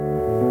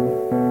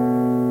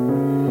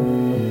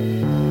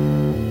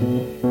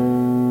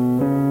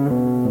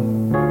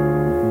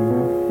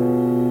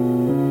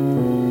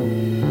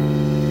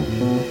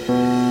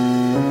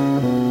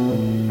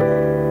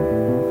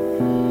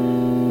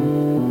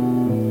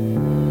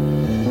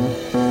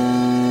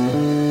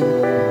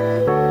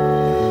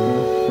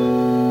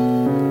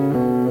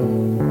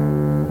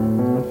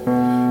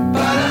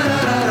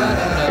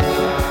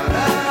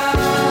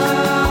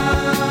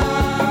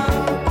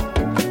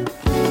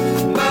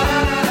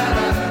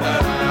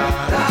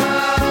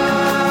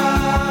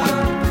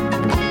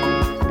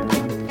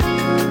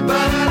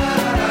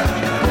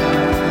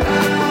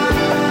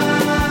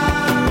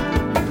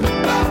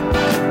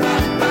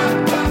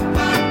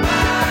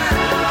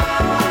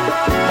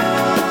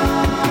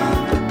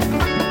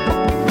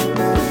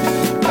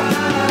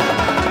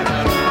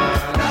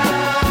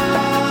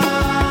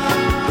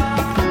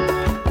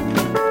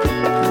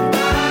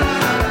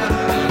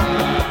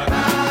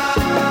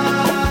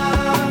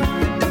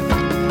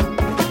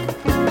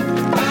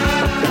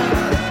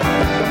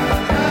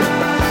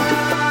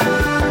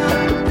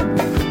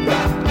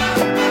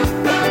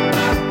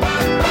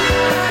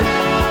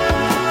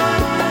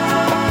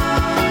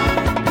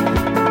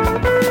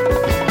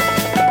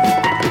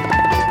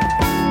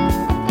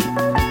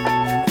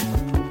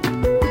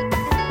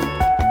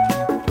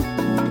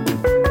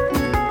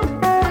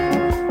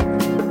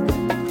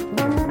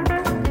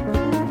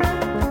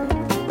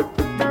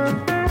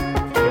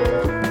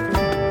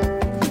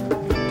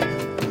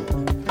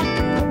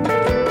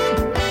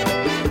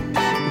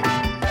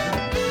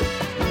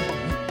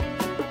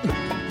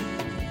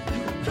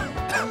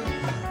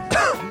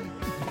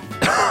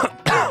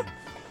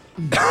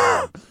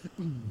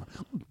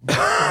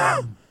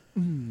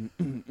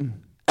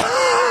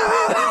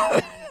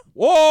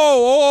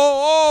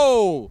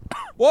Whoa!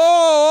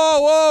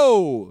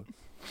 Whoa!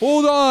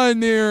 Hold on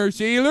there,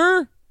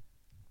 sailor.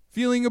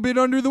 Feeling a bit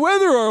under the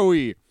weather, are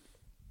we?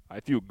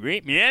 I feel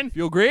great, man.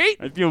 Feel great?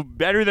 I feel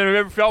better than I've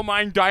ever felt my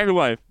entire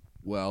life.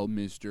 Well,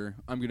 mister,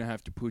 I'm going to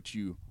have to put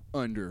you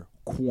under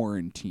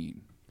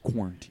quarantine.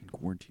 Quarantine.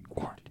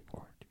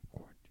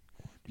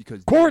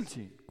 Because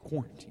Quarantine.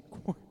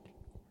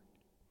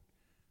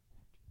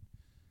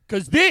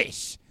 Because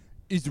this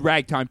is the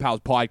Ragtime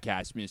Pals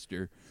podcast,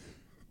 mister.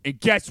 And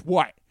guess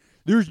what?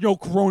 There's no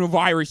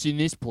coronavirus in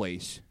this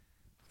place.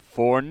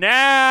 For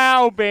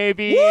now,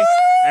 baby. Woo!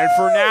 And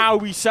for now,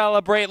 we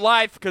celebrate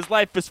life because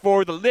life is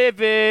for the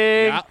living.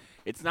 Yeah.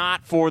 It's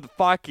not for the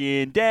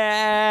fucking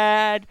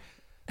dead.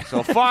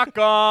 So fuck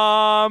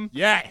them.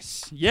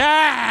 Yes.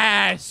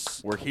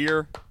 We're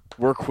here.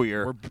 We're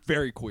queer. We're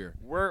very queer.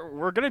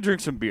 We're gonna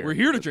drink some beer. We're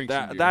here to drink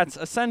some beer. That's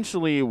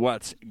essentially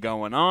what's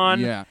going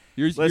on. Yeah.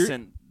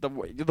 Listen, the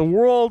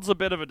world's a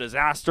bit of a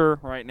disaster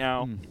right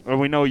now. And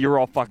we know you're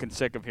all fucking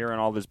sick of hearing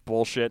all this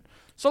bullshit.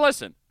 So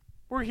listen,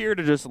 we're here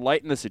to just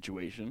lighten the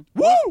situation.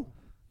 Woo!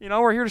 You know,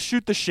 we're here to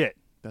shoot the shit.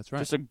 That's right.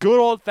 Just a good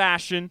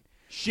old-fashioned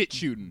Shit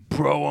shooting.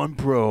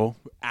 bro-on-bro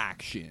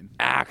Action.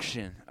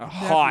 A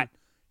hot,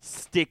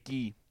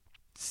 sticky,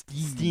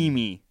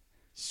 steamy,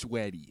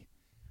 Sweaty.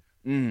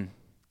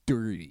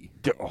 dirty.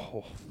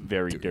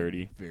 Very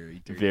dirty.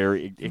 Very dirty.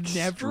 Very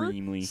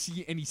extremely. Never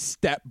see any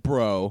step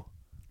bro.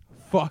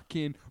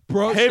 Fucking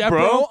bro. Hey, step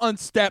bro. on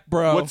step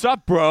bro. What's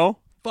up, bro?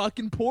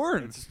 Fucking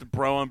porn. It's just a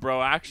bro-on-bro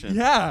action.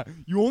 Yeah.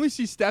 You only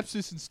see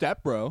stepsis and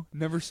step bro.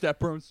 Never step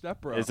bro and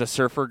step bro. Is a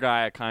surfer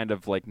guy a kind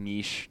of like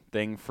niche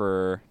thing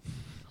for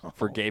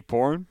gay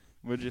porn?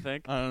 What'd you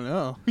think? I don't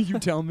know. You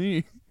tell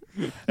me.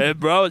 Hey,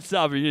 bro, what's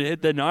up? Are you gonna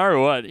hit the gnar or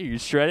what? You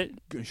shred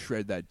it? Gonna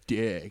shred that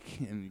dick.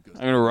 And he goes,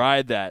 I'm gonna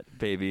ride that,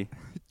 baby.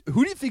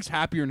 who do you think's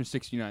happier in a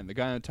 69? The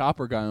guy on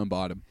top or guy on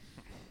bottom?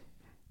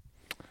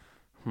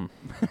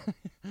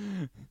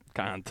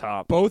 Guy on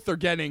top. Both are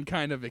getting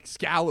kind of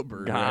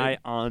Excalibur. Guy Right?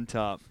 on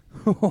top.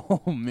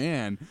 Oh,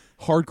 man.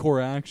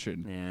 Hardcore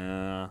action.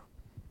 Yeah.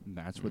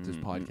 That's what this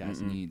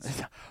podcast needs.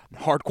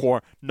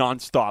 Hardcore,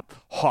 nonstop,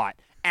 hot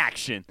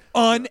action.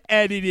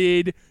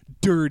 Unedited,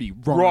 dirty,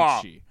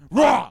 raunchy.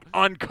 Raw.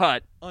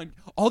 Uncut.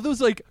 All those,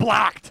 like,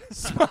 Blocked.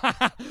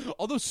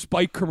 all those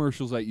Spike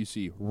commercials that you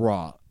see.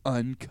 Raw,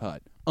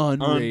 uncut,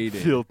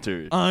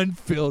 unrated.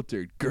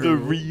 Unfiltered. Girl. The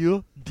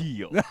real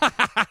deal.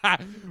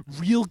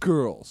 Real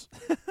girls.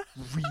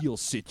 Real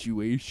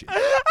situation.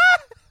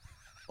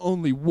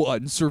 Only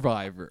one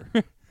survivor.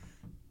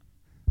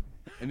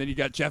 And then you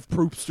got Jeff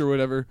Probst or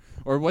whatever.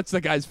 Or what's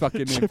the guy's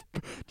fucking name?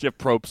 Jeff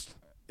Probst.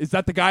 Is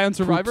that the guy on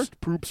Survivor?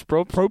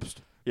 Probst.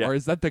 Yeah. Or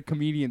is that the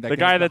comedian? The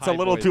guy that's a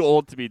little too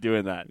old to be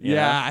doing that.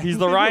 Yeah. He's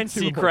the Ryan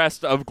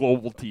Seacrest of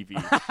global TV.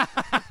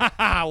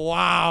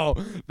 Wow.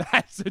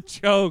 That's a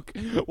joke.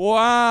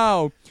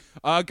 Wow.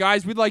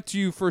 Guys, we'd like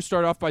to first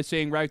start off by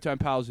saying Ragtime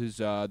Pals is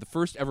the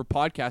first ever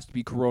podcast to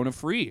be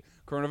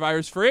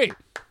coronavirus free.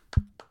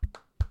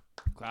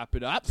 Clap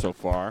it up. So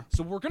far.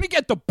 So we're going to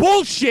get the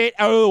bullshit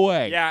out of the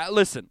way. Yeah,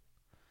 listen.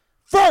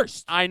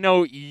 First. I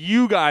know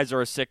you guys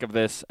are as sick of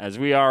this as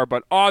we are,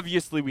 but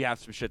obviously we have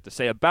some shit to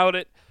say about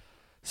it.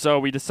 So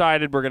we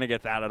decided we're going to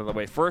get that out of the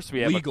way first. We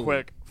have a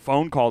quick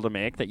phone call to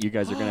make that you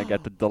guys are going to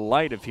get the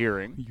delight of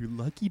hearing. You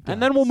lucky bastard.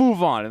 And then we'll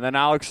move on. And then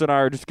Alex and I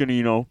are just going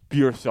to,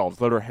 be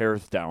ourselves. Let our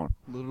hairs down.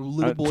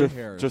 Little boy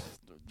hairs.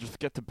 Just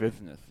get to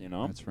business,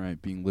 That's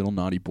right. Being little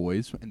naughty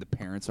boys and the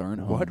parents aren't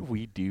home. What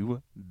we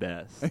do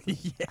best.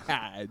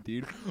 Yeah,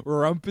 dude.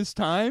 Rumpus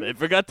time. They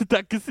forgot to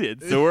tuck us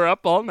in, so we're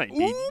up all night.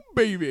 Ooh,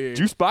 baby.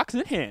 Juice box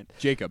in hand.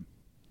 Jacob,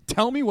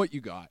 tell me what you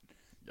got.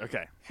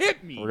 Okay.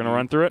 Hit me. We're going to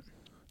run through it.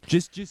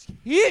 Just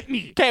hit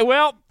me. Okay,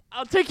 well,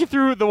 I'll take you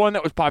through the one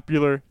that was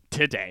popular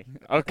today,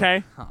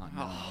 okay?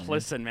 No,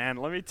 Listen, man,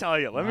 let me tell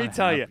you. I'm not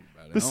happy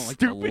about it. The I don't like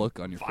stupid the look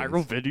on your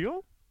viral face.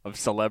 video of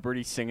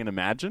celebrities singing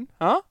Imagine,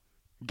 huh?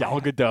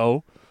 Gal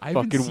Gadot, I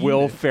haven't fucking seen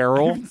Will this.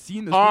 Ferrell. I haven't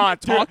seen this. What are you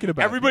talking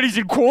about? Everybody's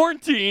in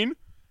quarantine,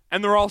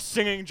 and they're all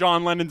singing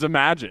John Lennon's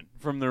Imagine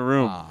from their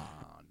room. Oh,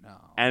 no.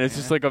 And it's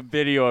just like a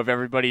video of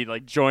everybody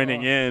like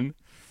joining in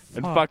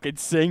and fucking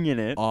singing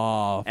it.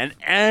 Oh, And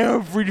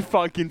every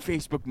fucking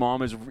Facebook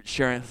mom is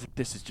sharing. It's like,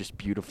 this is just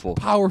beautiful.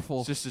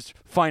 powerful. This is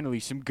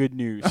finally some good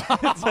news.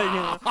 It's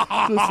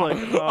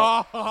like,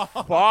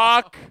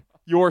 fuck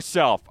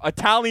yourself.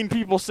 Italian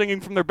people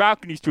singing from their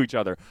balconies to each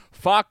other.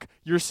 Fuck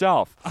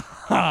yourself.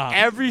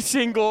 Every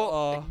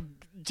single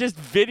just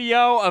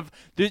video of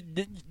the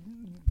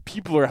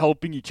people are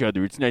helping each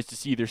other. It's nice to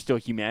see there's still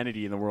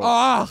humanity in the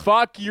world.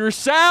 Fuck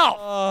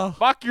yourself.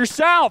 Fuck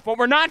yourself. What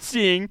we're not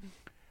seeing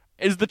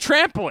is the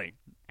trampling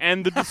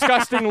and the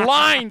disgusting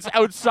lines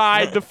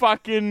outside the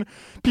fucking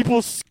people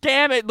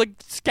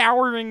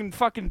scouring and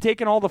fucking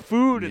taking all the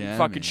food and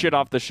fucking shit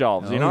off the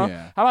shelves, you know?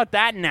 Yeah. How about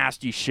that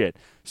nasty shit?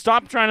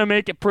 Stop trying to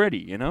make it pretty,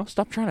 you know?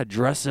 Stop trying to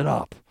dress it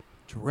up.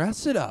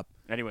 Dress it up.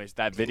 Anyways,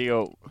 that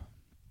video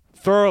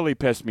thoroughly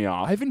pissed me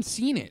off. I haven't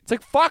seen it. It's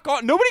like, fuck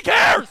off. Nobody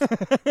cares.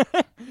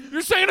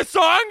 You're saying a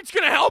song? It's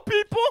going to help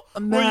people?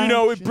 Well, you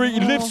know, it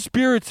lifts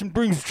spirits and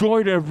brings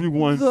joy to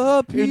everyone.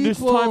 The people in this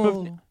time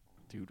of...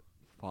 Dude,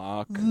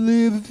 fuck.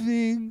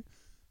 living.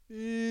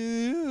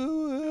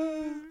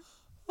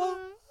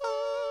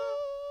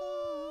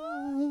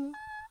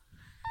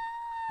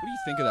 What do you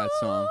think of that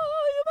song?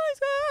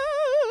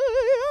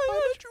 I'm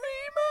a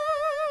dreamer.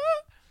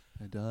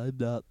 And I'm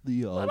not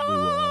the only I'm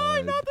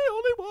one. not the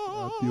only one.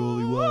 Not the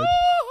only one.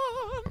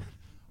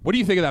 What do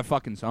you think of that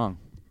fucking song?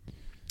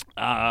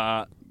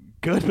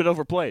 Good but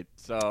overplayed.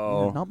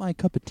 So Not my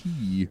cup of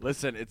tea.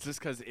 listen, it's just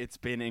because it's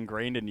been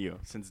ingrained in you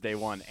since day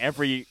one.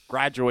 Every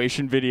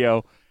graduation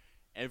video,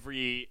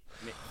 every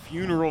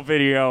funeral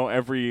video,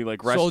 every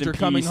like rest Soldier in peace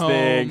coming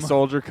thing, home.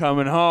 soldier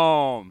coming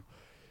home.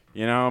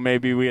 You know,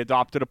 maybe we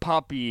adopted a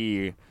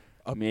puppy.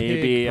 A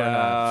Maybe pig,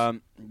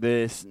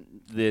 perhaps.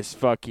 this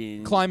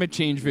fucking Climate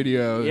change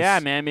videos. Yeah,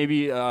 man.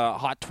 Maybe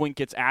hot twink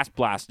gets ass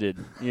blasted.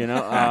 You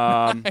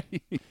know,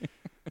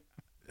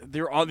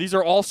 these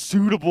are all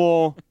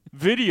suitable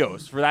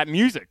videos for that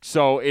music.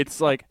 So it's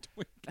like,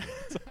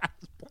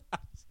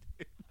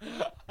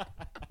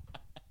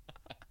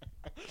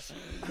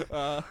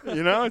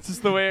 you know, it's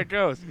just the way it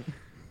goes.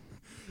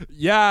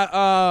 Yeah,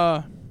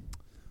 I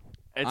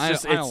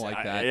It's don't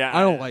like that. yeah,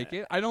 I don't like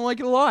it. I don't like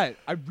it a lot.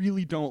 I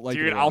really don't like it.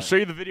 Dude, a I'll lot. show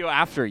you the video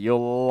after.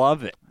 You'll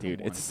love it,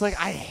 dude. I It's just like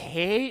I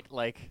hate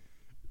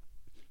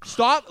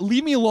Stop.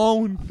 Leave me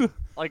alone.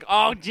 like,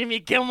 oh,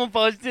 Jimmy Kimmel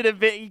posted a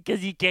bit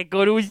because he can't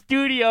go to his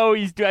studio.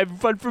 He's having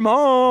fun from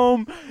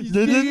home. Here's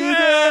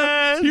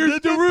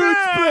the roots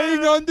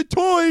playing on the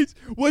toys.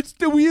 What's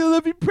the wheel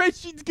of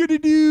impressions gonna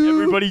do?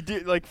 Everybody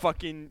did like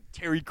fucking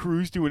Terry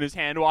Crews doing his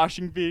hand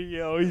washing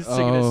video. He's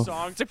singing Oh. his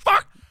song. It's like,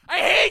 fuck, I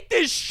hate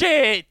this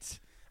shit.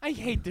 I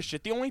hate this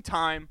shit. The only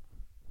time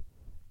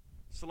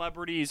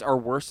celebrities are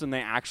worse than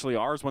they actually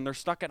are is when they're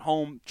stuck at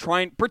home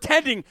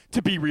pretending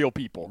to be real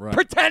people. Right.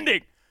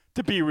 Pretending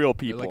to be real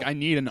people. Like, I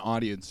need an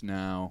audience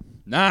now.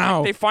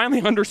 Now. They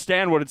finally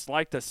understand what it's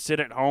like to sit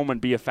at home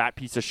and be a fat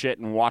piece of shit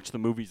and watch the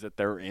movies that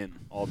they're in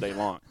all day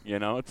long. You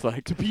know, it's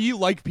like to be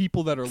like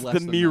people that are less the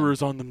than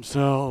mirrors on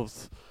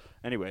themselves.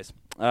 Anyways,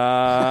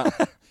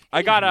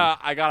 I got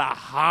a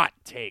hot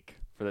take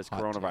for this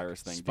Hot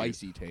coronavirus take. thing.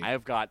 Spicy dude. take. I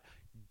have got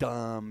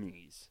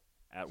dummies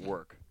at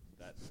work.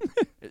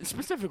 That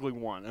specifically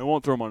one. I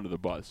won't throw him under the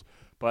bus,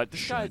 but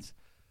this guy's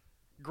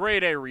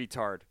grade A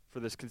retard for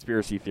this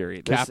conspiracy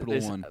theory. Capital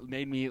this one.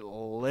 made me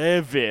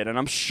livid, and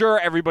I'm sure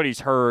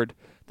everybody's heard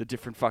the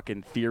different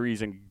fucking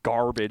theories and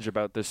garbage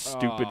about this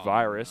stupid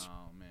virus.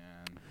 Oh,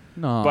 man.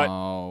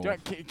 No.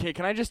 But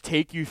can I just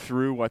take you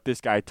through what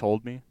this guy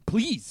told me?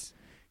 Please.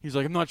 He's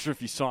like, I'm not sure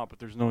if you saw it, but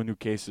there's no new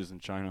cases in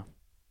China.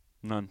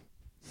 None.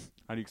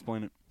 How do you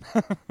explain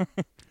it?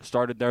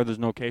 Started there's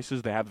no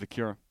cases. They have the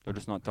cure. They're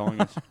just not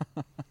telling us.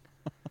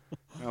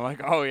 And I'm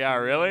like, oh, yeah,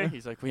 really?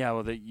 He's like, well, yeah,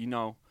 well,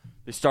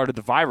 they started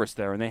the virus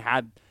there, and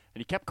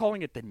he kept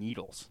calling it the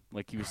needles.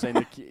 Like he was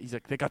saying, he's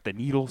like, they got the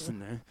needles,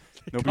 and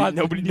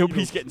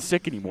nobody's getting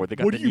sick anymore. They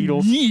got What the do you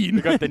needles. mean?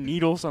 They got the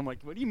needles. I'm like,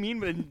 what do you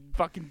mean?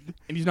 Fucking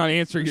And he's not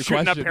answering your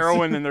shooting questions. up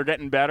heroin and they're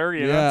getting better.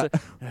 You know? Yeah. It's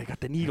like, they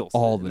got the needles.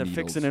 All and the they're needles.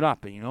 fixing it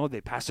up. And, you know,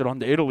 they pass it on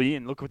to Italy,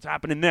 and look what's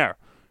happening there.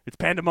 It's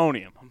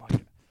pandemonium. I'm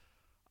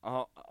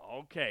like,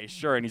 okay,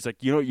 sure. And he's like,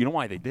 you know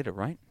why they did it,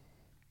 right?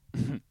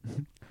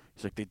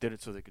 He's like, they did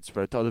it so they could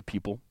spread it to other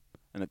people,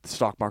 and that the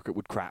stock market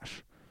would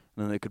crash.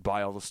 And then they could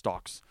buy all the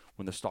stocks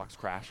when the stocks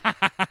crash,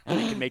 and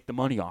they can make the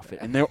money off it.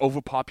 And they're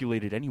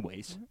overpopulated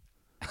anyways,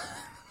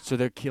 so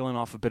they're killing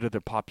off a bit of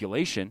their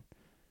population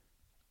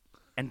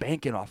and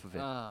banking off of it.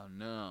 Oh,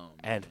 no.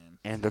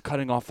 And they're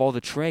cutting off all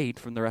the trade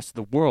from the rest of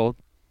the world,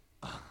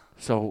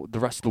 so the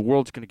rest of the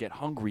world's going to get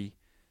hungry,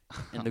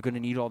 and they're going to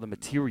need all the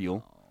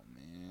material. Oh,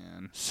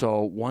 man.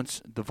 So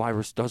once the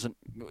virus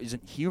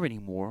isn't here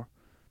anymore,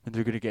 then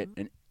they're going to get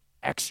an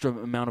extra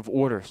amount of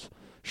orders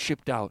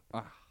shipped out.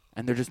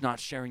 And they're just not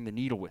sharing the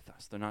needle with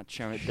us. They're not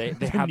sharing. They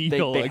The have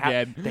needle they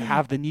again.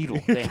 have the needle.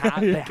 They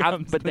have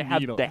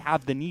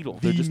the needle.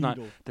 They're just not.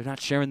 needle. They're not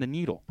sharing the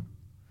needle.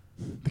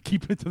 They're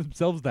keeping it to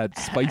themselves, that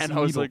spicy And I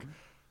was needle. like,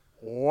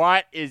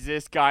 what is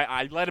this guy?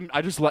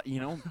 I just let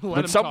you know. Let when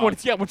him someone,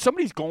 talk. when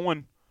somebody's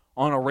going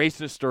on a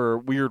racist or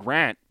weird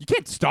rant, you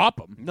can't stop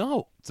him.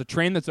 no. It's a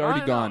train that's already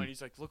I know. gone. And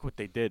he's like, look what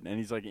they did. And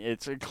he's like,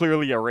 it's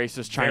clearly a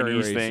racist Very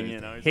Chinese racist. thing. You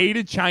know, He's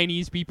Hated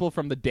Chinese people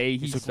from the day he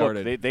He's like,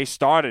 started. look, they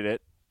started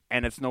it,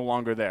 and it's no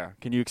longer there.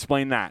 Can you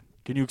explain that?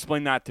 Can you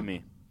explain that to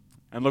me?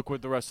 And look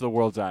what the rest of the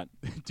world's at.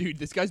 Dude,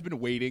 this guy's been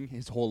waiting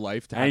his whole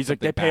life to And have he's like,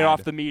 something they paid bad.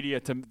 off the media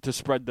to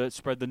spread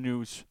the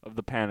news of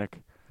the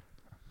panic.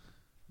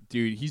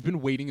 Dude, he's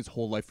been waiting his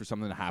whole life for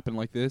something to happen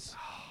like this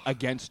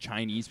against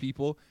Chinese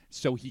people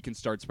so he can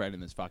start spreading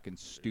this fucking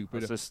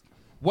stupid. It's just,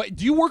 What?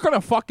 Do you work on a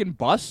fucking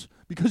bus?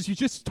 Because you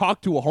just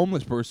talked to a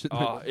homeless person.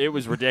 it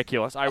was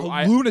ridiculous. a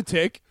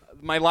lunatic.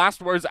 My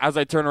last words as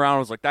I turned around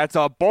was like, that's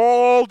a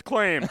bold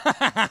claim.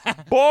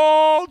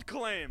 Bold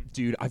claim.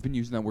 Dude, I've been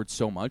using that word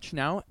so much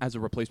now as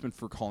a replacement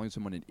for calling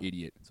someone an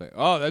idiot. It's like,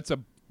 oh, that's a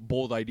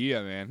bold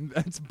idea, man.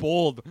 That's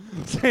bold.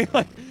 Say,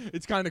 like,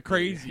 it's kind of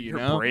crazy, you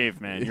know? You're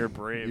brave, man. You're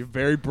brave. You're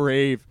very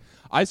brave.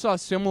 I saw a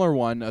similar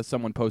one.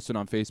 Someone posted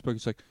on Facebook.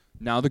 It's like,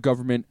 now the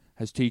government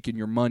has taken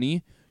your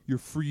money, your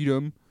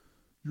freedom,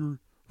 your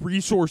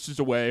resources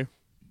away.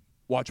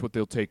 Watch what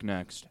they'll take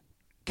next.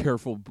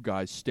 Careful,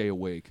 guys. Stay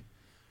awake.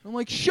 I'm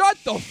like, shut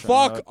the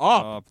fuck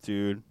up,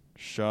 dude.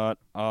 Shut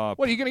up.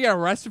 What, are you gonna get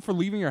arrested for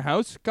leaving your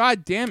house?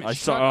 God damn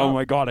it! Oh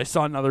my god, I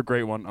saw another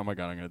great one. Oh my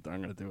god, I'm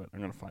gonna do it. I'm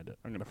gonna find it.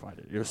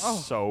 It was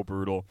so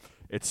brutal.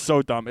 It's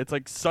so dumb. It's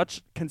like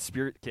such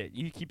conspiracy.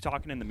 You keep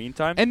talking in the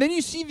meantime, and then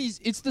you see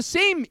these. It's the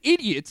same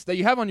idiots that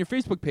you have on your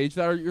Facebook page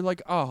that you're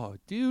like, oh,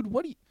 dude,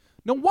 what?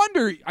 No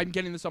wonder I'm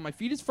getting this on my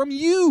feed. It's from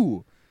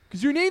you.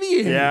 Because you're an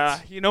idiot.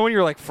 Yeah. You know when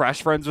you're like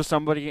fresh friends with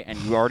somebody and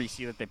you already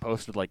see that they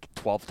posted like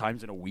 12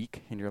 times in a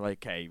week and you're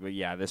like, hey, but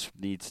yeah, this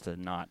needs to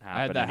not happen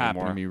I had that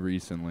anymore. happen to me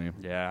recently.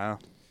 Yeah.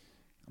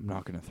 I'm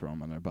not going to throw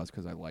him on their bus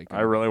because I like him.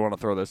 I really want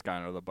to throw this guy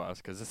under the bus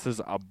because this is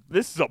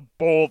a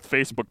bold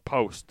Facebook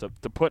post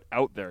to put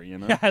out there, you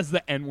know? It has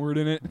the N-word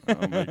in it. Oh,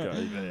 my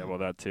God. Yeah, well,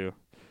 that too.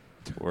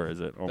 Where is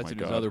it? Oh, That's my in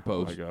God. his other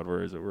post. Oh, my God.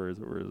 Where is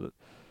it?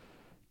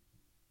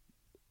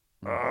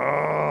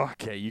 Oh,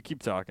 okay, you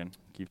keep talking.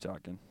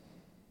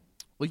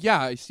 Well,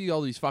 yeah, I see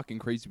all these fucking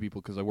crazy people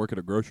because I work at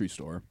a grocery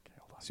store. Okay,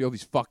 hold on. I see all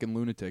these fucking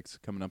lunatics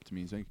coming up to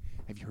me saying,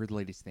 have you heard the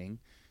latest thing?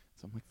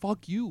 So I'm like,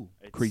 fuck you,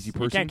 crazy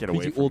person. You can't get away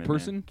crazy from old it,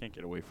 person. Man. Can't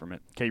get away from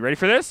it. Okay, you ready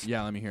for this?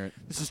 Yeah, let me hear it.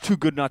 This is too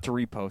good not to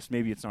repost.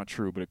 Maybe it's not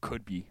true, but it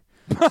could be.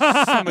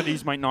 Some of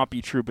these might not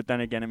be true, but then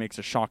again, it makes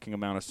a shocking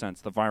amount of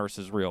sense. The virus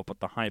is real,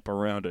 but the hype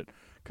around it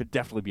could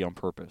definitely be on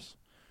purpose.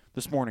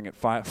 This morning at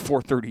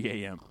 4:30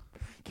 a.m.,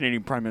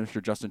 Canadian Prime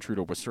Minister Justin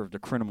Trudeau was served a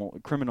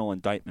criminal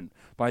indictment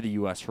by the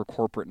U.S. for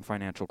corporate and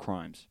financial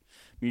crimes.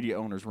 Media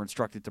owners were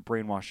instructed to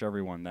brainwash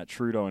everyone that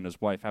Trudeau and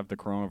his wife have the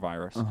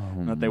coronavirus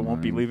and that they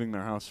won't be leaving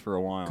their house for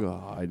a while.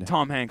 God.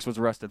 Tom Hanks was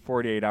arrested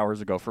 48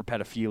 hours ago for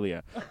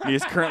pedophilia. He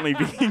is currently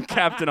being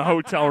kept in a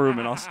hotel room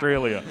in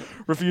Australia,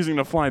 refusing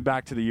to fly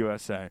back to the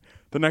USA.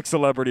 The next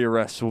celebrity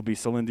arrests will be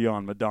Celine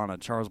Dion, Madonna,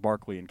 Charles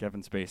Barkley, and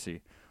Kevin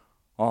Spacey.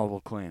 All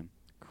will claim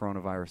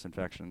coronavirus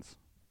infections.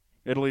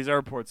 Italy's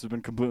airports have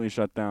been completely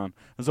shut down,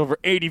 as over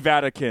 80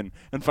 Vatican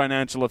and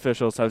financial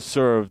officials have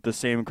served the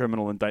same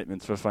criminal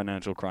indictments for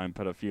financial crime,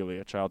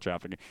 pedophilia, child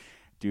trafficking.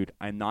 Dude,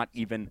 I'm not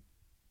even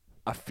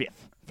a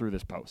fifth through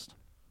this post.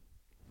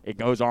 It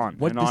goes on.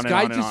 What, and this on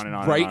guy and on just and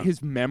on and on write and on.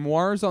 his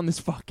memoirs on this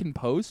fucking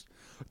post?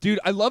 Dude,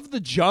 I love the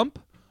jump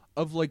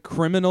of like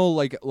criminal,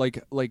 like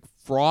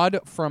fraud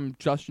from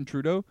Justin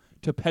Trudeau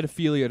to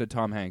pedophilia to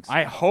Tom Hanks.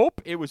 I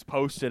hope it was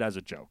posted as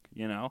a joke,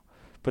 you know?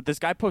 But this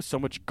guy posts so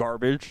much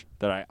garbage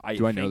that I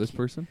Do I know this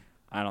person?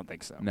 I don't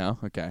think so. No?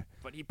 Okay.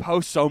 But he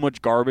posts so much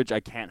garbage,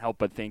 I can't help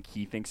but think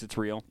he thinks it's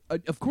real.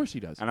 Of course he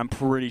does. And I'm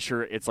pretty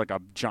sure it's like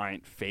a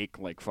giant fake,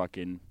 like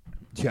fucking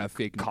Yeah,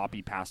 fake.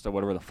 copy pasta,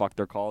 whatever the fuck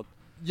they're called.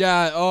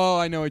 Yeah, oh,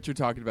 I know what you're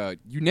talking about.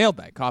 You nailed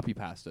that. Copy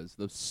pastas.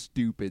 Those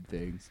stupid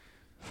things.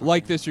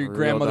 Like this, your Real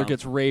grandmother dumb.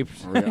 gets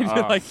raped. Real- You're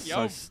oh, like,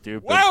 so yo,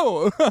 stupid.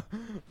 whoa!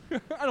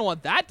 I don't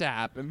want that to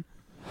happen.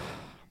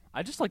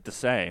 I just like to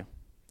say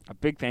a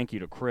big thank you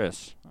to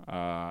Chris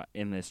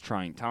in this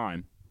trying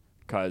time,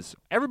 because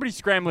everybody's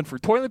scrambling for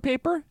toilet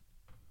paper.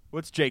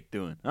 What's Jake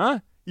doing? Huh?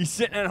 He's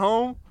sitting at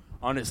home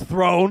on his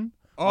throne.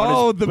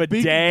 Oh, on his the big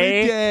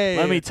bidet.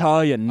 Let me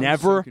tell you, I'm so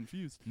never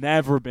confused.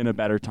 been a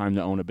better time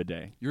to own a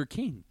bidet. You're a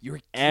king. You're a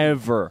king.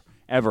 Ever.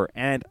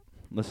 And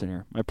listen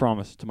here, my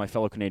promise to my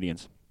fellow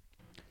Canadians.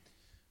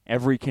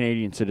 Every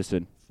Canadian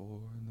citizen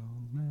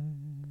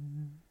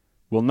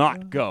will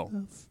not go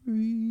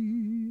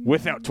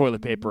without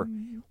toilet paper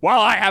while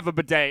I have a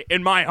bidet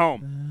in my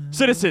home.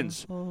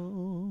 Citizens,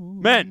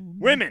 men,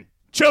 women,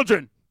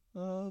 children,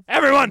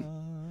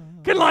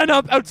 everyone can line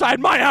up outside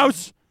my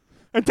house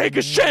and take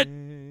a shit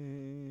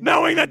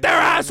knowing that their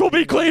ass will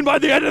be clean by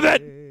the end of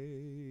it.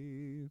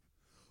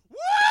 Woo!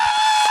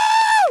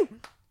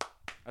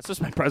 That's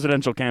just my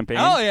presidential campaign.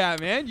 Hell yeah,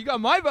 man. You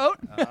got my vote.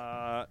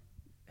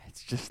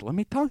 It's just, let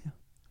me tell you.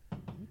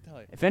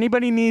 If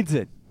anybody needs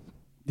it,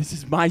 this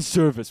is my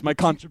service, my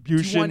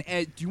contribution.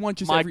 Do you want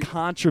just my every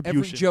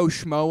contribution. Joe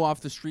Schmo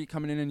off the street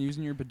coming in and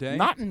using your bidet?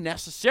 Not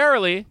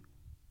necessarily,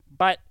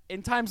 but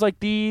in times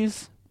like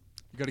these,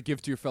 You got to give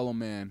to your fellow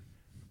man.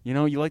 you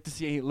know, you like to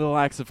see little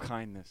acts of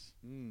kindness,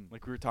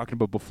 like we were talking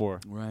about before.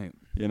 Right.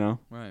 You know,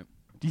 Right.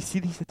 do you see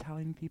these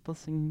Italian people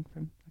singing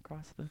from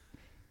across the?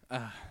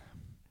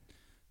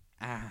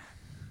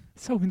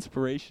 So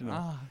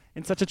inspirational.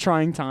 In such a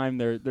trying time,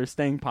 they're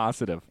staying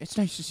positive. It's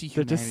nice to see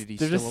They're humanity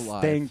just still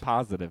alive. staying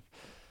positive.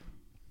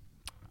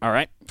 All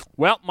right.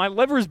 Well, my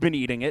liver's been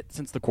eating it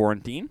since the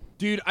quarantine.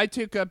 Dude, I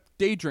took up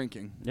day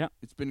drinking. Yeah.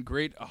 It's been a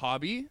great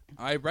hobby.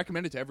 I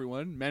recommend it to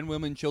everyone, men,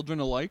 women, children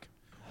alike.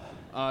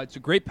 It's a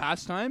great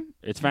pastime.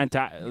 It's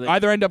fantastic.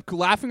 Either end up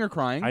laughing or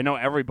crying. I know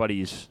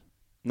everybody's,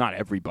 not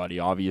everybody,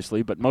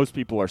 obviously, but most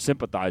people are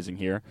sympathizing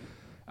here.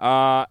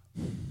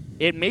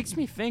 It makes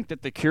me think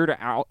that the cure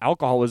to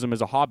alcoholism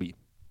is a hobby.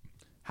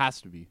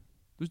 Has to be.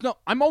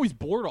 I'm always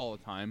bored all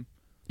the time.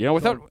 You know,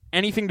 without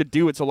anything to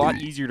do, it's a lot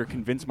easier to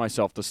convince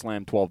myself to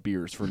slam 12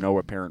 beers for no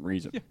apparent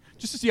reason.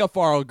 Just to see how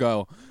far I'll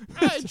go.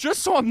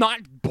 Just so I'm not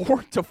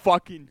bored to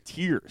fucking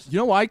tears. You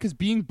know why? Because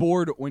being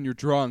bored when you're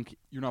drunk,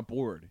 you're not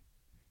bored.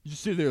 You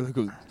just sit there and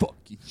go,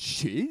 fucking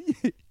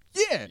shit.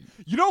 Yeah.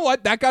 You know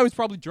what? That guy was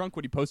probably drunk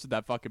when he posted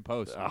that fucking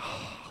post.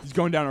 He's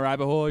going down a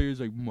rabbit hole.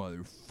 He's like,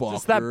 motherfucker.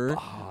 Just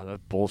that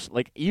bullshit.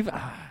 Like, even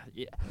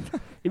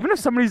if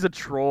somebody's a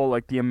troll,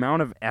 like, the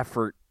amount of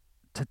effort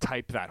to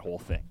type that whole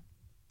thing.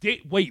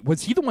 Wait,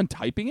 was he the one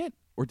typing it?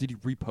 Or did he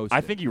repost it?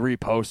 I think he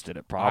reposted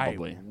it,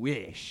 probably. I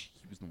wish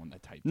he was the one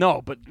that typed it.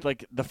 No, but,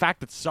 like, the fact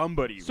that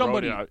somebody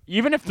wrote it out,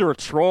 even if they're a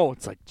troll,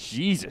 it's like,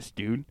 Jesus,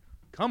 dude.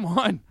 Come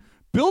on.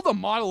 Build a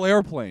model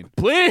airplane.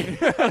 Please.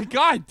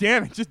 God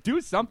damn it. Just do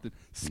something.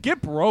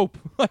 Skip rope.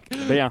 But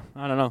yeah,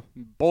 I don't know.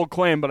 Bold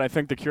claim, but I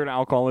think the cure to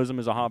alcoholism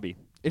is a hobby.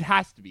 It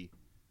has to be.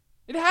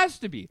 It has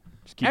to be.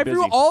 Just keep busy.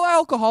 All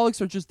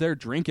alcoholics are just there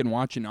drinking,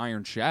 watching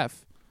Iron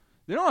Chef.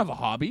 They don't have a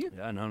hobby.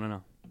 Yeah,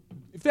 no.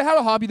 If they had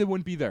a hobby, they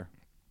wouldn't be there.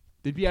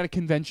 They'd be at a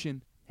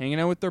convention, hanging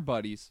out with their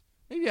buddies.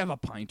 Maybe have a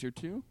pint or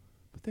two,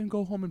 but then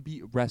go home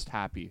and rest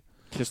happy.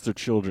 Kiss their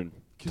children.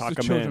 Kiss their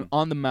children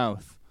on the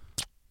mouth.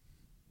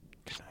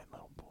 Good night,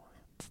 little boy.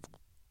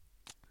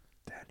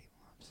 Daddy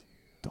loves you.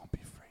 Don't be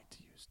afraid to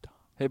use tongue.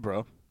 Hey,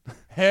 bro.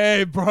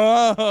 Hey,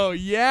 bro.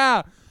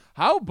 Yeah.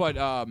 How, but,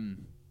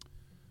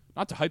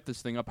 not to hype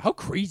this thing up, how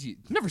crazy.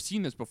 You've never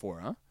seen this before,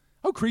 huh?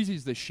 How crazy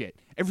is this shit?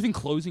 Everything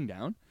closing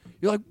down.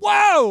 You're like,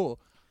 whoa.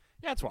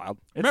 Yeah, it's wild.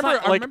 We're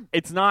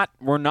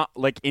not,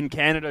 like, in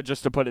Canada,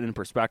 just to put it in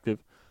perspective,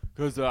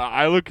 because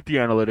I look at the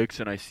analytics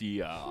and I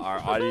see our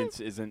audience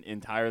isn't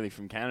entirely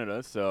from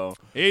Canada, so.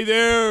 Hey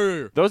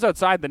there. Those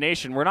outside the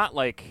nation, we're not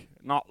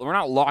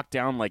locked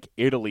down like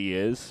Italy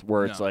is,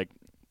 where it's like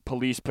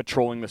police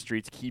patrolling the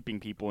streets, keeping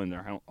people in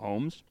their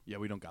homes. Yeah,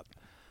 we don't got that.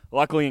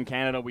 Luckily, in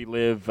Canada, we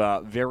live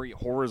very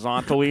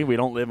horizontally. We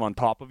don't live on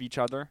top of each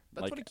other.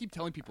 That's what I keep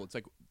telling people. It's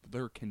like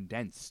they're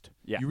condensed.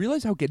 Yeah. You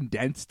realize how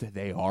condensed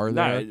they are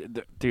there?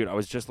 Dude, I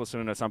was just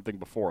listening to something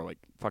before. Like,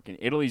 fucking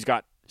Italy's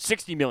got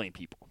 60 million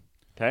people.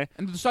 Okay?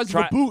 And the size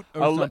of a boot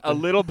or a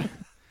little bit.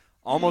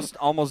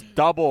 Almost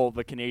double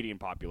the Canadian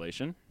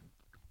population.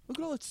 Look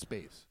at all that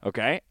space.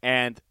 Okay?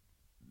 And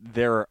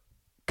their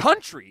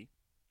country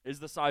is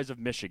the size of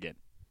Michigan.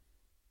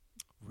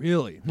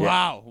 Really? Yeah.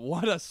 Wow.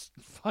 What a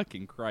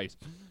fucking Christ.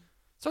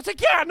 So it's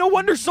like, yeah, no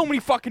wonder so many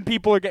fucking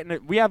people are getting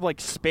it. We have,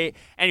 like, space.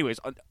 Anyways,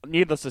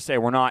 needless to say,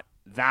 we're not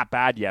that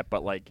bad yet,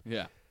 but, like,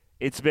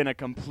 it's been a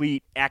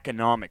complete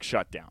economic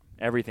shutdown.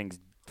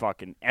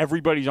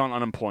 Everybody's on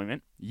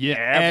unemployment. Yeah,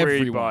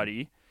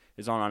 everybody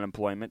is on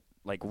unemployment.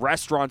 Like,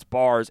 restaurants,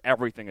 bars,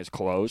 everything is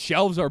closed.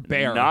 Shelves are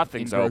bare.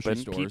 Nothing's in grocery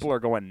open. stores. People are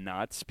going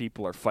nuts.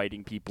 People are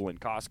fighting people in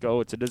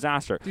Costco. It's a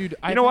disaster. Dude,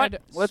 you know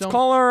what? Let's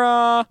call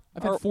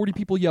I've had 40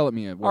 people yell at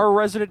me at work. Our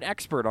resident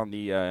expert on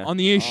the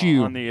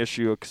issue. On the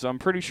issue, because I'm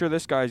pretty sure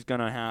this guy's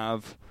gonna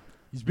have.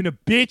 He's been a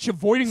bitch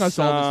avoiding us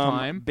all this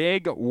time.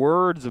 Big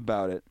words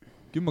about it.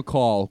 Give him a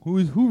call. Who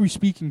are we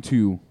speaking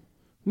to?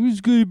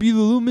 Who's going to be the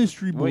little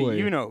mystery boy? Well,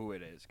 you know who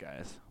it is,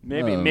 guys.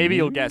 Maybe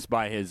you'll guess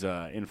by his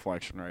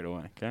inflection right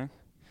away. Okay.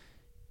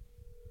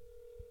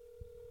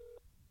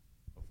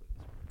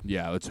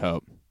 Yeah, let's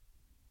hope.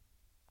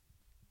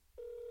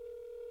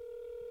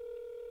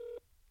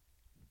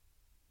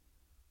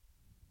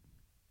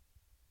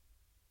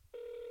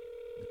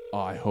 Oh,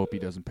 I hope he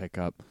doesn't pick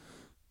up.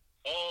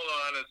 Hold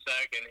on a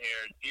second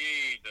here.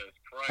 Jesus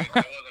Christ,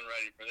 I wasn't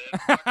ready for this.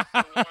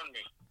 Fucking warn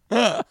me.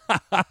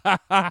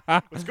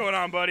 What's going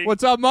on, buddy?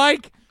 What's up,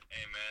 Mike?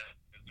 Hey, man.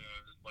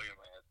 Just plugging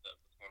my headset.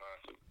 What's going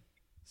on?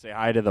 Say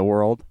hi to the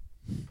world.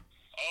 Oh,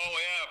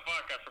 yeah,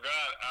 fuck, I forgot.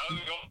 How's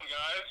it going, guys?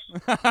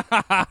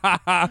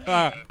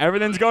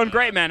 Everything's going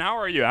great, man. How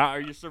are you? How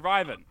are you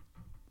surviving?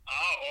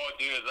 Oh,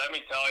 dude, let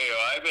me tell you,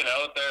 I've been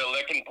out there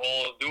licking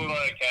poles, doing what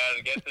I can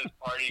to get this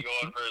party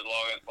going for as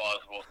long as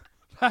possible.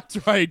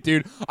 That's right,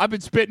 dude. I've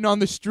been spitting on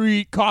the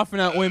street, coughing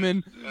at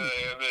women. I've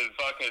been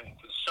fucking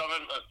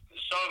shoving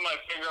my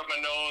finger up my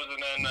nose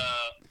and then,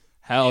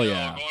 Hell going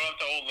yeah. up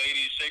to old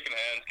ladies, shaking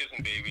hands,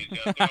 kissing babies.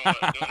 Yeah, doing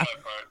my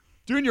part.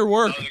 Doing your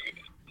work.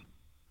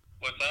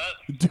 What's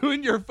that?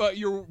 Doing your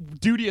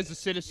duty as a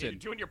citizen.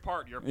 Doing your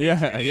part. Yeah.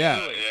 Sorry if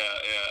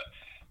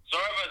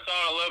I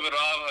sound a little bit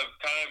off. I've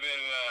kind of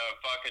been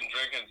fucking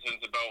drinking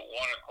since about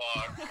 1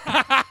 o'clock.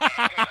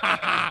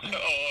 So,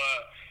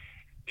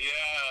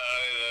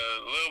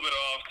 a little bit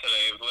off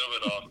today.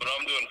 But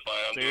I'm doing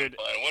fine. I'm doing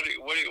fine.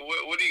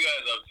 What are you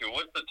guys up to?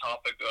 What's the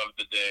topic of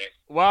the day?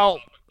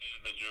 Well,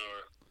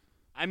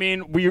 I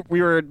mean,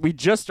 we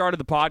just started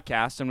the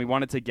podcast and we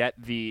wanted to get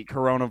the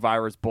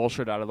coronavirus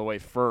bullshit out of the way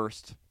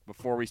first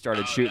before we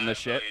started shooting this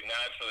shit.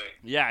 Naturally.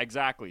 Yeah,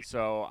 exactly.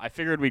 So I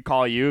figured we'd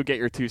call you, get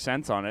your 2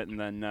 cents on it, and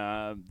then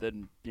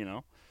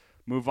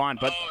move on.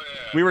 But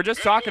we were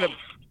just talking.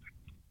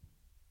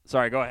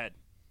 Sorry, go ahead.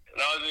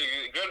 No, it's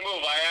a good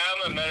move.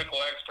 I am a medical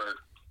expert.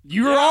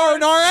 You are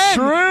an RN.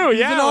 True. He's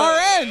yeah.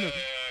 an RN.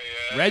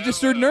 Yeah.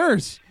 Registered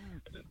nurse.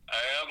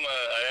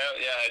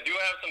 I do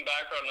have some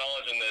background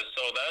knowledge in this,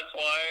 so that's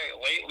why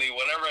lately,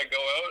 whenever I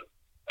go out,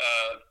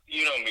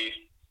 know me,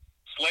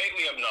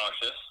 slightly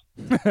obnoxious.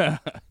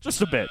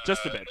 Just a bit,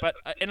 but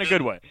in a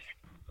good way.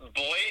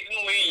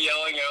 Blatantly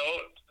yelling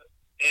out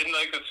in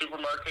like the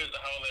supermarket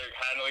how they're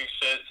handling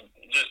shit,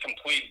 just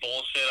complete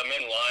bullshit. I'm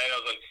in line. I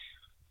was like,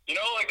 you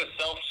know, like the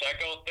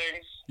self-checkout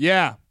things?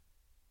 Yeah.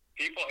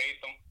 People hate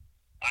them.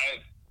 I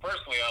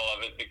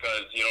love it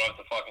because you don't have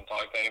to fucking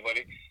talk to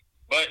anybody.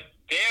 But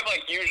they have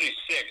like usually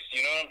 6.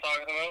 You know what I'm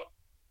talking about?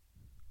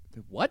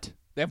 What?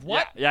 They have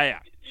what? Yeah.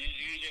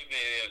 Usually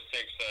they have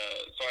 6.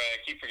 Sorry, I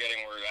keep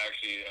forgetting we're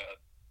actually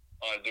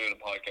on doing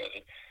the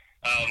podcast.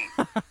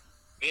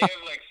 They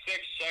have like 6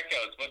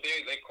 checkouts, but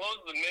they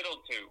close the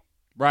middle 2.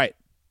 Right.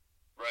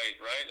 Right.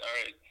 All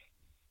right.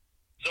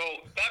 So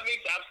that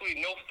makes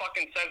absolutely no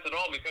fucking sense at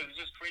all because it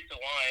just creates a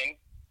line.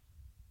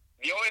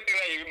 The only thing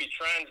that you're gonna be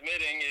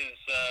transmitting is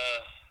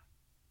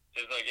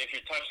like if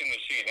you're touching the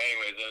machine.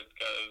 Anyways, that's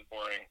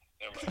boring.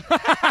 Never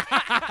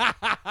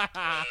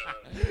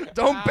mind.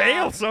 Don't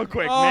bail so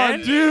quick, Oh,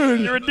 man.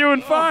 dude. You were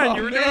doing fine.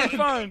 Oh,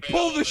 man.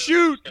 Pull the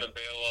chute. I'm gonna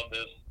bail on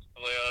this.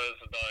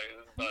 This is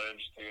not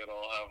interesting at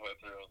all. Halfway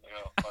through, I was like,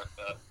 oh fuck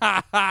that.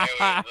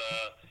 Anyways,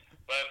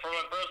 but from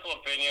my personal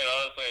opinion,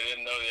 honestly, I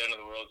didn't know the end of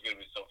the world was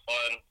gonna be so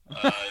fun.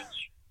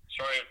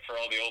 Sorry for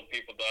all the old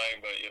people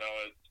dying, but you know,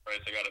 it's the price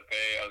I gotta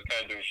pay. I was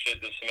kind of doing shit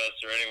this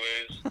semester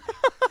anyways.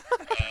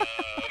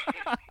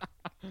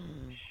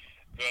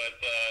 But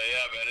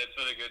yeah, man, it's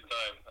been a good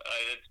time.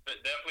 It's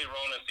definitely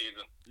Rona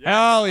season.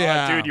 Hell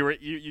yeah. Dude,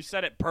 you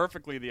said it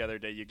perfectly the other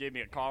day. You gave me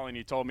a call and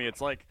you told me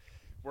it's like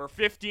we're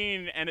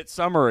 15 and it's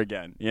summer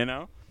again, you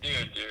know? Dude,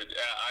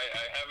 I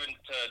haven't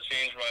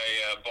changed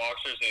my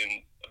boxers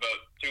in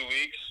about 2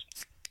 weeks.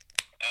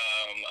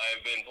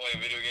 I've been playing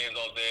video games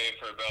all day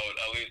for about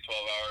at least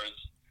 12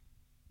 hours.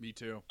 Me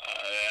too.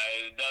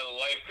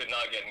 Life could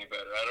not get any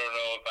better. I don't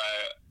know if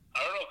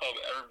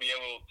I'll ever be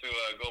able to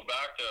go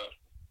back to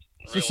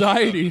real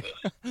Society.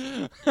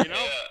 You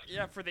know,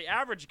 yeah, for the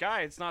average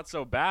guy, it's not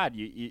so bad.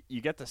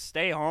 You get to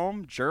stay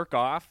home, jerk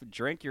off,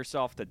 drink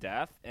yourself to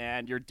death,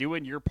 and you're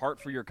doing your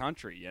part for your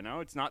country. You know,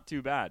 it's not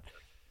too bad.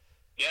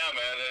 Yeah,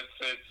 man,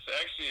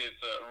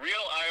 it's a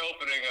real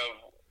eye-opening of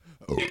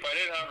if I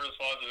didn't have a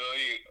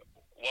responsibility,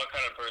 what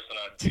kind of person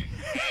I'd be.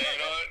 And you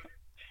know what?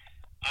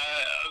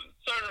 I'm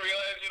starting to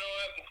realize, you know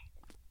what?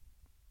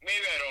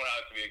 Maybe I don't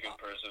have to be a good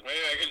person. Maybe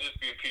I could just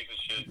be a piece of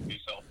shit and be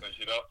selfish,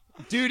 you know?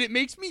 Dude, it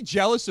makes me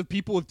jealous of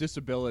people with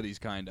disabilities,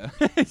 kind of.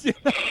 It's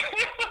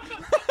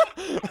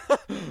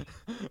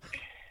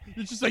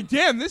just like,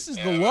 damn, this is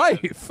the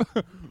life.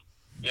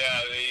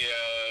 Yeah,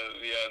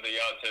 the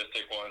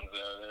autistic ones,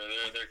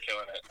 they're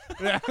killing it.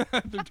 Yeah,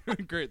 they're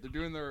doing great. They're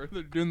doing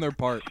their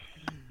part.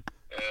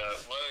 Yeah,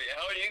 well,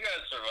 how are you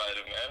guys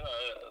surviving, man?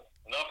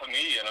 Enough of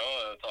me, you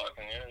know,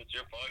 talking here. It's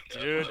your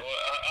podcast. Dude. How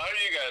are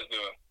you guys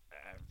doing?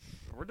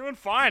 We're doing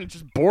fine.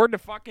 Just bored to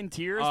fucking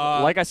tears.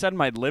 Like I said,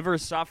 my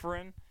liver's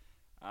suffering.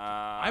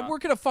 I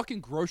work at a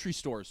fucking grocery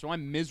store, so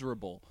I'm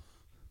miserable.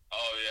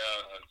 Oh,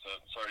 yeah. I'm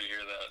sorry to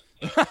hear that.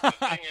 The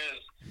thing is,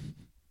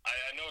 I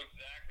know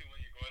exactly what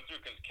you're going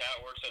through because Kat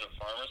works at a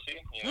pharmacy,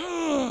 you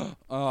know?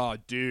 Oh,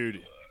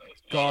 dude.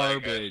 So,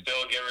 like, Garbage. I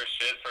still give her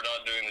shit for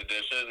not doing the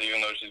dishes, even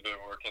though she's been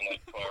working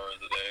like 4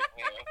 hours a day,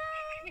 you know?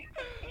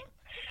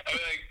 I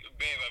mean, like,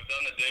 babe, I've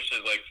done the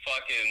dishes like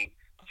fucking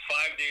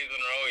 5 days in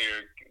a row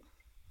here.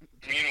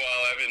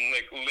 Meanwhile, I've been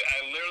like, I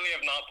literally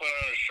have not put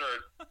on a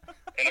shirt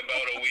in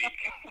about a week.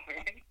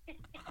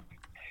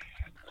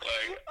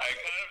 Like, I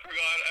kind of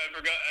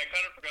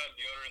forgot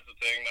deodorant's a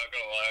thing. Not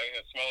gonna lie,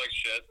 it smell like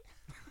shit.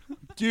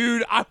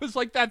 Dude, I was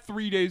like that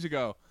 3 days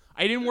ago.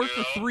 I didn't work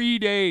for 3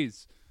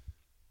 days.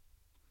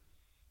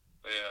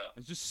 Yeah.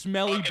 It's just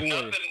smelly boy. Nothing to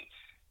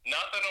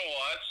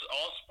watch.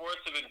 All sports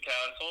have been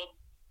canceled.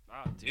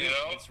 Oh, dude, You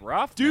know? it's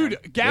rough, Dude, man.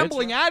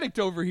 gambling addict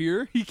over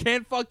here. He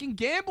can't fucking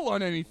gamble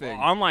on anything.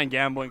 Online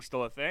gambling's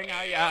still a thing.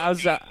 I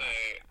wasn't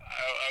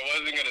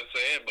gonna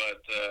say it,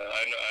 but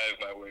I have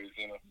my ways,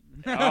 you know.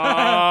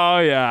 Oh,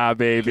 yeah,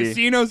 baby.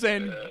 Casinos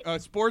and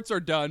sports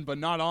are done, but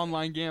not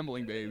online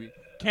gambling, baby.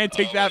 Can't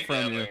take that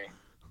from you.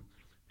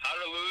 How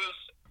to lose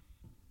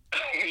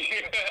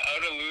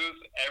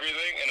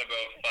everything in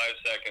about 5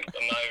 seconds.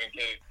 I'm not even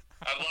kidding.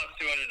 I've lost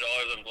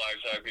 $200 on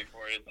blackjack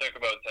before. It took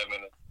about 10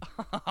 minutes.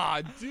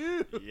 Ah,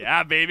 dude.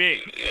 Yeah,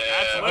 baby. Yeah.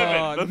 That's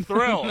living. The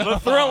thrill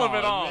of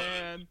it all.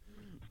 Man.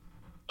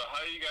 So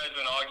how you guys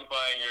been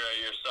occupying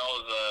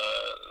yourselves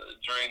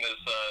during this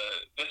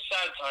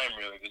sad time,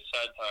 really? This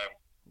sad time.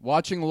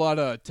 Watching a lot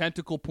of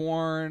tentacle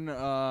porn,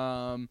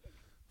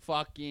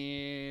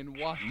 fucking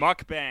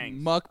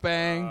Mukbangs.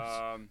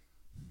 mukbangs,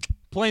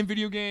 playing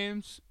video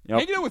games, Yep.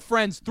 hanging out with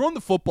friends, throwing the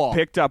football,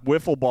 Picked up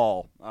wiffle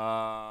ball.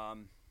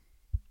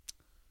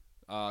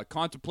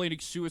 contemplating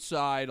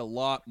suicide a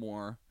lot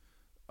more.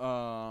 A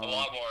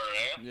lot more,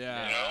 right?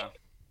 Yeah. You know?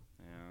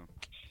 Yeah.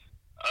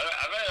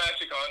 I've been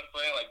actually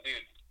contemplating, like,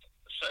 dude,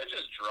 should I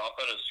just drop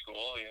out of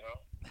school, you know?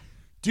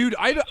 Dude,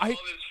 What's all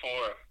this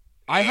for?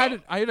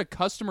 I had a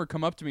customer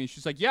come up to me.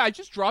 She's like, "Yeah, I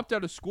just dropped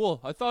out of school.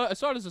 I saw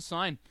it as a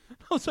sign." I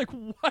was like,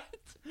 "What?"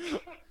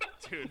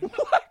 Dude.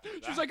 What?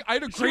 She's like, "I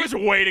had a She great." was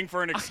waiting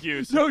for an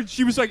excuse. No,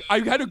 she was like, "I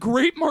had a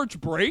great March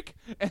break,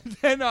 and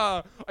then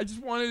I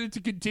just wanted it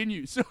to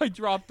continue, so I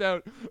dropped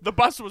out." The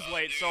bus was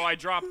late, so I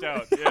dropped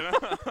out. You know?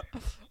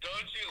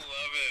 Don't you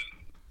love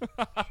it?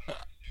 Students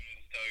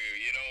tell you,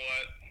 you know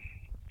what?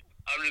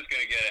 I'm just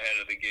gonna get ahead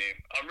of the game.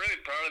 I'm really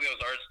proud of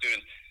those art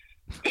students.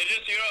 They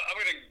just, I'm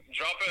gonna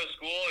drop out of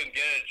school and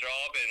get a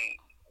job and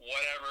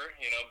whatever,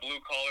 blue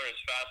collar as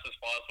fast as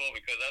possible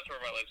because that's where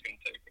my life's gonna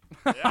take me.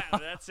 Yeah,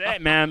 that's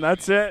it, man.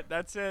 That's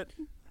it.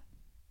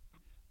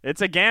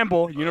 It's a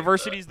gamble.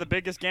 University's the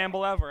biggest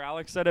gamble ever.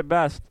 Alex said it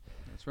best.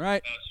 That's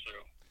right. That's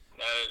true.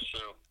 That is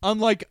true.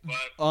 Unlike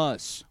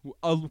us,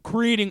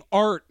 creating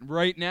art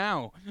right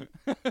now,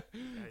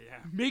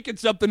 making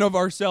something of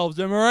ourselves.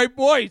 Am I right,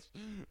 boys?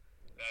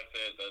 That's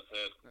it.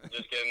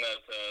 Just getting that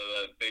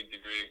big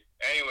degree.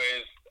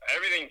 Anyways,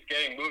 everything's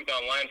getting moved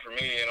online for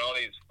me, and all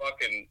these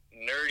fucking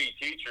nerdy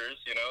teachers,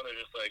 they're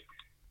just like,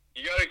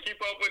 you got to keep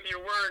up with your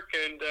work,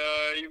 and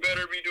you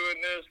better be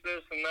doing this,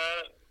 and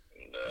that.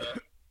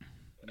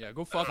 And, yeah,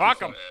 go fuck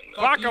them.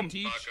 Fuck them.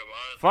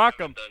 Fuck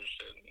them.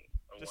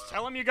 Just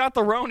tell them you got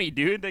the Roni,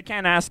 dude. They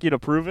can't ask you to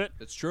prove it.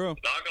 That's true.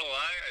 Not gonna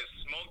lie, I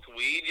smoked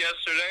weed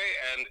yesterday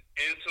and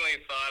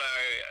instantly thought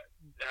I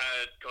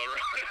had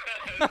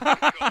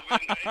COVID-19.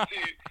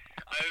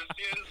 I was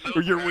getting so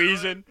Or you're paranoid.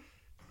 wheezing.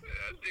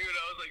 Dude,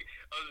 I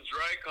was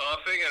dry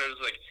coughing and I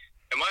was like,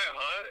 am I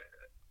hot?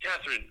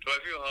 Catherine, do I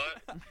feel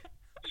hot?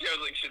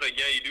 She's like,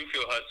 yeah, you do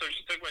feel hot. So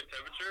she took my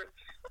temperature.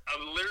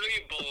 I'm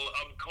literally,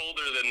 I'm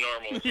colder than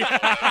normal.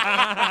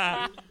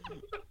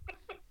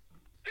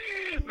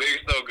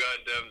 Makes no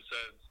goddamn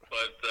sense.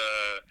 But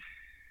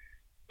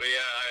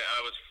yeah, I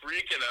was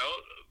freaking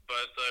out.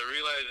 But I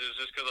realized it's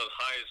just because I was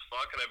high as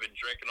fuck and I've been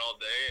drinking all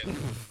day. And,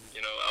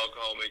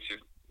 alcohol makes you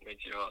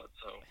hot.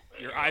 So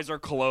your eyes are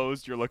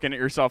closed. You're looking at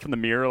yourself in the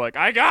mirror like,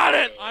 I got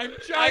it. I'm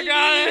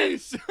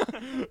Chinese.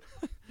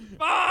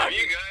 Have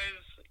you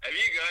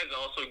guys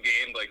also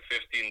gained like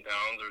 15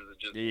 pounds, or is it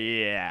just?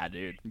 Yeah,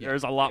 dude.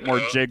 There's a lot more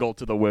jiggle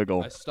to the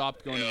wiggle. I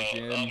stopped going to the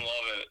gym. I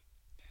love it.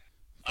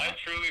 I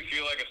truly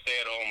feel like a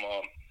stay-at-home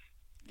mom.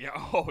 Yeah.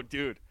 Oh,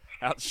 dude.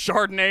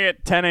 Chardonnay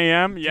at 10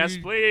 a.m. Yes,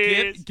 Dude,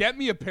 please. Get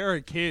me a pair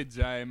of kids.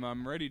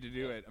 I'm ready to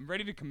do it. I'm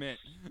ready to commit.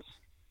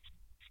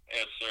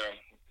 Yes, sir.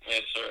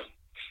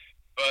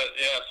 But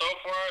yeah, so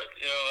far,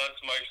 that's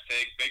Mike's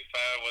take. Big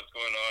fan of what's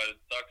going on. It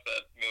sucks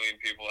that a million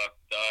people have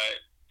to die.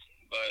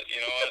 But you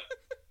know what?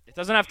 It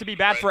doesn't have to be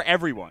bad for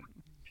everyone.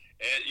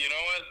 You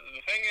know what?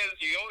 The thing is,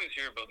 you always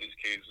hear about these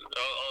cases.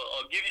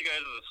 I'll give you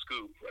guys the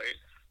scoop, right?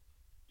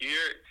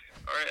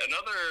 All right,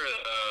 another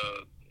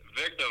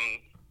victim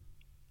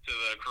to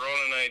the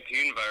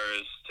Corona-19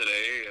 virus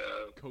today.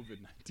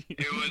 COVID-19.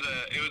 It was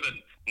a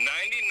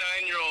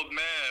 99-year-old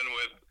man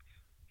with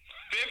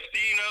 15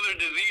 other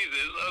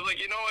diseases. I was like,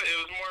 you know what? It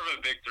was more of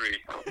a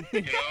victory.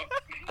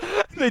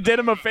 They did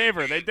him a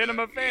favor. They did him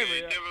a favor.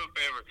 Yeah.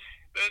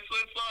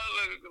 Let's not.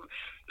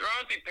 They're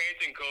honestly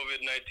painting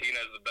COVID-19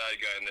 as the bad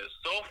guy in this.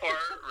 So far,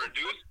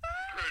 reduced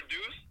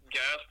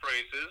gas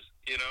prices.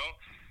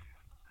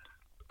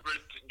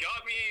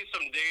 Got me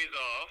some days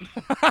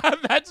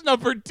off. That's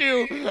number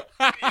 2. Plummeted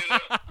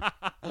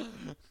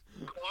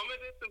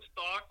the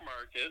stock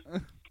market.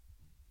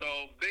 So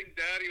Big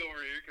Daddy over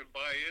here can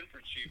buy in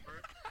for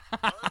cheaper.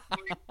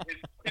 Honestly,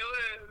 it's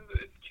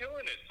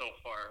killing it so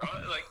far.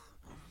 Huh? Like,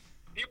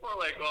 people are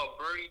like, "Oh,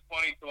 Bernie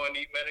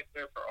 2020,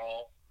 Medicare for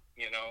all."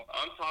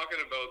 I'm talking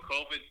about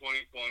COVID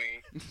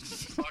 2020.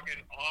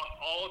 Talking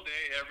all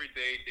day, every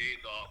day,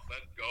 days off.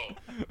 Let's go.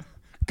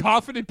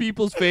 Coughing in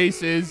people's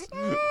faces. All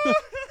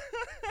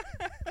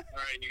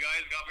right, you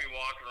guys got me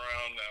walking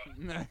around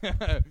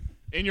now.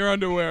 In your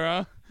underwear,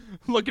 huh?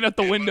 Looking at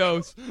the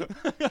windows.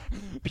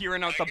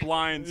 Peering out the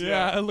blinds.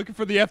 Yeah, looking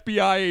for the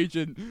FBI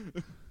agent.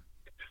 The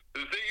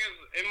thing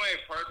is, in my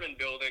apartment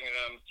building, and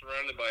I'm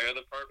surrounded by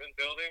other apartment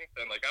buildings,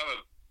 and like I have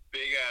a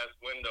big ass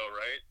window,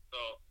 right? So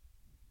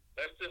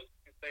let's just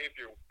say if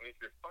you're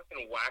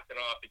fucking whacking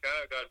off, you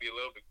kind of got to be a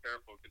little bit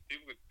careful because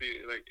people could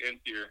see like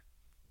into your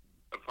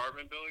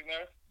apartment building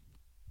there.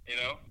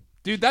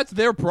 Dude, that's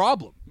their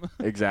problem.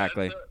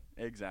 Exactly.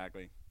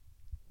 Exactly.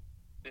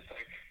 It's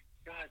like,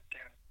 god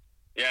damn.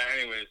 Yeah.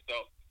 Anyways,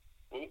 so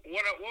what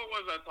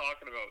was I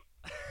talking about?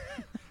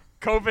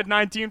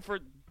 COVID-19 for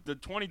the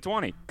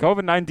 2020.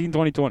 COVID-19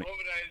 2020.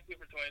 COVID-19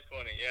 for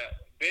 2020. Yeah,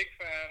 big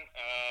fan.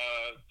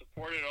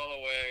 Supported all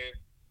the way.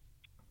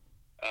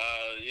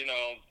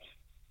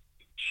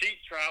 Cheap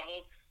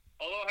travel.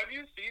 Although, have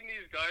you seen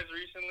these guys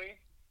recently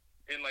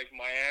in like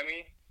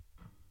Miami?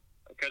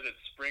 Because it's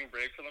spring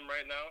break for them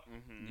right now.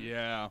 Mm-hmm.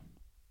 Yeah.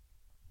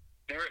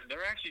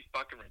 They're actually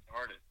fucking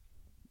retarded.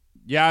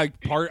 Yeah,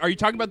 are you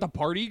talking about the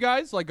party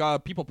guys? Like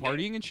people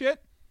partying and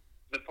shit?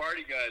 The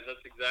party guys,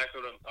 that's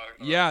exactly what I'm talking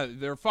about. Yeah,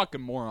 they're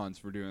fucking morons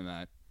for doing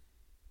that.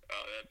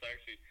 Oh, that's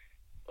actually,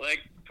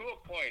 like, to a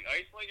point.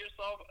 Isolate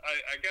yourself.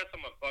 I guess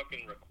I'm a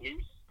fucking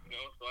recluse,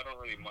 so I don't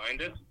really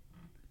mind it.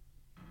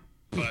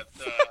 But,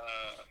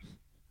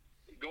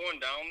 going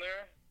down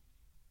there,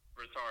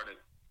 retarded.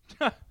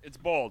 It's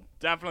bold.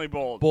 Definitely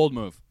bold. Bold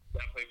move.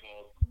 Definitely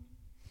bold.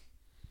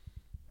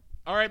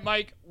 All right,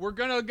 Mike, we're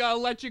going to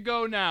let you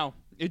go now.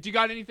 Do you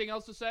got anything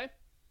else to say?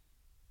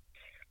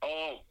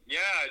 Oh, yeah,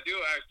 I do,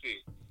 actually.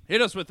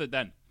 Hit us with it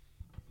then.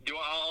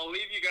 I'll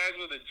leave you guys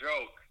with a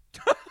joke.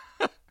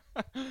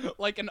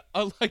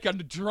 like a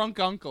drunk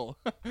uncle.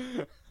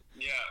 Yeah.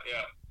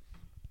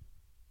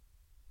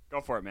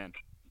 Go for it, man.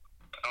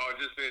 Oh,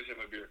 just finishing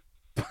my beer.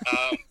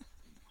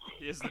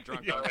 He is the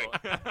drunk uncle.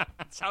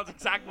 Sounds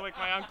exactly like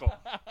my uncle.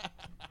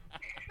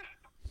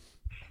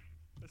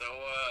 So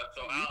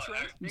Alex,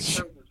 I've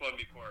seen this one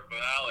before, but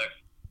Alex,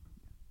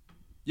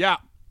 Yeah.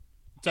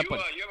 What's up, you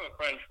buddy? have a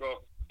French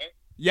girlfriend, right?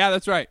 Yeah,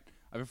 that's right.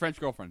 I have a French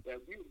girlfriend. Yeah,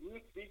 do you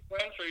speak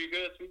French? Are you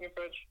good at speaking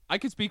French? I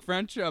can speak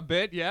French a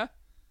bit, yeah.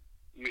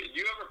 Do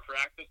you ever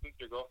practice with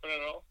your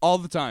girlfriend at all? All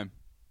the time.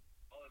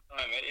 All the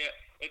time.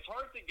 Yeah, it's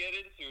hard to get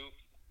into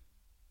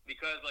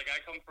because, like, I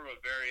come from a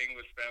very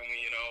English family,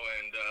 you know,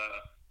 and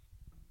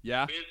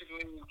Yeah.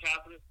 basically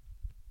Catherine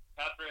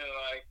and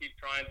I keep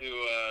trying to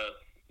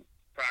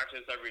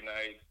practice every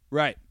night.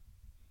 Right.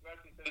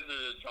 Especially since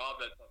there's a job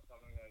that's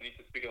upcoming, I need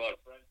to speak a lot of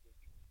French.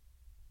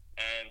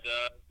 And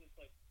it's just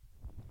like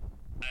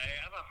I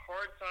have a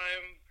hard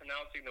time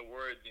pronouncing the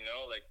words, you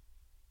know, like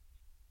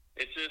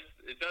it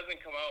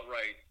doesn't come out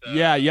right.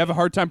 Yeah, you have a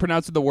hard time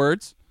pronouncing the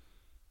words?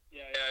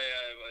 Yeah,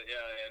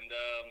 and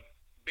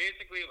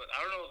basically,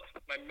 I don't know,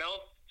 my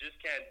mouth just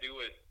can't do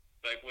it,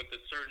 like with the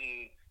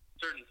certain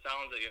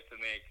sounds that you have to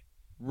make.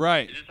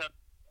 Right. You just have a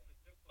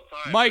difficult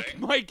time, Mike,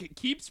 right? Mike,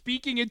 keep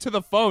speaking into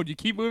the phone. You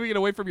keep moving it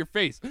away from your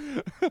face. Oh,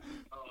 I'm sorry.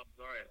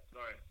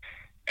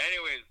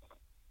 Anyways,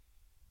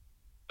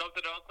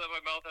 something else that my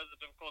mouth has a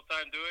difficult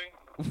time doing?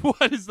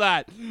 What is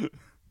that? Sucking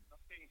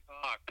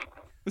cock.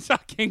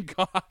 Sucking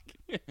cock.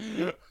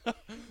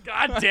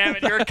 God damn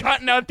it. You're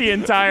cutting out the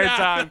entire Yeah,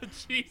 time.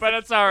 Jesus. But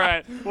it's all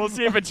right. We'll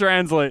see if it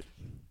translates.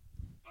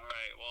 All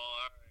right.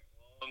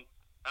 Well,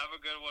 have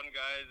a good one,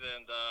 guys,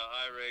 and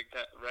hi,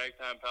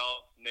 Ragtime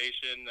Pal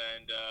Nation,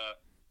 and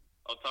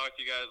I'll talk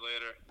to you guys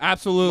later.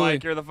 Absolutely.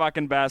 Mike, you're the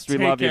fucking best. We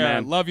Take love you, care.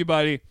 man. Love you,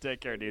 buddy. Take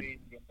care, dude.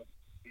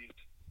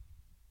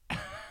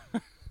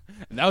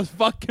 And that was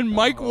fucking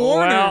Mike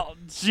Warner. Well,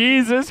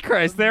 Jesus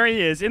Christ. There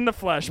he is in the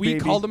flesh, We baby.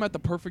 called him at the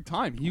perfect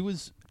time. He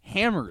was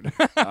hammered.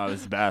 Oh, it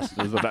was the best. It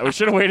was the best. We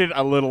should have waited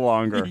a little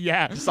longer.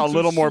 Yeah. Just a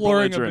little more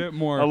slurring belligerent. a bit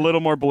more. A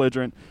little more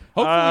belligerent.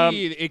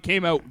 Hopefully it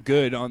came out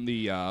good on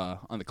the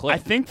clip. I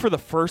think for the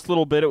first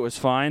little bit it was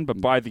fine,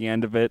 but by the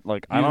end of it,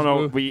 like, I He don't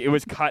was know, it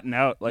was cutting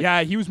out. Like,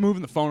 yeah, he was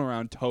moving the phone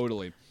around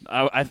totally.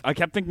 I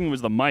kept thinking it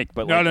was the mic,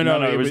 but No, like, no,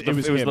 it was it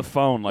was him. the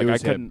phone. Like, It I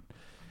was him. couldn't.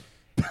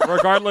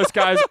 Regardless,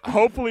 guys,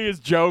 hopefully his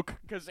joke,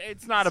 because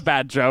it's not a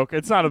bad joke.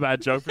 It's not a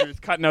bad joke. He was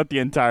cutting out the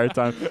entire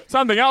time.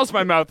 Something else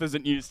my mouth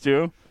isn't used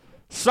to.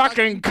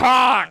 Sucking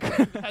cock.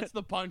 That's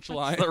the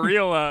punchline. The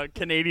real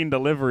Canadian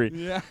delivery.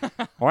 Yeah.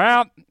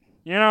 Well,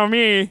 you know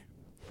me.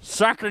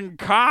 Sucking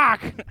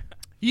cock.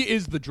 He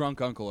is the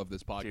drunk uncle of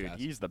this podcast. Dude,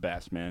 he's the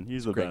best, man.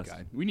 He's the great best.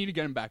 guy. We need to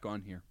get him back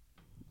on here.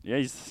 Yeah,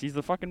 he's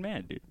the fucking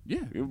man, dude.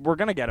 Yeah. We're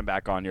going to get him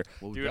back on here.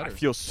 Well, we Dude, I better.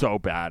 feel so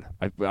bad.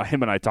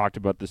 Him and I talked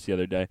about this the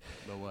other day.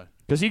 But what?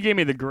 Because he gave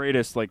me the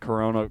greatest like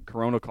Corona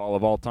call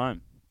of all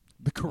time.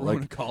 The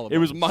Corona call. It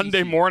was about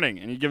Monday CC. morning,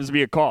 and he gives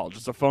me a call,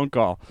 just a phone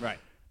call. Right.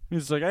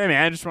 He's like, "Hey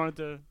man, I just wanted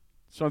to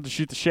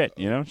shoot the shit,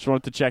 you know, just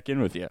wanted to check in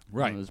with you."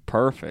 Right. It was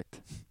perfect.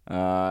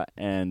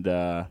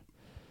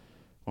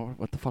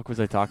 What the fuck was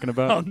I talking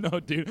about? Oh no,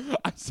 dude!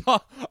 I saw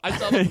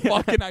the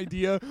fucking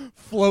idea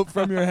float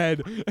from your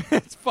head.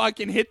 It's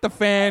fucking hit the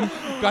fan,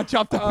 got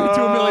chopped up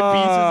into a million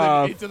pieces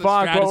and into the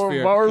fuck.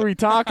 stratosphere. What were we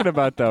talking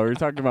about though? We were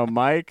talking about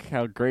Mike,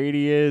 how great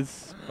he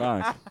is.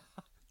 Fuck.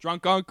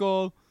 Drunk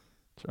uncle.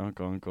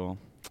 Drunk uncle.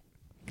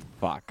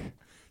 Fuck.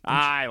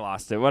 I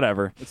lost it.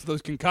 Whatever. It's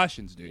those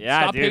concussions, dude.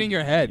 Yeah, Stop dude. hitting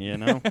your head. You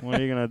know what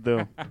are you gonna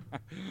do?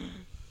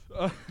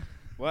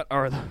 What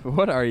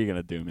are you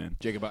gonna do, man?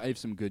 Jacob, I have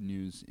some good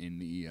news in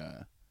the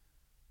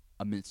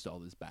amidst all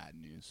this bad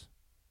news.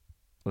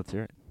 Let's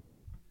hear it.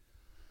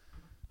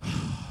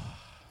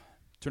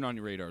 Turn on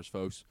your radars,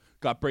 folks.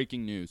 Got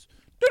breaking news.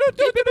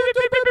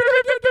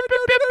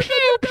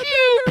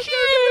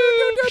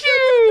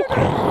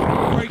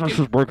 This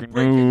is breaking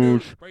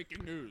news.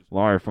 Breaking news.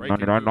 Live from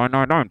Breaking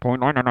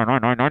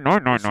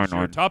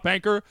 99.999999999. Top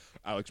anchor,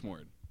 Alex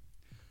Morgan.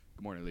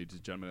 Good morning, ladies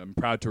and gentlemen. I'm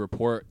proud to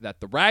report that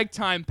the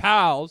Ragtime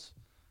Pals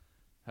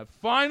have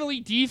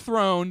finally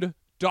dethroned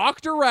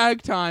Dr.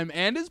 Ragtime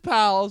and his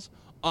pals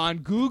on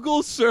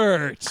Google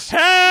search.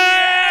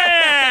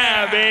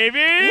 Hey,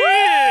 baby!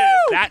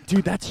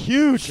 That's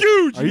huge.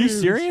 Huge Are you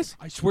news. serious?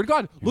 I swear to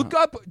God. Look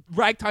up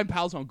Ragtime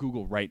Pals on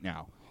Google right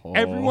now.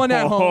 Everyone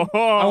at home,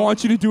 I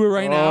want you to do it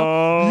right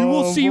now. You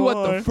will see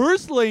what the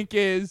first link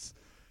is.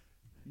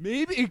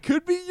 Maybe it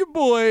could be your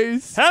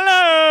boys.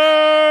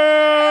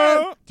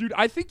 Hello! Dude,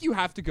 I think you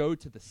have to go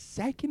to the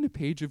second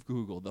page of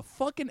Google, the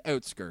fucking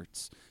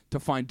outskirts,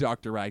 to find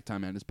Dr.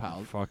 Ragtime and his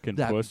pals. Fucking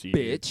that pussy,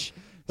 dude. bitch.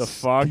 The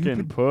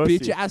fucking pussy.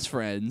 Bitch ass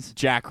friends.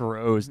 Jack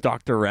Rose,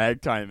 Dr.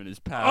 Ragtime, and his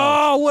pals.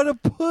 Oh, what a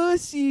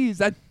pussy! Is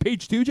that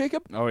page 2,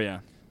 Jacob? Oh, yeah.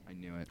 I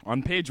knew it.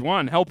 On page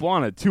 1, help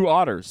wanted. 2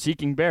 otters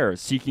seeking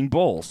bears, seeking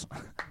bulls.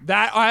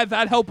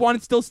 That help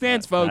wanted still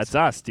stands, folks. That's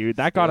us, dude.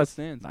 That got us.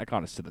 Stands. That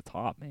got us to the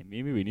top, man.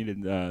 Maybe we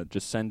need to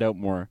just send out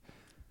more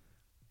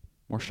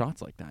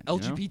shots like that. You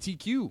know?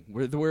 LGBTQ.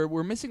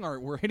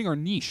 We're hitting our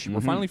niche.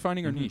 We're finally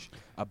finding our niche.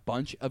 A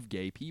bunch of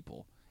gay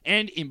people,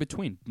 and in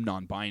between,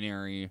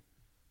 non-binary,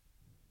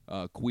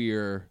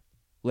 queer,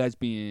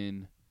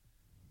 lesbian,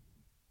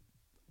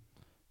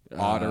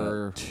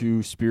 otter,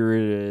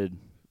 two-spirited,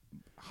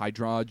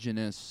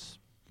 hydrogenous,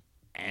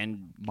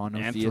 and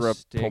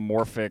monotheistic,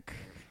 anthropomorphic,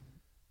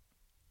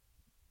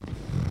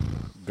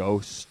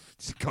 ghost.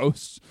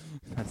 ghosts.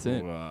 That's it.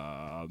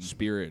 Spirit.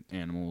 Spirit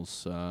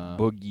animals.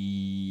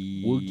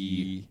 Boogie.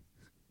 Woogie.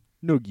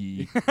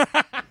 Noogie.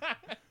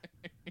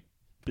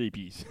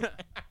 Babies.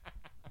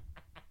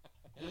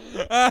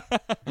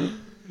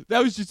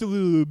 That was just a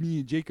little me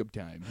and Jacob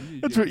time.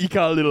 That's what you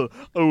call a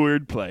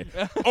wordplay.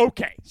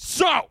 Okay,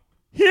 so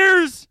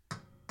here's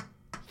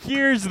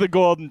the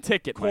golden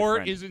ticket.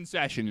 Court is in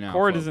session now.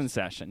 Court folks. is in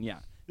session. Yeah,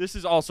 this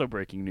is also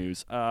breaking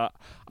news. I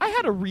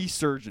had a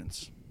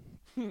resurgence,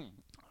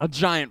 a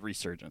giant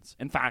resurgence.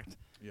 In fact,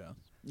 Yeah.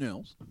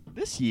 Yes.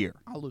 this year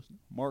I'll listen.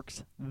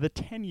 marks the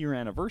 10-year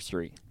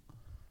anniversary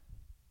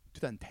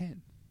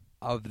 2010.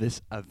 of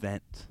this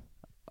event,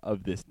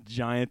 of this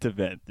giant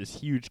event, this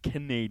huge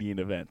Canadian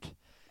event.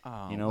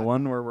 Oh, You know,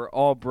 one where we're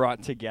all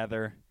brought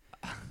together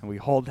and we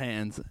hold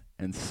hands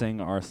and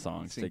sing our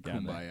songs together.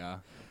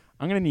 Kumbaya.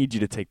 I'm going to need you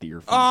to take the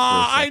earphones for a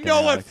I second,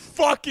 know what Alex.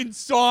 fucking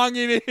song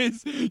it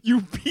is.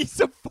 You piece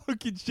of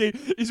fucking shit.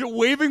 Is it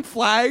Waving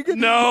Flag?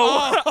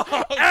 No. Oh,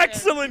 okay.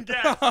 Excellent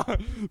guess.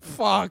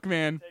 Fuck,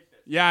 man.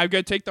 Yeah, I've got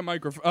to take the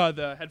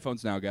the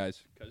headphones now,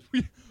 guys,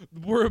 because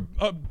we're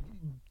a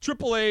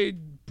AAA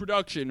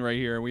production right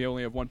here, and we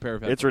only have one pair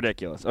of headphones. It's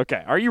ridiculous.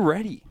 Okay, are you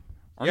ready?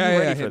 Are you yeah,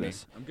 ready for hit me.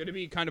 this? I'm gonna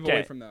be kind of Okay.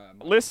 away from the.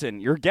 Listen,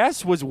 your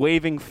guess was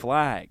Waving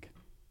Flag.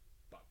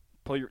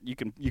 You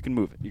can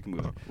move it. You can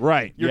move it.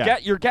 Right.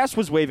 Your guess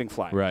was Waving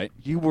Flag. Right.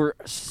 You were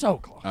so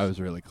close. I was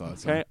really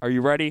close. Okay, are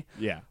you ready?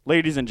 Yeah.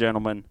 Ladies and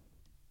gentlemen,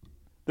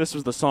 this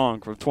was the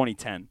song from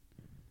 2010.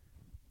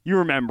 You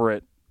remember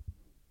it.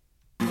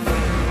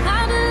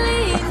 I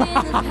believe in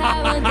the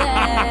power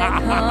that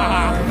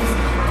comes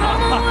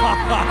from a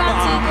world brought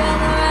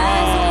together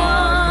as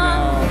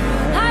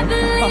one. I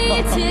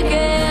believe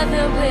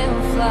together we'll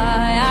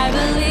fly. I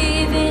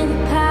believe in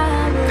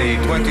power. The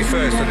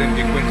 21st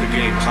Olympic Winter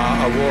Games are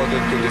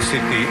awarded to the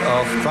city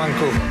of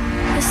Vancouver.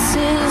 This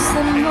is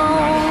the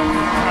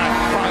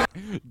moment.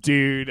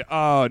 Dude,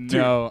 oh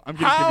no. I'm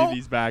gonna give you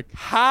these back.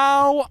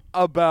 How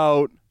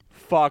about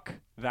fuck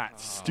that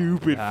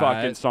stupid that-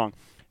 fucking song?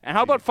 And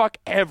how about fuck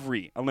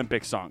every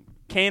Olympic song?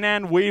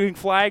 Canaan, Waving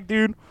Flag,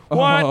 dude.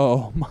 What?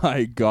 Oh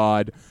my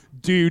god,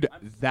 dude,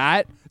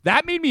 that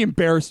made me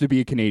embarrassed to be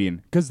a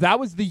Canadian, because that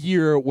was the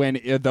year when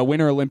the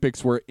Winter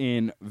Olympics were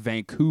in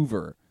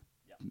Vancouver.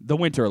 The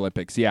Winter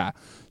Olympics, yeah.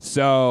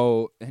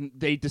 So, and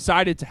they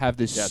decided to have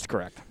this. That's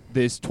correct.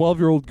 This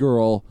 12-year-old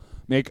girl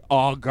make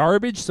a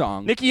garbage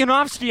song. Nikki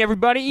Yanofsky,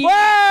 everybody.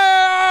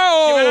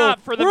 Whoa! Give it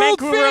up for the World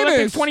Vancouver Olympics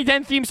famous.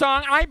 2010 theme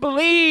song, I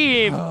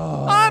Believe.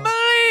 I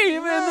believe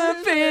in the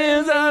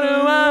things I do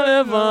I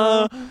live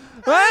for.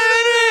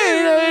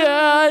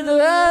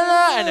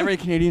 And every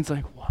Canadian's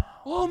like, wow.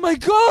 Oh my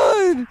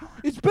god!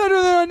 It's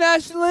better than our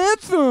national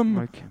anthem.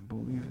 I can't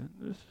believe it.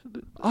 This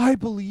is I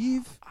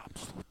believe.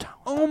 absolute talent.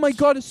 Oh my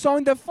god, a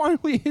song that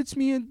finally hits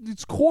me in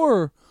its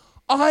core.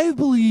 I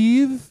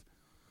believe.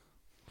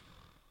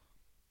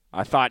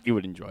 I thought you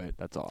would enjoy it.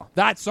 That's all.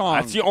 That song.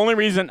 That's the only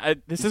reason.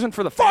 This isn't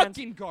for the fans.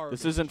 fucking garbage.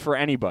 This isn't for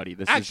anybody.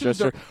 This Actually, is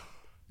just.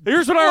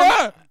 Here's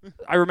what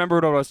I remember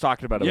what I was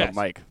talking about Yes.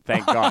 Mike.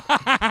 Thank God.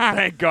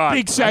 Thank God.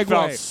 Big I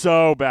felt segue.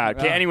 so bad.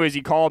 Okay, Yeah. anyways,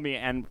 he called me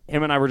and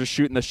him and I were just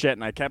shooting the shit,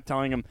 and I kept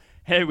telling him,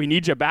 "Hey, we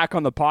need you back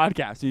on the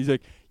podcast." And he's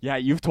like, "Yeah,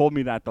 you've told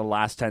me that the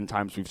last 10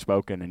 times we've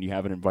spoken, and you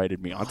haven't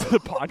invited me onto the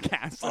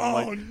podcast." And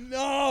I'm like,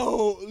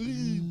 no.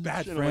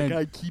 Bad and I'm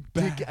like,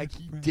 I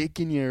keep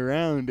dicking you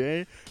around,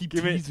 eh? Keep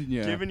Giving teasing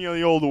ya. giving you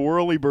the old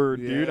whirly bird,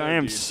 dude. Yeah, I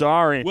am dude.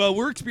 sorry. Well,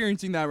 we're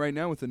experiencing that right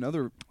now with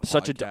another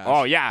Such a podcast.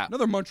 oh yeah,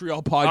 Another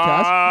Montreal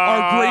podcast.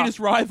 Our greatest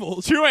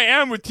rivals. 2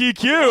 a.m. with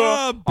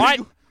TQ.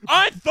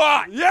 I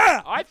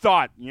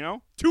thought, you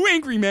know, Two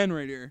angry men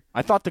right here.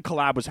 I thought the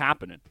collab was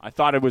happening. I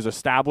thought it was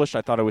established.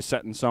 I thought it was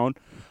set in stone.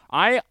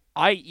 I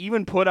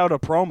even put out a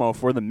promo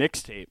for the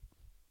mixtape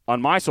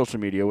on my social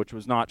media, which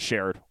was not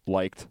shared,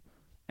 liked,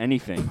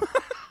 anything.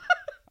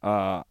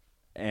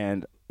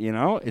 And, you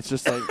know, it's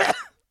just like,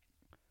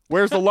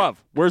 where's the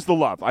love? Where's the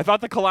love? I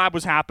thought the collab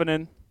was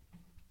happening.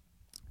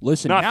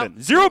 Listen, Nothing.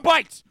 0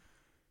 bites.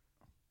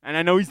 And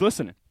I know he's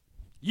listening.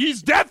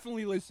 he's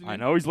definitely listening. I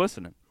know he's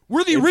listening.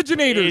 We're the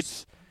originators.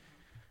 It's,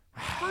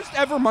 First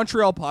ever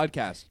Montreal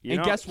podcast. you And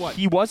know, guess what?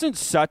 He wasn't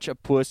such a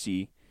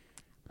pussy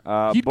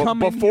He'd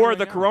come in here before right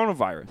the now.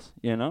 coronavirus,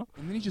 you know?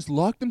 And then he just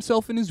locked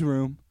himself in his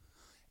room.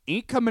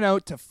 Ain't coming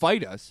out to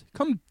fight us.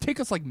 Come take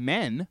us like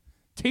men.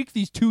 take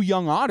these two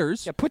young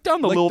otters. Yeah, put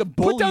down the like little the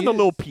put down the bully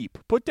little is. peep.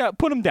 Put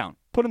him down.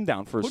 Put him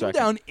down for a Put him second.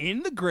 down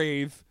in the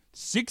grave,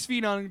 6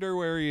 feet under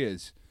where he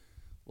is,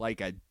 like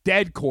a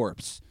dead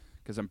corpse.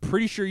 Because I'm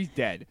pretty sure he's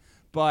dead.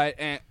 But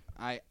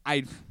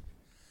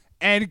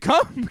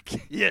come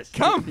Yes.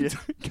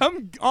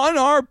 come on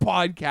our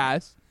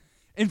podcast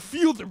and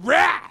feel the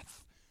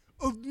wrath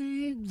of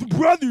the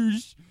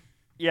brothers.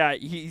 Yeah,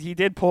 he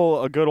did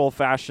pull a good old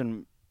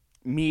fashioned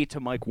me to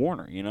Mike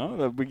Warner. You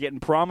know, we're getting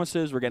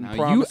promises. We're getting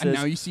promises.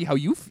 Now you see how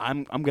you feel.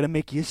 I'm gonna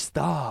make you a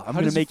star. I'm How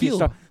gonna does it make you a feel?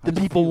 star. How The does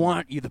it people feel?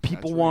 want you. The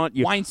people That's right. want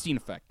you. Weinstein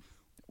effect.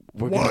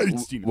 We're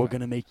Weinstein gonna, we're effect.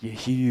 gonna make you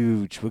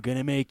huge. We're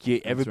gonna make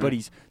you.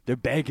 They're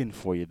begging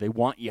for you. They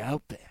want you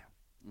out there.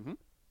 Mhm.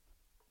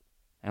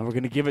 And we're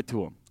gonna give it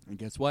to them. And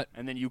guess what?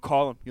 And then you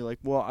call them. You're like,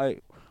 well, I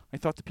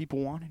thought the people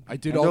wanted me. I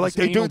did And all they're this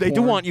like, they do. anal They do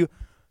porn. want you.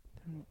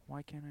 Then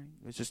why can't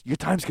I? It's just your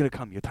time's gonna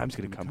come. Your time's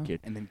gonna come, kid.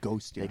 And then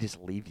ghost you. They just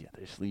leave you.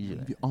 They just leave you. Leave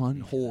there. you on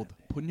hold.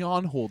 Putting you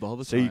on hold all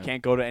the So time. you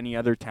can't go to any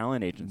other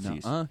talent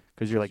agencies Nuh-uh.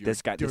 because you're like You're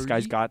this guy's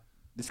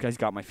dirty.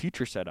 got my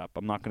future set up.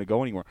 I'm not going to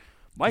go anywhere.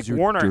 Mike you're a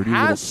Warner dirty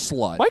little has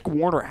slut. Mike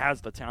Warner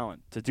has the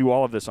talent to do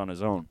all of this on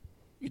his own,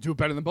 You do it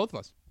better than both of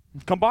us.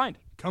 combined,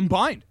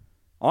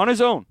 On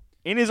his own,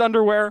 in his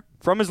underwear,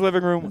 from his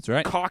living room. That's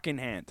right. Cock in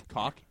hand,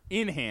 cock,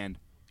 in hand,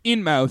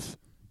 in mouth,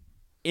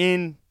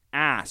 in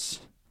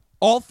ass.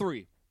 all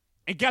three.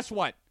 And guess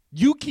what?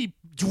 You keep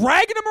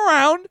dragging him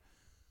around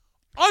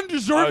I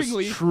undeservingly,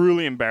 was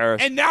truly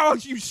embarrassed. and now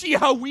you see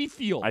how we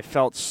feel. I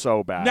felt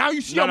so bad. Now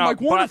you see how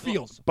Mike Warner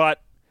feels.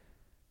 But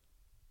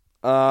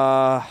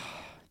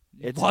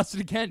It's lost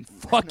it again.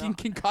 Fucking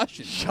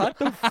concussion. shut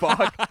the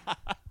fuck.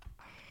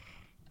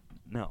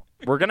 No,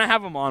 we're gonna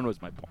have him on.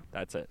 Was my point.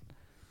 That's it.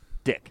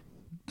 Dick.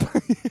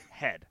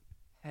 Head.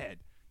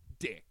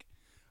 Dick.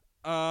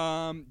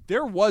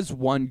 There was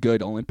one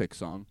good Olympic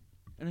song,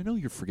 and I know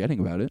you're forgetting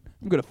about it.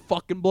 I'm gonna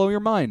fucking blow your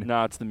mind.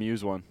 No, it's the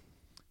Muse one.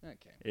 Okay.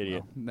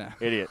 Idiot. Well, nah.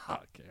 Idiot.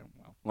 Okay.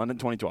 Well, London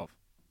 2012.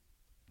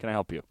 Can I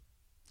help you?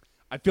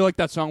 I feel like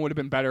that song would have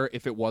been better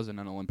if it wasn't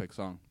an Olympic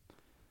song.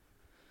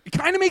 It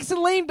kind of makes it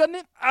lame, doesn't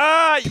it?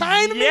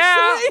 Kinda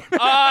makes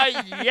it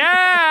lame.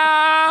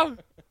 Yeah.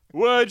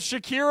 Would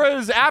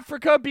Shakira's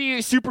Africa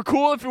be super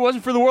cool if it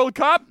wasn't for the World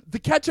Cup? The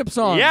ketchup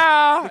song.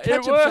 Yeah, The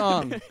ketchup it would.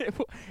 song.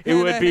 It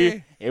would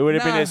be. It would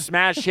have been Nah. a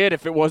smash hit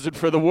if it wasn't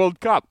for the World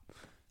Cup.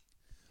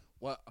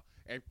 Well,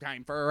 it's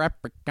time for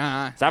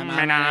Africa.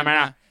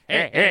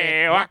 Hey,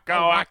 hey,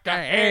 waka waka,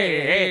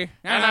 hey, hey.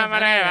 It's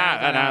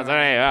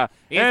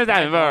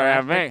time for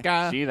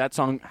Africa. See, that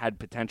song had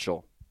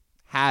potential,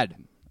 Had.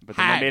 but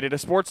then they made it a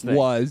sports thing.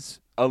 Was.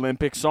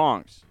 Olympic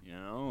songs, you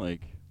know,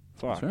 like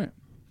fuck. That's right.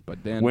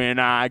 But then. When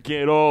I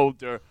get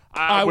older,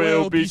 I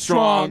will be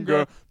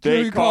stronger.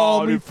 They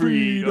call me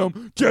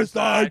freedom, just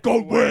like a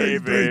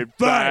waving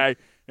flag.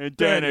 And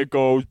then it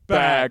goes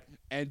back.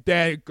 And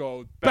then it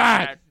goes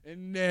back.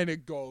 And then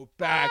it goes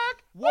back.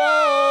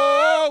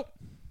 Whoa!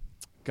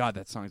 God,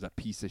 that song's a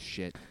piece of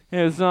shit.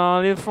 It's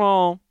all your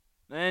fault.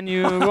 Then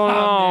you go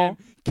on.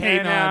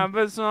 Can't have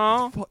a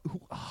song.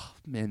 Oh,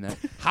 man,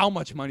 how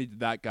much money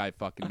did that guy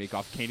fucking make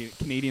off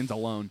Canadians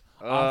alone?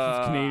 Off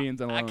of Canadians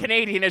A alone.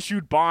 Canadian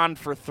issued bond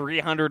for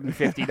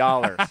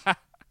 $350.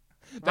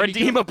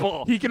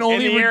 Redeemable. he can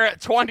only in the year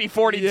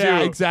 2042. Yeah,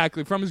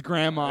 exactly. From his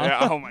grandma.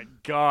 Yeah, oh my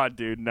god,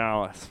 dude,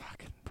 no, that's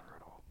fucking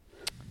brutal.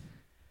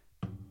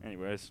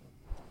 Anyways,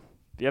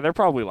 yeah, they're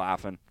probably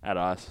laughing at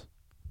us.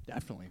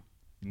 Definitely.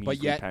 Measly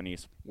But yet,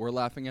 pennies. we're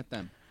laughing at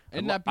them.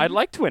 I'd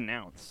like to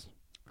announce,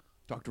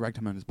 Dr.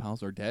 Ragtime and his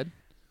pals are dead?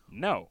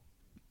 no,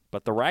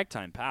 but the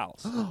Ragtime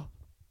Pals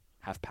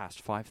have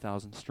passed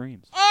 5,000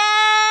 streams.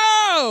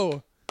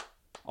 Oh!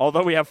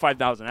 Although we have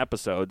 5,000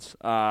 episodes.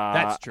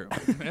 That's true.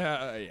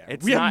 Yeah.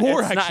 It's We have not, more,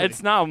 it's not- actually.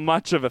 it's not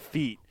much of a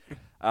feat.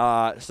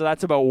 So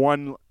that's about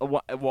one.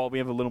 Well, we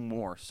have a little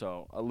more,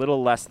 so a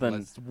little less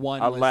than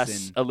One a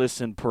listen.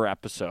 listen per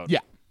episode. Yeah.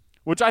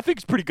 Which I think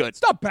is pretty good.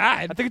 It's not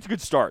bad. I think it's a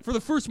good start. For the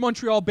first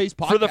Montreal-based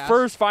podcast. For the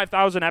first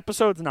 5,000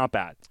 episodes, not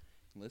bad.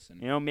 Listen.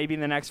 You know, maybe in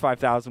the next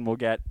 5,000 we'll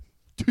get.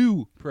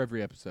 2 per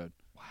every episode.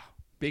 Wow.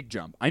 Big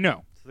jump. I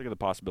know. Think of the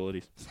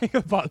possibilities. Think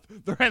about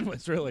they're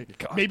endless, really.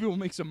 God. Maybe we'll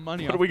make some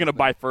money What off are we gonna this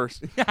buy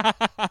first? thing.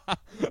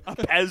 A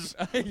Pez.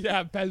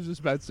 Yeah, Pez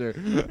dispenser.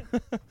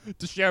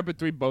 To share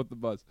between both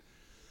of us.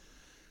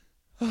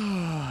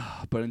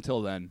 But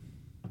until then,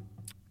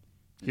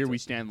 here we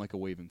stand like a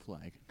waving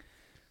flag.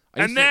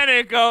 And then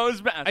it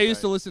goes back. I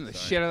used to listen to the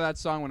shit out of that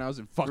song when I was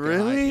in fucking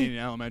Really? in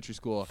elementary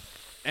school.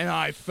 And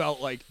I felt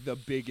like the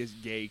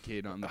biggest gay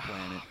kid on the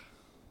planet.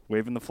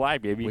 Waving the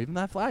flag, baby. Waving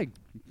that flag.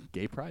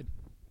 Gay pride.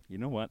 You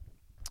know what?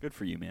 Good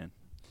for you, man.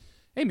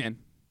 Hey, man,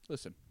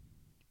 listen.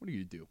 What are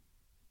you to do?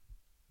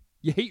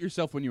 You hate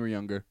yourself when you were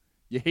younger.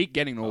 You hate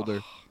getting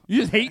older. You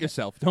just hate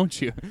yourself,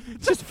 don't you?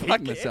 Just fuck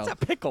myself.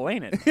 It's a pickle,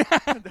 ain't it?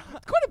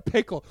 Quite a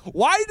pickle.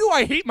 Why do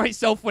I hate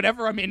myself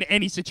whenever I'm in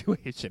any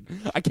situation?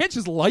 I can't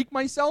just like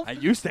myself. I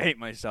used to hate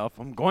myself.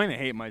 I'm going to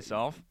hate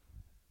myself.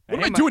 What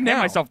am I doing hate now?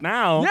 myself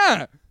now.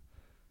 Yeah.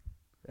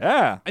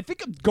 Yeah. I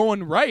think I'm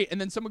going right,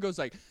 and then someone goes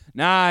like,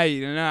 nah,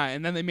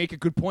 and then they make a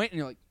good point, and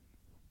you're like,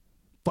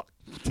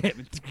 Damn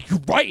it. You're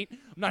right. I'm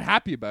not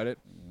happy about it.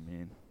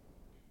 Man.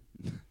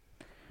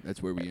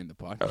 That's where we end the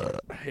podcast.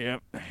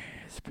 Yep.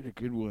 It's been a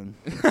good one.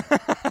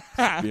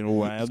 It's been a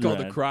while. It's called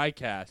the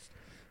Crycast.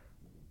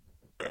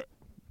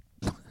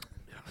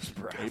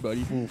 Hey,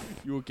 buddy.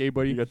 You okay,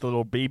 buddy? You got the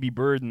little baby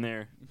bird in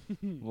there.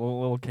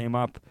 little came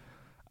up.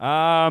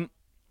 Yeah,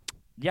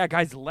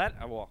 guys,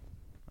 well,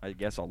 I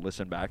guess I'll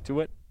listen back to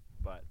it,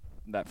 but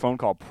that phone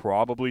call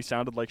probably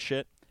sounded like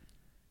shit,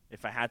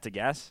 if I had to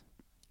guess.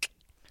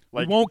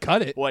 We won't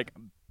cut it. Like,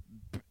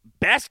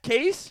 best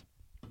case,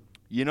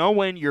 you know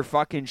when your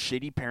fucking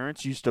shitty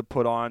parents used to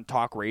put on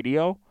talk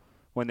radio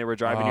when they were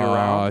driving you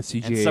around?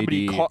 CJAD. And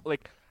somebody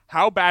like,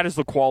 how bad is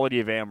the quality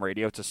of AM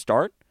radio to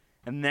start?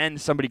 And then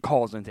somebody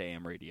calls into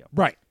AM radio.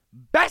 Right.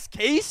 Best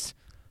case,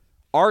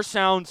 our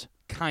sounds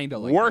Kind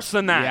of like worse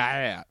than that.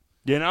 Yeah.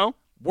 You know?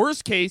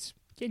 Worst case,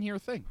 can't hear a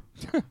thing.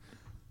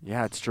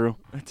 Yeah, it's true.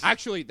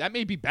 Actually, that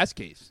may be best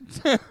case.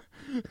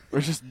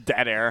 We're just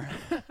dead air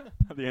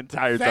the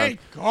entire Thank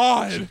time.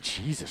 God.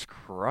 Jesus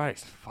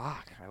Christ.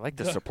 Fuck. I like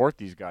to support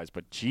these guys,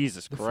 but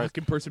Jesus The Christ.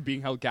 fucking person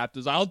being held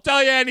captive. I'll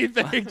tell you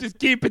anything. Just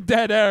keep it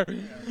dead air.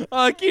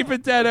 Keep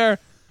it dead air.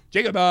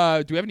 Jacob,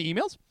 do we have any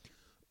emails?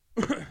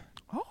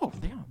 Oh,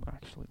 damn.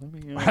 Actually, let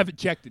me. I haven't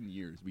checked in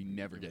years. We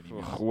never get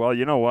emails. Well,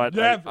 you know what?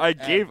 Never, I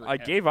ever.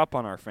 gave up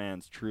on our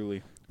fans,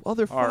 truly. Well,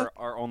 they're Our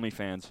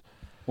OnlyFans.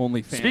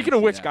 OnlyFans. Speaking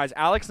of which, guys,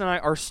 Alex and I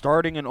are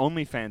starting an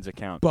OnlyFans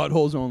account.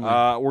 Buttholes only.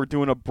 We're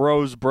doing a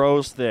bros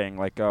thing.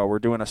 Like, we're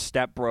doing a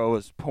step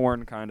bros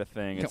porn kind of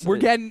thing.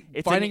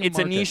 it's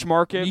a niche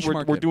market.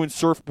 We're doing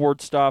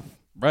surfboard stuff.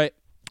 Right.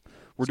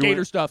 We're Skater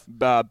doing stuff.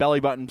 Belly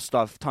button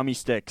stuff, tummy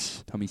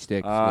sticks. Tummy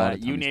sticks.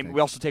 You name it.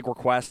 We also take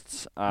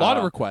requests. A lot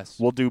of requests.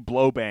 We'll do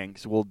blow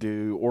bangs. We'll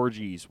do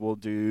orgies. We'll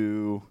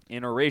do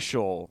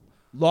interracial.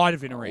 Lot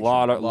of interracial.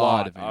 Lot of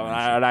interracial.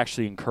 I'd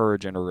actually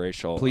encourage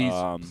interracial.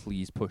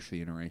 Please push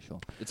the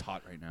interracial. It's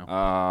hot right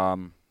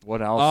now.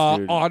 What else,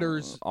 dude?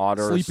 Otters.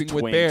 Sleeping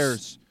twinks, with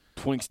bears.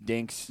 Twinks,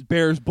 dinks.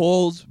 Bears,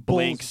 bulls.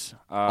 Blinks.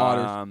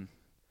 Otters.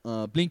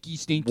 Blinky,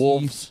 Stinky,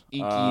 Wolves.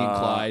 Inky, and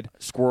Clyde.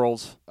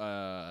 Squirrels.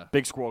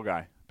 Big Squirrel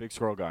guy.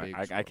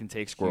 I can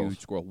take squirrels. Huge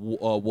squirrel.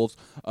 Wolves.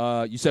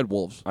 You said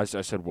wolves. I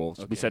said wolves.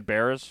 Okay. We said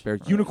bears. Bears.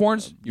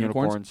 Unicorns.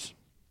 Unicorns.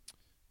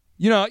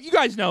 You know, you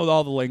guys know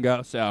all the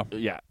lingo, so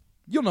Yeah.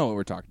 you'll know what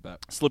we're talking about.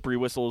 Slippery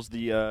whistles.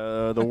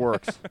 The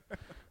works.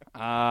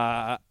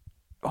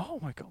 Oh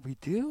my God, we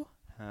do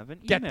have an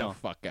Get email. the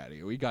fuck out of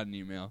here. We got an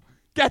email.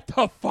 Get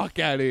the fuck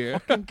out of here.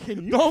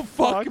 Can you Don't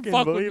fucking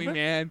fuck with believe me, it?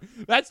 man.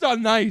 That's not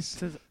nice. It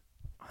says,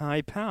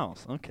 hi,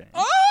 pals. Okay.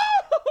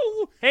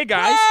 Oh! Hey,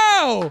 guys.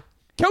 Wow!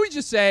 Can we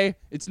just say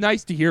it's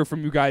nice to hear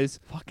from you guys?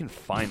 Fucking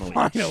finally.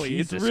 Finally.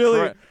 Jesus It's really...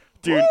 Christ.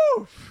 Dude,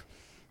 Woo!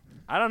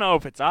 I don't know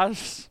if it's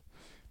us.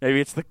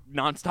 Maybe it's the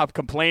nonstop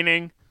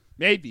complaining.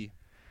 Maybe.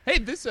 Hey,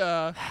 this,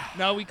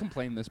 no, we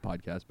complain this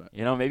podcast, but.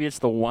 You know, maybe it's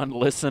the one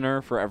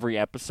listener for every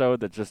episode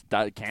that just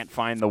can't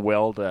find the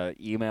will to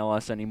email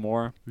us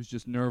anymore. Who's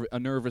just a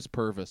nervous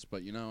pervis,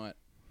 but you know what?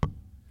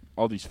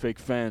 All these fake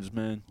fans,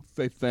 man.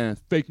 Fake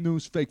fans. Fake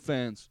news, fake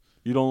fans.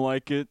 You don't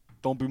like it?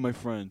 Don't be my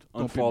friend.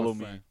 Don't be my Unfollow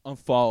me. friend.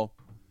 Unfollow.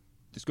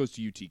 This goes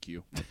to you,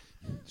 TQ.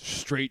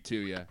 Straight to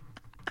you.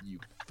 You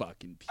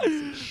fucking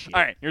piece of shit.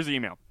 All right, here's the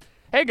email.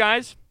 Hey,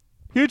 guys.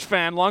 Huge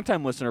fan,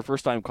 long-time listener,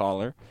 first-time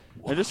caller.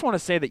 I just want to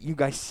say that you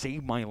guys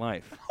saved my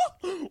life.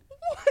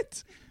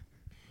 What?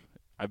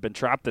 I've been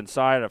trapped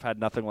inside. I've had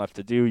nothing left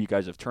to do. You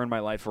guys have turned my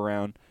life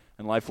around,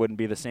 and life wouldn't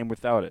be the same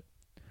without it.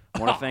 I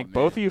want to thank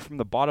both of you from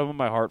the bottom of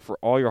my heart for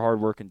all your hard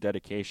work and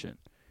dedication.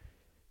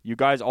 You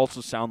guys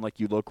also sound like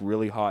you look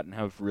really hot and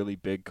have really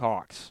big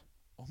cocks.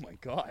 Oh, my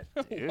God.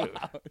 Dude.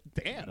 Wow.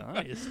 Damn.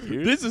 Nice,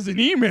 dude. This is an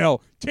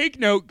email. Take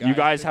note, guys. You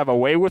guys have a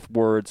way with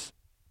words,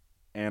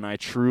 and I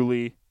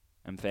truly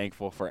am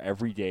thankful for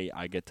every day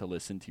I get to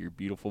listen to your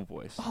beautiful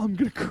voice. Oh, I'm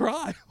going to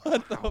cry.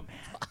 What the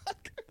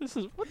fuck? This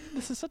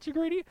is such a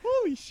great email.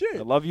 Holy shit.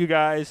 I love you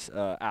guys.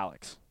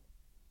 Alex.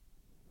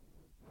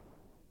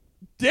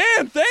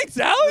 Damn, thanks,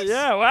 Alex.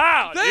 Yeah,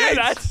 wow.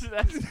 Thanks. Dude,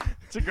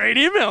 that's a great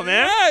email,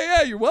 man.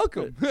 Yeah, you're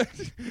welcome.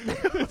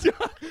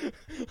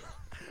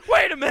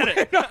 Wait a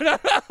minute. No.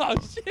 Oh,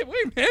 shit.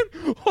 Wait, man.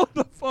 Hold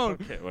the phone.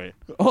 Okay, wait.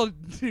 Oh,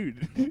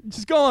 dude.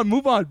 Just go on.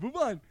 Move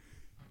on.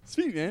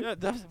 Sweet, man.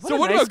 Yeah, So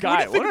what a nice guy. What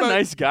do you think What a about-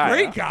 nice guy.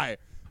 Great huh? guy.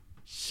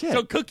 Shit.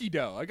 So cookie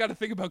dough. I got to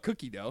think about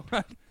cookie dough.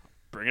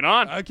 Bring it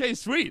on. Okay,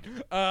 sweet. You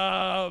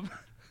know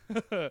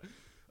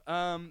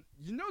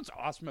what's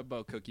awesome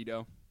about cookie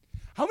dough?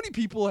 How many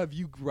people have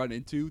you run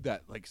into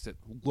that, like, said,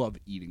 love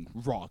eating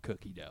raw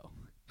cookie dough?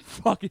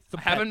 Fucking,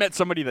 I haven't met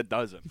somebody that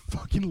doesn't.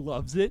 fucking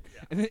loves it.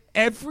 Yeah. And then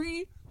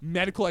every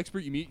medical expert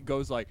you meet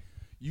goes like,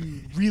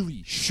 you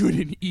really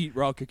shouldn't eat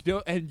raw cookie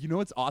dough. And you know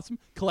what's awesome?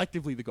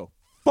 Collectively, they go,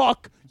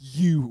 fuck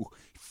you.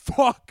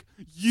 Fuck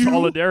you.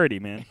 Solidarity,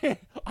 man.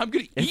 I'm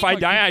going to eat If I my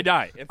die, cookie- I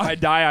die. If I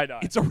die, I die.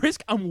 It's a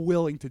risk I'm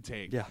willing to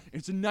take. Yeah.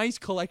 It's a nice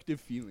collective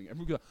feeling.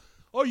 Everyone goes,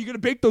 oh, you going to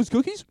bake those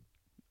cookies?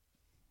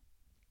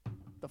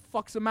 The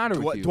fuck's the matter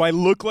with you? Do I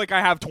look like I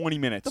have 20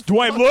 minutes? The Do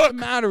I fuck's look? the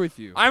matter with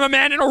you? I'm a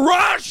man in a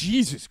rush.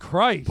 Jesus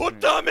Christ.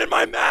 Put them in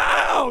my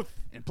mouth.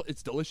 And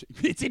it's delicious.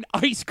 It's in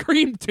ice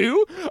cream,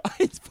 too.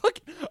 It's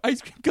fucking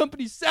ice cream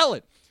companies sell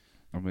it.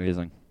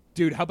 Amazing.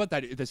 Dude, how about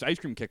this ice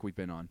cream kick we've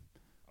been on?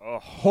 Oh,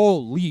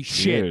 Holy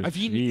shit. dude, I've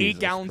eaten 8 Jesus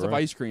gallons of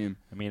Christ. ice cream.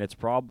 I mean, it's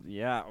probably,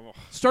 yeah. Oh,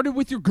 Started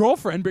with your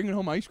girlfriend bringing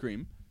home ice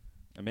cream.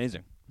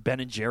 amazing. Ben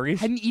and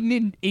Jerry's? Hadn't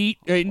eaten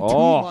in 2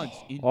 Oh. months.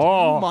 In 2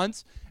 Oh.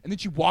 months. And then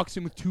she walks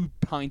in with 2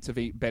 pints of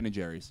 8 Ben &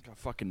 Jerry's. Got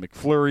fucking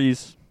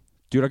McFlurries.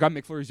 Dude, I got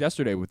McFlurries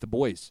yesterday with the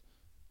boys.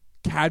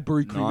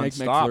 Cadbury cream egg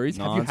Non-stop, McFlurries.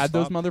 Have you had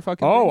those non-stop.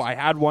 motherfucking Oh, things? I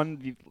had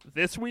one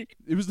this week.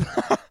 It was, it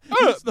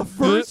was the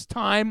first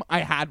time I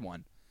had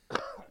one.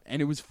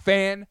 And it was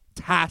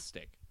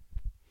fantastic.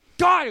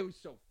 God, it was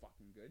so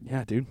fucking good.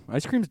 Yeah, dude.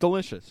 Ice cream's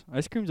delicious.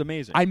 Ice cream's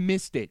amazing. I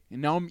missed it.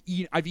 And now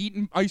I've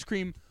eaten ice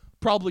cream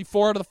probably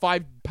 4 out of the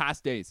 5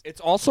 past days.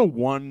 It's also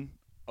one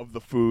of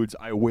the foods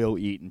I will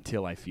eat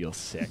until I feel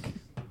sick.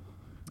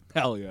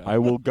 Hell yeah. I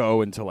will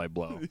go until I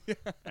blow.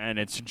 And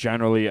it's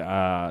generally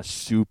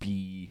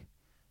soupy,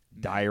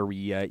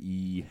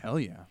 diarrhea-y. Hell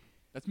yeah.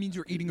 That means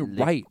you're eating it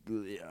right.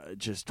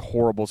 Just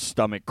horrible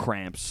stomach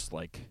cramps.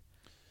 Like,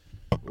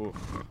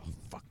 oof.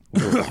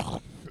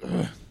 Fuck.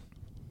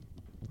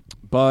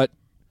 But,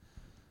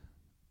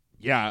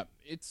 yeah,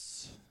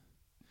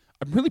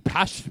 I'm really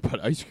passionate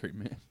about ice cream,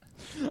 man.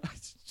 I've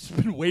just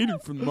been waiting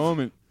for the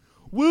moment.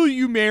 Will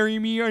you marry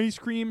me, ice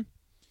cream?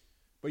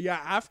 But yeah,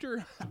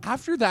 after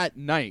that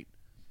night,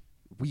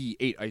 we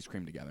ate ice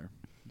cream together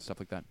and stuff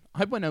like that.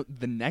 I went out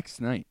the next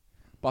night,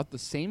 bought the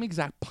same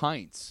exact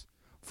pints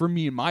for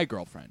me and my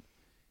girlfriend,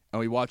 and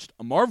we watched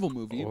a Marvel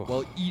movie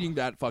while eating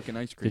that fucking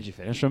ice cream. Did you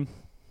finish them?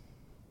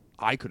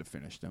 I could have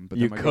finished them, but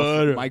You then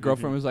could. my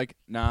girlfriend was like,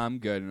 "Nah, I'm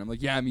good," and I'm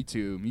like, "Yeah, me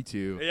too."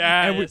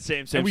 Yeah, and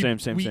same. We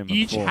I'm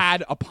each full.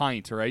 had a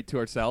pint, right, to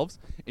ourselves,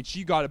 and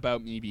she got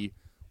about maybe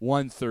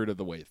 1/3 of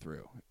the way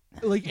through.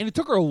 And it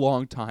took her a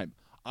long time.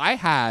 I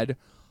had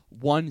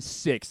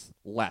 1/6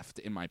 left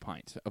in my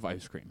pint of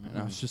ice cream, and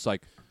I was just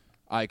like,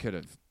 I could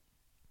have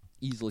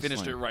easily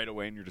Finished it slammed. right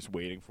away, and you're just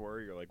waiting for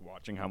her. You're like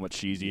watching how much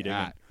she's eating.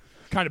 Yeah.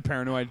 Kind of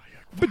paranoid.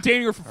 Been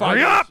dating her for 5 Hurry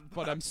years, up!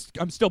 but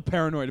I'm still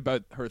paranoid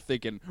about her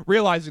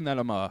realizing that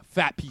I'm a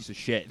fat piece of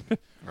shit.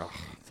 Ugh,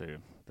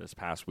 dude, this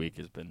past week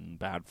has been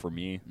bad for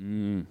me.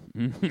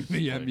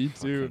 Yeah, me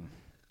too.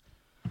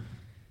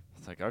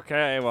 It's like,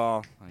 okay,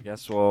 well, I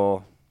guess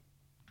we'll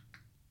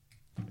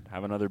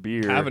have another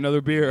beer. Have another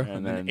beer And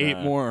and then then, 8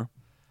 more.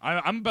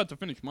 I'm about to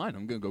finish mine.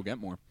 I'm gonna go get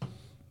more.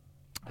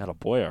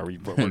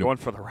 Attaboy, we're going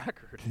for the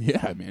record.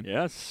 Yeah, man.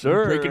 Yes,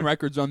 sir. Breaking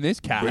records on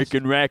this cast.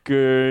 Breaking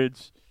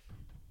records.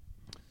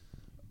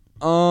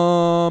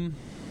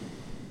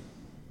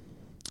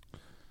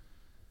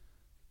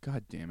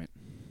 God damn it.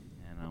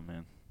 Yeah, no,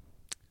 man.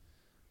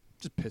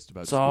 Just pissed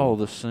about It's school. all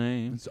the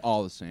same. It's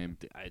all the same.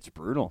 It's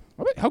brutal.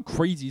 How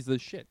crazy is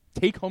this shit?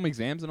 Take home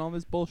exams and all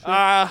this bullshit.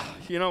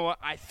 You know what?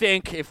 I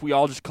think if we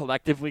all just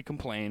collectively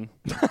complain,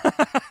 it'll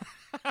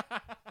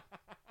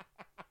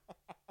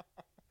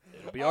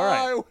be all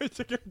right. I wish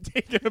I could have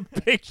taken a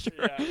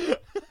picture.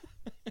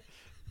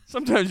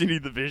 Sometimes you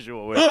need the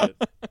visual with it.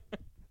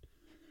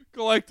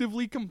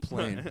 Collectively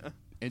complain.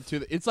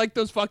 It's like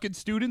those fucking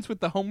students with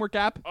the homework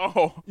app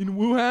Oh, in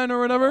Wuhan or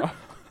whatever.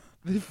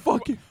 They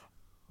fucking.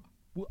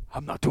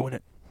 I'm not doing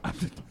it. I'm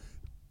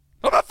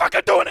not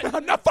fucking doing it.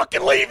 I'm not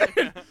fucking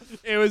leaving.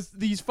 It was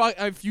these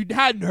if you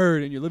hadn't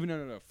heard and you're living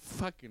under a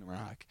fucking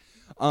rock,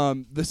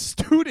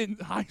 the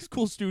high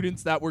school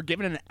students that were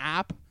given an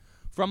app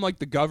from like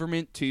the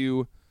government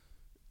to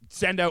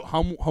send out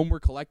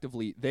homework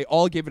collectively, they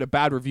all gave it a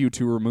bad review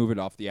to remove it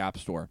off the app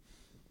store.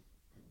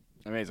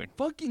 Amazing.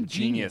 Fucking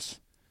genius.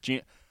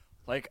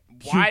 Like,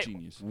 Huge why?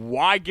 genius.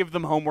 Why give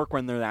them homework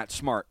when they're that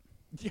smart?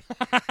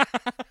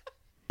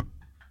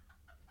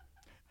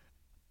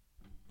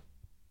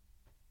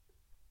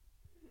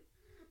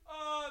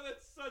 Oh,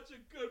 that's such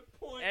a good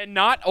point. And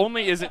not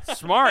only is it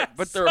smart,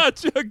 but they're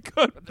Such a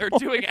good. they're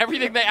doing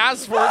everything they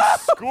asked for in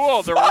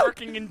school. They're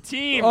working in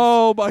teams.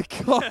 Oh my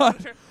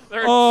god.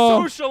 They're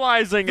Oh.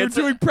 socializing. They're It's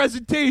doing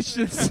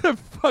presentations. A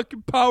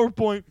fucking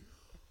PowerPoint.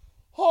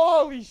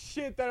 Holy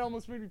shit, that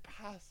almost made me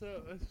pass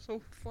out. That's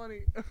so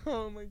funny.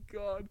 Oh my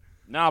god.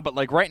 nah, but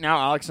like right now,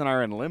 Alex and I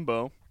are in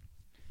limbo.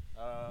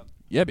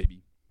 Yeah,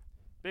 baby.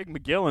 Big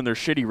McGill and their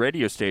shitty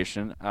radio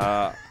station.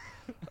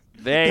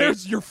 They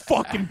There's your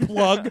fucking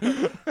plug.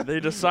 they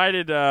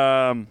decided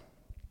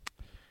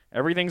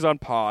everything's on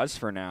pause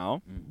for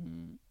now.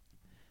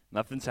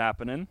 Nothing's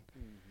happening.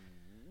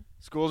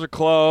 Schools are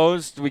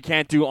closed. We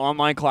can't do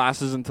online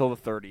classes until the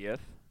 30th.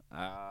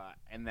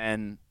 And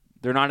then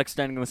they're not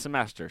extending the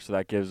semester, so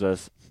that gives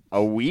us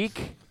a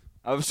week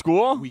of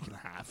school. Week and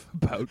a half.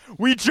 About.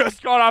 We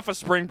just got off a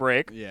spring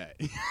break. Yeah.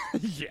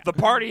 Yeah. The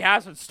party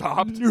hasn't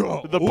stopped.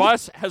 No. The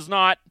bus has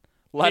not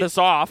let us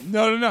off.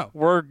 No.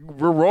 We're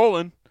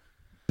rolling.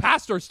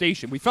 Past our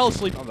station. We fell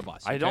asleep on the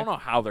bus. I okay? don't know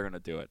how they're gonna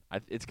do it.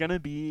 It's gonna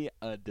be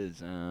a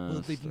disaster.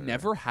 Well, they've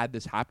never had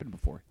this happen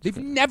before. They've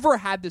never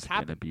had this It's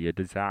gonna happen. be a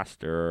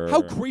disaster.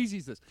 How crazy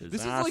is this?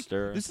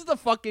 Disaster. This is the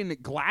fucking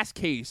glass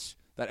case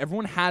that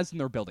everyone has in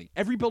their building.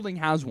 Every building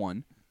has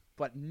one.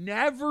 but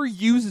never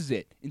uses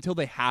it until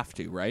they have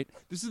to, right?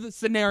 This is the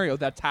scenario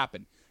that's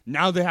happened.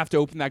 Now they have to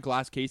open that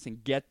glass case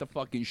and get the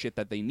fucking shit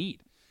that they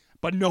need.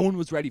 But no one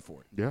was ready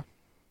for it. Yeah.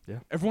 Yeah.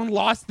 Everyone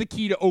lost the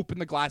key to open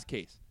the glass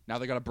case. Now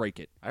they got to break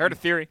it. I heard a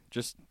theory.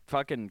 Just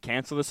fucking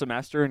cancel the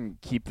semester and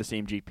keep the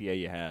same GPA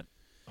you had.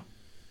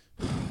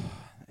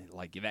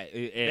 Like that.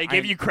 They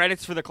give you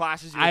credits for the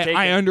classes you were taking.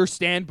 I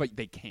understand, but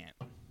they can't.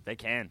 They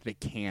can. They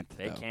can't.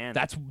 They though. can.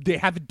 They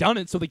haven't done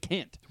it, so they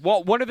can't.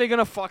 Well, what are they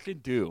gonna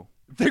fucking do?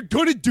 They're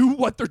gonna do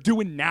what they're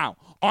doing now.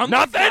 Online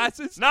Nothing.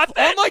 classes. Nothing.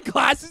 Online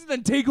classes, and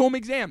then take home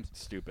exams.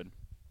 Stupid.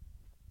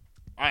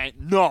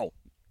 No.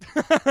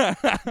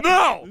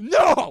 No.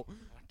 No.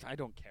 I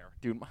don't care,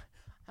 dude.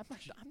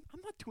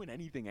 I'm not doing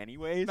anything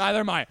anyways.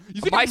 Neither am I.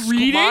 You think my I'm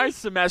reading? My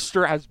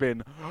semester has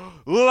been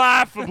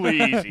laughably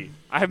easy.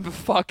 I've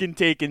fucking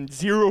taken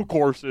 0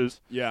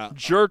 courses. Yeah.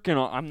 Jerking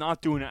on. I'm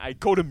not doing it. I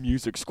go to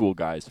music school,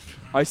 guys.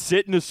 I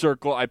sit in a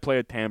circle. I play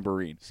a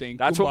tambourine. Saying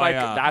that's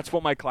kumbaya.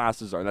 what my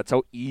classes are. That's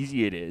how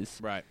easy it is.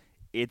 Right.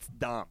 It's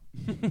dumb.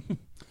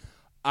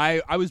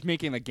 I was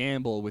making a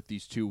gamble with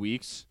these 2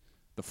 weeks,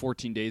 the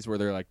 14 days where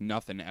they're like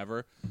nothing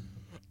ever,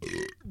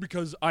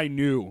 because I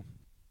knew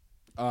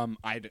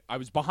I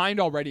was behind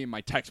already in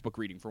my textbook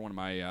reading for one of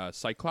my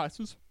psych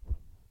classes.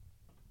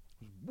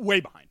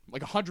 Way behind,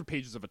 like 100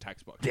 pages of a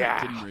textbook.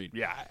 I didn't read.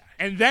 Yeah.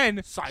 And then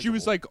she Sizable.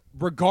 was like,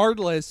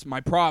 regardless, my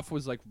prof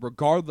was like,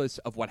 regardless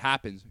of what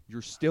happens,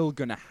 you're still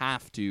going to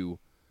have to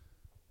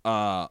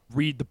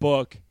read the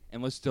book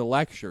and listen to the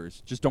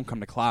lectures. Just don't come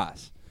to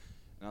class.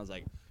 And I was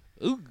like,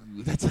 ooh,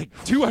 that's like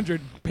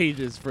 200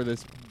 pages for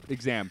this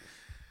exam.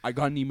 I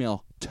got an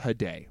email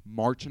today,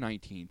 March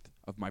 19th,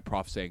 of my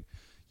prof saying,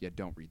 yeah,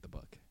 don't read the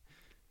book.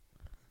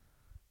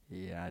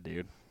 Yeah,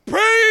 dude.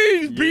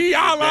 Praise be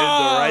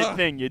Allah!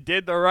 You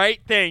did the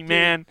right thing,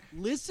 man.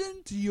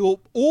 Listen to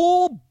you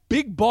old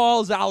big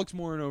balls Alex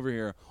Morin over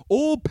here.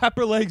 Old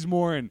pepper legs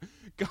Morin.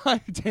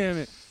 God damn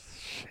it.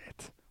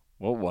 Shit.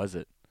 What was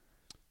it?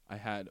 I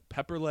had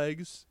pepper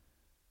legs.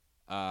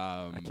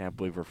 I can't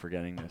believe we're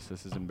forgetting this.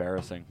 This is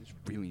embarrassing. It's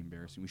really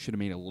embarrassing. We should have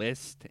made a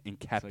list and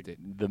kept Like it.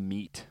 the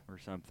meat or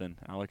something.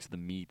 Alex the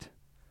meat.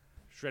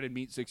 Shredded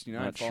Meat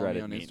 69. Not Follow shredded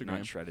me on meat. Instagram.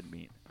 Not shredded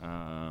meat.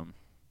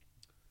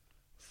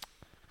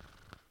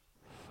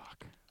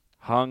 Fuck.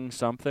 Hung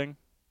something.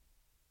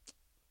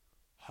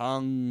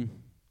 Hung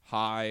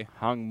high.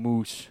 Hung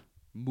moose.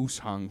 Moose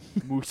hung.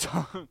 Moose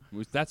hung.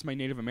 Moose. That's my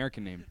Native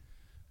American name.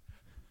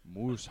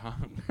 Moose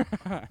hung.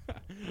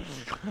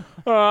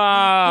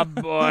 Ah,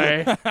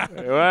 boy.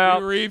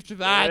 Well, we reached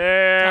that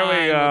there time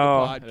we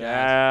go. of the podcast.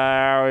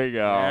 There we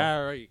go.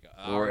 There we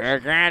go. We're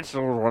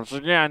canceled once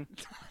again.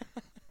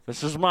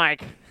 This is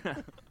Mike.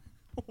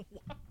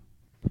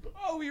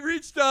 Oh, we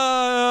reached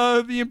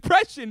the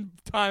impression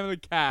time of the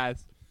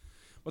cast.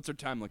 What's our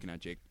time looking at,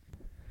 Jake?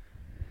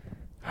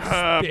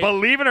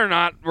 Believe it or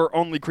not, we're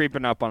only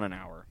creeping up on an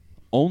hour.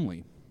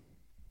 Only.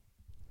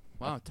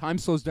 Wow, time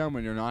slows down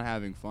when you're not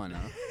having fun,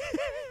 huh?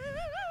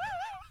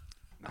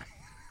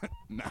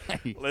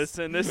 Nice.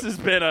 Listen, this has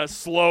been a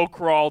slow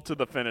crawl to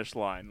the finish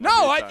line.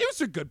 No, it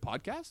was a good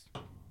podcast.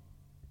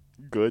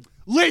 Good.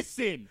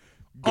 Listen.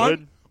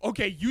 Good.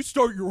 Okay, you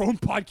start your own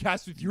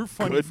podcast with your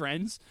funny Good.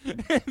 friends.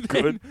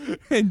 Good.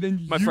 And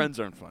then My friends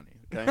aren't funny,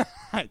 okay?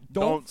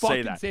 don't say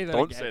fucking that. say that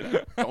Don't again.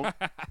 say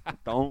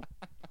that. Don't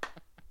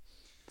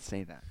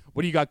say that.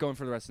 What do you got going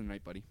for the rest of the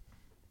night, buddy?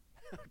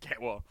 Okay,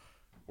 well,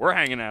 we're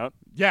hanging out.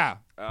 Yeah.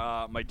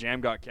 My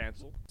jam got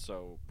canceled,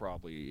 so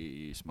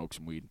probably smoke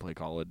some weed and play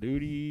Call of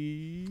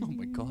Duty. Oh,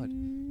 my God.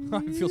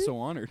 I feel so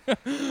honored.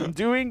 I'm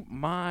doing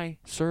my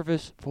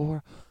service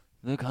for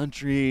the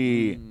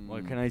country.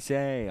 What can I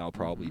say? I'll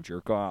probably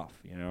jerk off,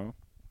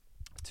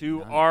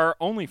 to our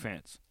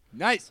OnlyFans.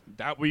 Nice.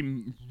 That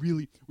we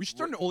should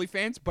start an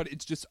OnlyFans, but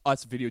it's just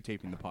us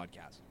videotaping the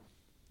podcast.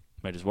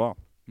 Might as well.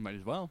 Might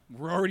as well.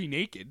 We're already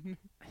naked.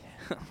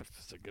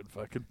 That's a good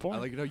fucking point. I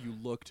like it how you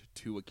looked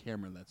to a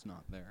camera that's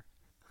not there.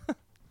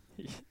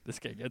 This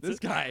guy gets This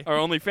it. guy. Our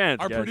OnlyFans.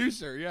 Our guys.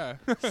 producer, yeah.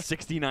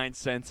 69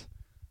 cents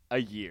a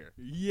year.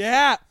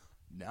 Yeah.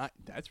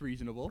 That's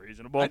reasonable.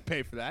 Reasonable. I'd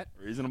pay for that.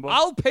 Reasonable.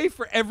 I'll pay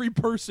for every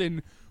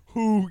person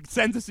who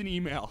sends us an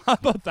email. How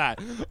about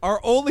that? Our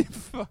only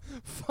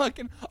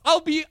fucking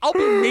I'll be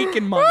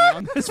making money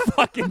on this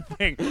fucking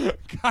thing.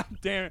 God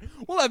damn it.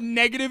 We'll have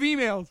negative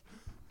emails.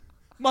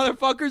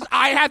 Motherfuckers,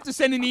 I have to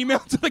send an email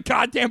to the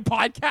goddamn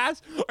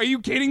podcast? Are you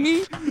kidding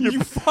me? You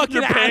fucking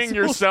you're paying assholes.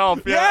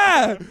 yourself,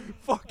 Yeah.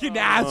 Fucking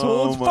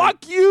assholes. my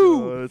Fuck you.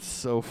 God, it's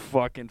so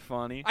fucking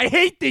funny. I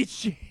hate this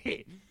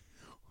shit.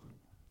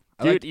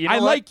 Dude, you know I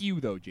what? like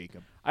you though,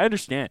 Jacob. I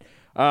understand.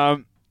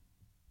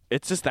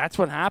 It's just that's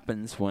what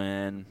happens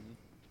when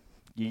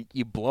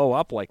you blow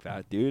up like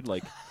that, dude.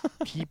 Like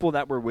people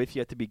that were with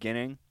you at the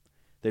beginning,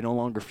 they no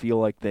longer feel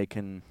like they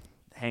can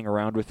hang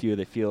around with you.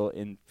 They feel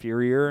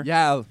inferior.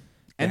 Yeah.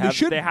 And they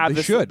should.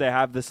 They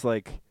have this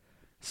like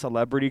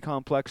celebrity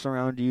complex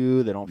around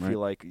you. They don't feel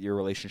like your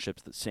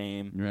relationship's the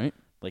same. Right.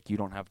 Like you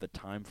don't have the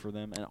time for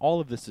them. And all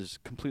of this is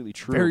completely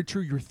true. Very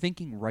true. You're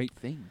thinking right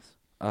things.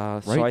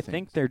 So I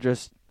think they're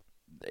just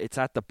it's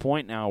at the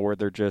point now where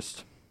they're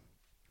just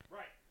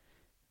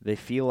they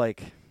feel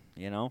like,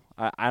 I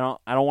don't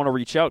want to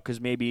reach out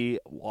because maybe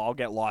I'll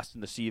get lost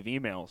in the sea of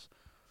emails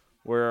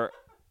where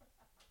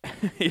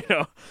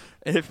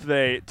if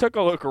they took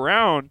a look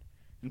around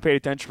and paid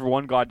attention for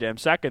one goddamn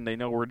second, they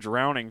know we're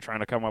drowning trying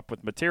to come up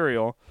with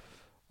material.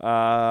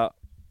 We're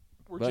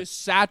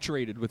just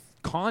saturated with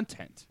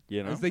content,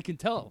 as they can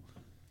tell.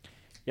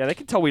 Yeah, they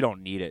can tell we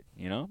don't need it,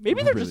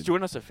 Maybe they're just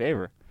doing us a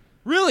favor.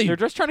 Really? They're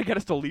just trying to get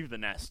us to leave the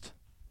nest.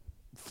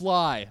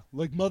 Fly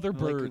like mother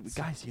birds.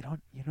 Guys, you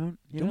don't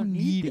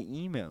need the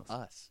emails.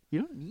 Us. You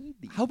don't need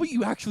the How about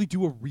you actually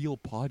do a real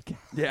podcast?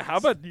 Yeah, how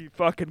about you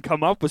fucking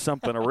come up with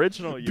something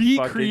original, you Be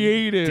fucking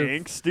creative.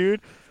 dinks,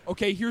 dude.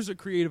 Okay, here's a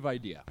creative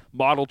idea.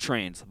 Model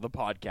Trains, the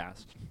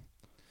podcast.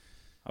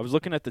 I was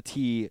looking at the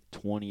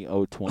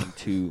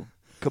T20022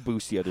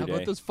 caboose the other How day.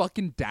 about those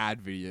fucking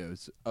dad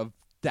videos of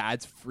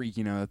dads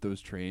freaking out at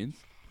those trains?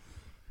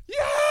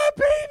 Yeah,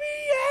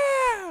 baby,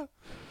 yeah!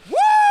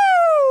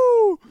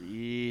 Woo!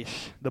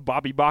 Yeesh. The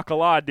Bobby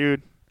Bacala,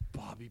 dude.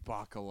 Bobby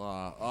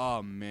Bacala.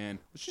 Oh, man.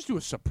 Let's just do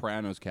a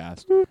Sopranos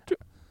cast.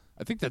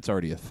 I think that's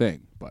already a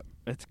thing, but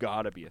It's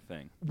got to be a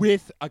thing.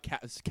 with a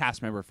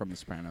cast member from The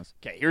Sopranos.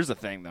 Okay, here's the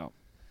thing, though.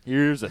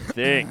 Here's the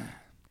thing.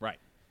 Right.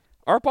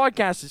 Our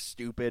podcast is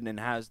stupid and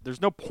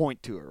there's no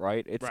point to it,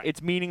 right? Right.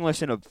 It's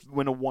meaningless in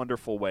a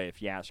wonderful way,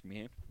 if you ask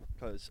me,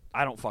 because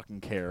I don't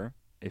fucking care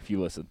if you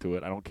listen to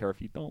it. I don't care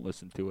if you don't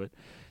listen to it.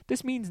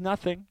 This means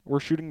nothing. We're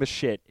shooting the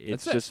shit.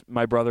 It's That's it. just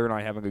my brother and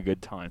I having a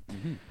good time.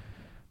 Mm-hmm.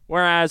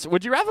 Whereas,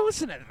 would you rather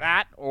listen to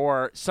that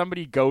or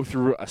somebody go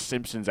through a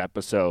Simpsons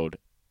episode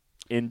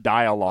in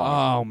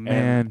dialogue? Oh,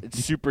 man. And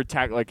it's super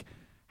like,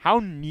 how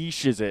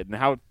niche is it, and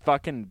how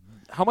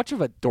much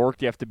of a dork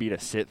do you have to be to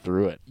sit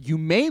through it? You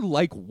may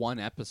like one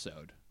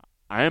episode,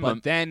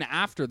 but then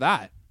after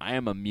that, I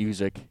am a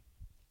music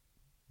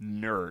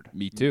nerd.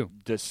 me too.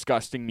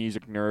 Disgusting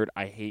music nerd.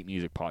 I hate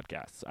music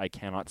podcasts. I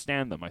cannot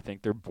stand them. I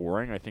think they're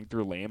boring. I think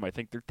they're lame. I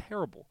think they're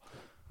terrible.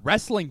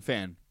 Wrestling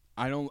fan.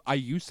 I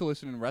used to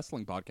listen to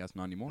wrestling podcasts,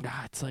 not anymore.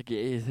 It's like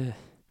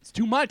It's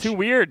too much. too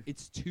weird.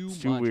 It's too It's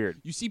too much.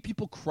 weird. You see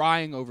people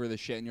crying over the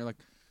shit, and you're like,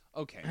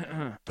 okay,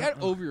 get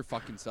over your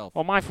fucking self.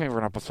 Well, my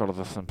favorite episode of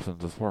The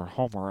Simpsons is where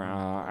Homer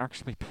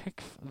actually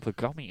picks the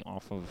gummy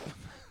off of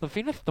the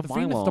Venus de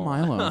Milo. Venus de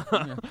Milo.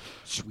 Yeah.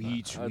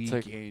 Sweet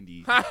like-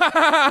 candy.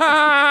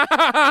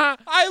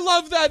 I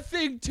love that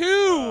thing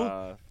too.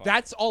 Fuck.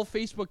 That's all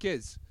Facebook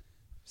is.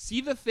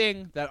 See the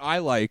thing that I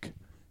like.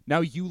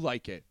 Now you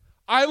like it.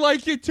 I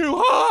like it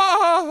too.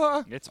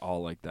 It's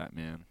all like that,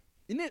 man.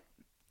 In it.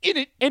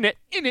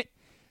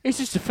 It's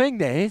just a thing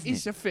there, isn't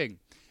It's a thing.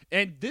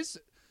 And this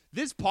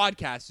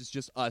podcast is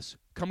just us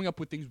coming up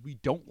with things we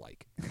don't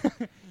like.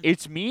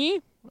 It's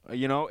me.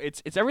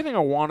 It's everything I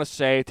want to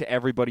say to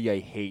everybody I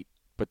hate,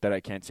 but that I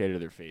can't say to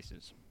their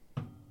faces.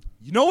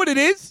 You know what it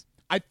is?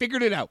 I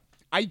figured it out.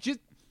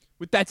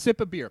 With that sip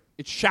of beer,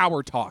 it's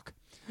shower talk.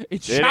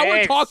 It's shower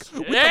is. talk It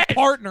with a is.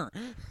 partner.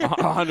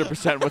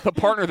 100% with a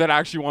partner that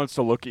actually wants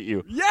to look at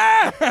you.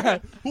 Yeah!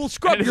 Who'll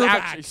scrub And is your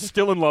actually back.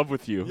 still in love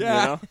with you.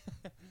 Yeah.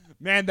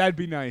 Man, that'd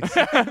be nice.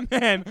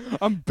 Man,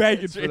 I'm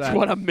begging for It's that.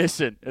 what I'm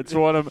missing. It's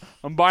what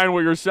I'm buying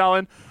what you're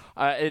selling.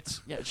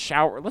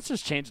 Shower. Let's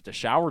just change it to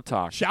shower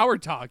talk. Shower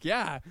talk,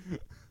 yeah.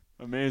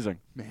 Amazing.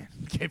 Man,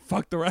 okay,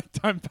 fuck the right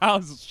time,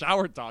 pals.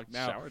 Shower talk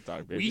now. Shower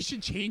talk, baby. We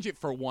should change it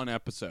for one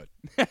episode.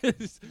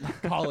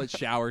 Call it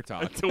shower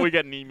talk. Until we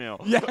get an email.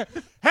 Yeah.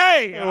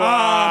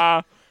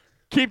 Hey!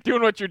 Keep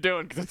doing what you're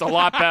doing because it's a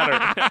lot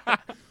better.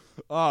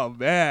 Oh,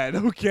 man.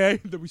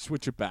 Okay. Then we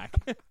switch it back.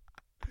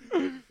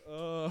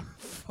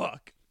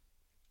 Fuck.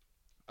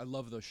 I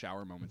love those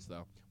shower moments,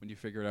 though, when you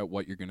figure out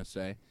what you're going to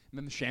say. And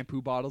then the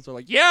shampoo bottles are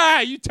like,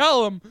 yeah, you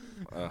tell them.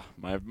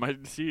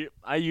 See,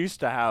 I used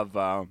to have.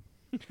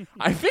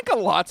 I think a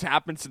lot's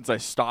happened since I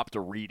stopped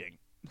reading.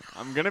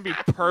 I'm gonna be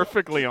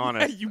perfectly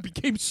honest. You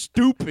became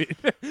stupid.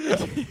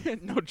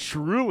 No,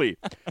 truly.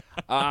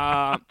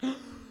 I've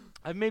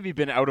maybe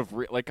been out of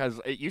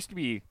cause it used to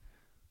be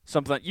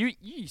something that you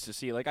used to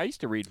see. Like I used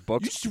to read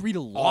books. You used to read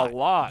a lot. A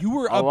lot. You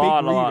were a a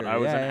lot, big a lot. reader. I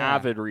was Yeah, an yeah.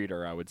 avid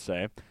reader, I would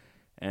say,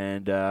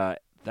 and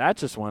that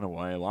just went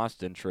away. I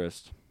lost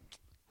interest.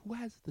 Who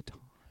has the time?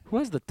 Who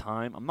has the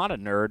time? I'm not a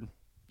nerd.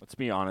 Let's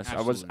be honest.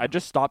 Absolutely I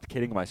just stopped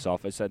kidding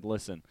myself. I said,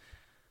 listen.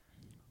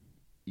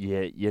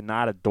 You're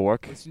not a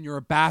dork. Listen, you're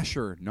a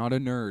basher, not a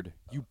nerd.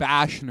 You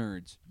bash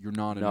nerds. You're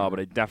not a nerd. No, but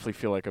I definitely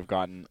feel like I've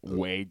gotten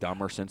way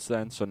dumber since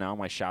then. So now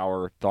my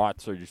shower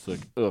thoughts are just like,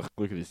 ugh,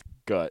 look at this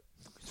gut.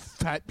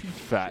 Fat piece.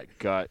 Fat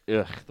gut.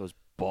 Ugh, those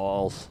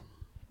balls.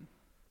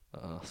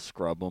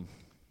 Scrub them.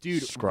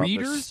 Dude, Scrub 'em, they're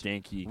readers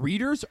stinky.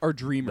 Readers are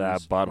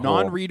dreamers. That butthole.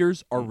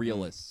 Non-readers are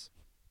realists.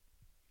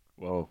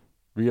 Whoa.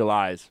 Real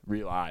eyes.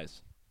 Real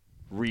eyes.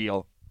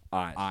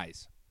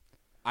 Eyes.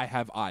 I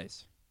have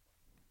eyes.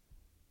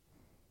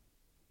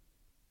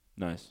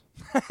 Nice.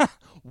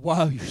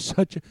 Wow, you have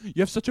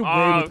such a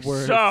way with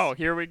words. So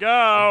here we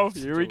go.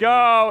 Here we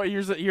go.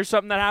 Here's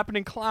something that happened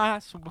in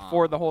class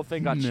before the whole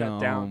thing got no, shut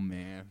down.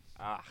 Man.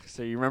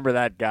 So you remember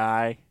that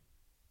guy?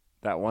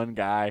 That one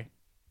guy?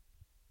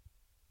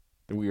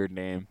 The weird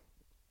name.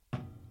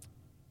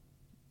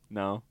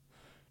 No.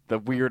 The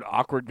weird,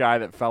 awkward guy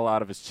that fell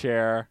out of his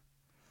chair.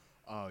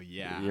 Oh,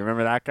 yeah. You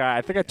remember that guy?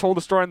 I think I told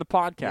the story on the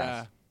podcast.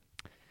 Yeah.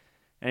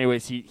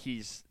 Anyways,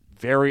 he's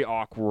very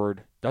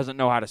awkward, doesn't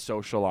know how to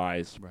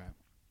socialize, Right.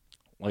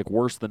 like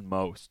worse than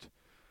most,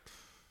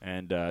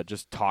 and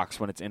just talks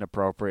when it's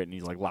inappropriate, and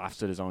he like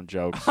laughs at his own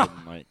jokes and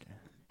like.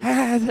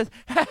 Why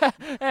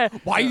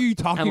are you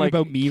talking and, like,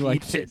 about me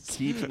like keeps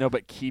this?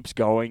 but keeps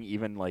going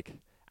even like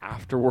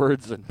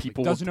afterwards, and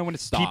people Doesn't know when to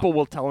stop. People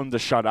will tell him to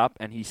shut up,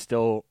 and he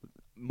still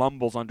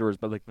mumbles under his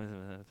breath, like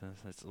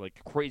it's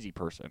like a crazy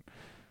person.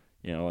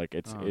 You know, like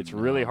it's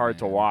really hard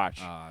to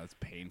watch. It's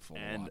painful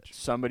to And watch.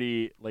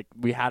 somebody, like,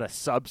 we had a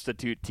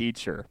substitute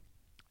teacher,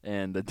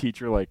 and the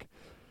teacher, like,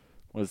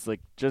 was, like,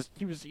 just,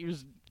 he was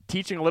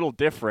teaching a little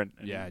different.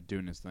 Yeah,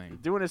 doing his thing.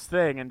 Doing his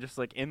thing, and just,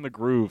 like, in the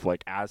groove,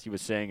 like, as he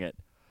was saying it.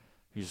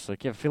 He's just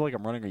like, yeah, I feel like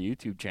I'm running a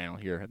YouTube channel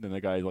here. And then the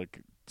guy,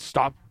 like,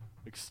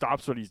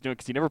 stops what he's doing,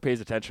 because he never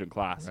pays attention in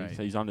class. Right.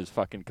 He's on his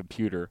fucking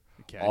computer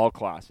Okay. all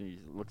class. And he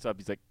looks up,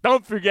 he's like,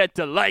 don't forget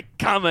to like,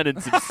 comment,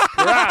 and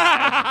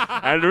subscribe,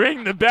 and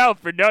ring the bell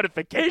for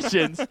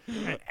notifications.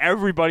 And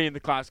everybody in the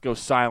class goes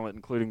silent,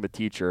 including the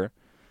teacher.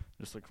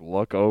 Just, like,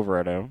 look over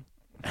at him.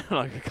 And,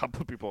 like, a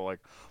couple of people are like,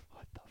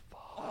 what the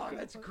fuck? Oh,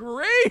 that's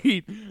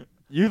great.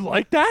 You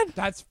like that?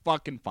 That's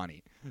fucking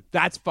funny.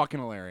 That's fucking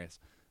hilarious.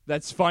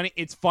 That's funny.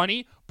 It's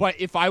funny, but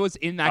if I was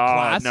in that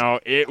class, no,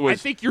 it was.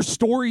 I think your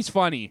story's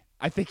funny.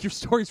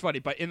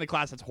 But in the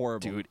class, it's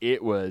horrible. Dude,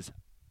 it was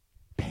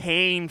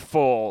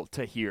painful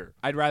to hear.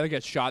 I'd rather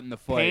get shot in the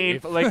foot.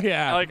 Painful. if- Like,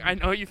 yeah. like I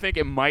know you think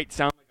it might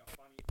sound like a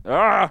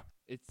funny.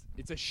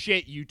 It's a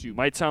shit YouTube.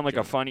 Might sound like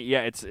a funny.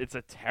 Yeah, it's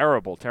a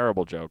terrible,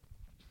 terrible joke.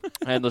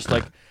 And just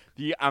like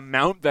the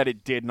amount that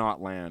it did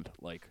not land,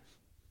 like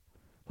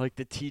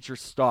the teacher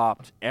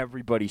stopped,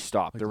 everybody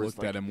stopped. Like, There was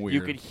looked at him weird.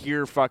 you could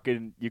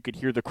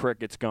hear the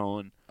crickets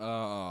going.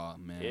 Oh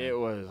man. It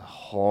was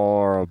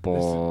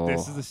horrible.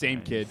 This is the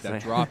same kid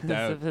that dropped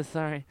out.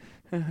 Sorry.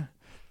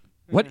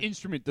 What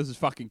instrument does this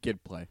fucking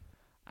kid play?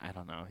 I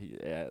don't know.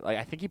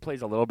 I think he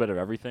plays a little bit of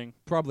everything.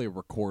 Probably a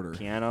recorder.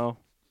 Piano.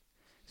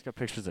 He's got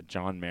pictures of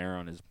John Mayer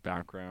on his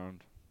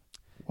background.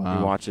 Wow.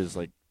 He watches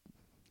like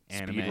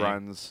Anime. speed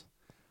runs.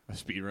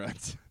 Speed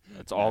runs.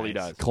 That's all he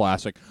does.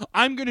 Classic.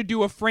 I'm gonna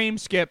do a frame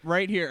skip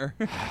right here.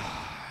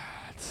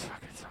 It's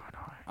fucking so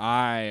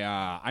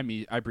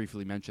annoying. I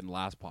briefly mentioned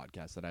last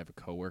podcast that I have a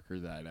coworker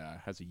that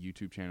has a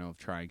YouTube channel of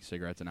trying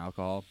cigarettes and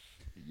alcohol.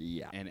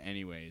 Yeah. And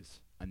anyways,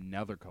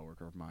 another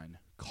coworker of mine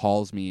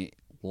calls me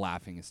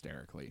laughing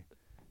hysterically,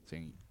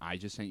 saying, "I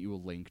just sent you a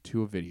link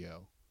to a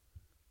video.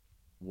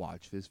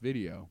 Watch this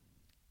video."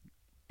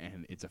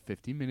 And it's a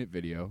 15-minute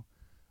video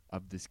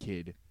of this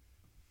kid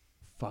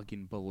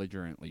fucking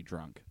belligerently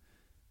drunk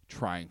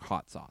trying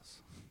hot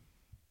sauce.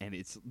 And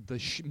it's the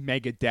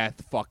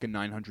Megadeth fucking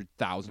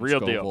 900,000 Real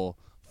Scoville deal.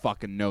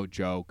 fucking no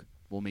joke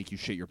will make you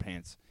shit your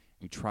pants.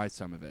 And he tries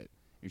some of it.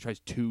 He tries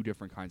 2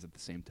 different kinds at the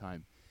same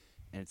time.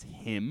 And it's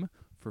him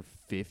for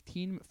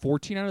 14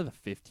 out of the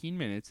 15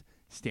 minutes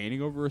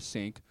standing over a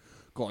sink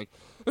going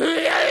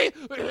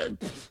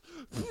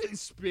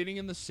spitting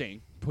in the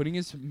sink, putting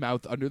his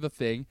mouth under the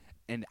thing,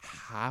 and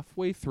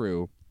halfway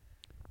through,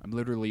 I'm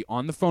literally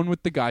on the phone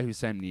with the guy who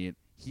sent me it.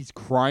 He's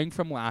crying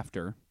from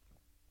laughter.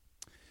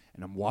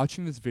 And I'm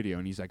watching this video,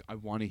 and he's like, I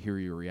want to hear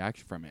your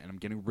reaction from it. And I'm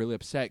getting really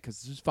upset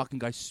because this fucking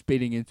guy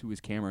spitting into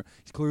his camera.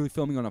 He's clearly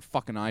filming on a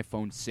fucking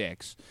iPhone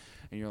 6.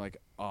 And you're like,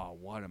 oh,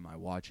 what am I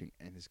watching?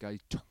 And this guy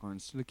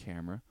turns to the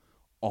camera,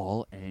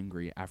 all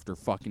angry after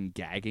fucking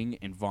gagging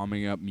and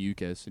vomiting up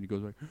mucus. And he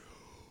goes like,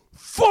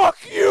 fuck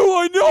you,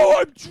 I know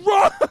I'm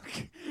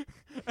drunk.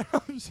 And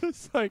I'm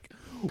just like,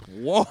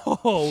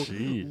 whoa,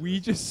 Jesus. we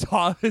just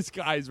saw this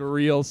guy's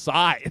real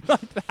side.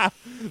 Like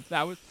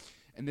that was,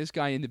 and this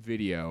guy in the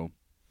video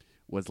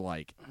was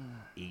like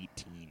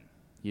 18.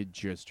 He had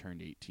just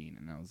turned 18,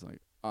 and I was like,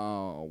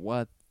 oh,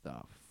 what the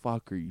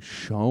fuck are you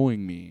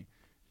showing me,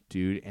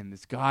 dude? And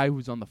this guy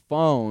who's on the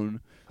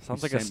phone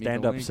Sounds who like a sent me the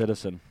stand-up link,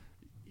 citizen.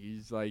 he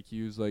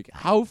was like,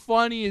 how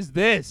funny is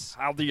this?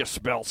 How do you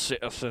spell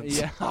citizens?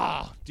 Yeah,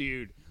 oh,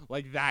 dude,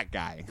 like that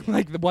guy,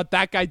 like what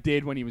that guy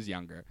did when he was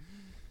younger.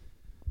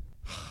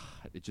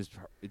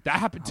 That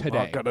happened today.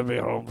 I'm not gonna be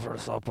home for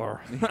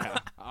supper. Yeah.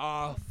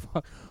 Oh,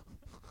 fuck.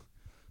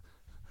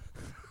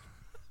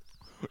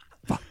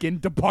 Fucking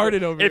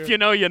departed over If here. you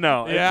know, you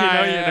know. Yeah, If you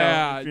know, you know.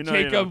 yeah. If you know,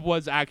 you Jacob know.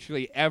 was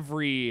actually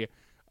every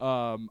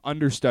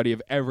understudy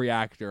of every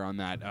actor on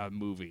that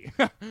movie.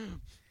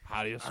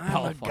 How do you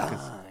spell I'm a fucking-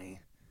 guy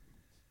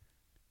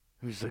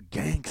who's a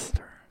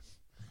gangster.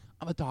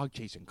 I'm a dog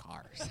chasing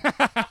cars.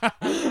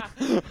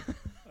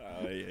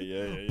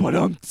 Yeah.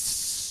 But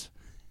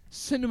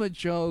cinema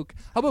joke.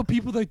 How about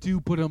people that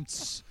do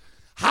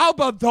how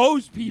about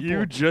those people?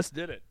 You just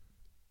did it.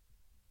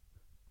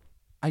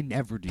 I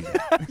never do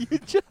that. You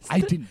just. I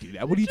didn't do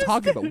that. What are you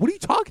talking about? What are you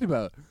talking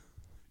about?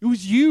 It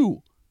was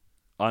you.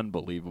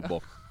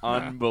 Unbelievable.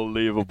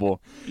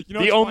 Unbelievable. You know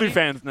The what's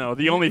funny? OnlyFans know.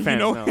 The OnlyFans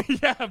know.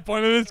 Yeah,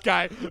 point of this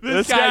guy. This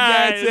This guy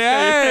guy gets it.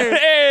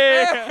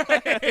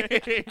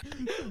 Hey! Hey!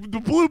 the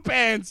blue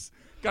pants.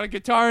 Got a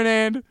guitar in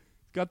hand.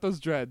 Got those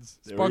dreads.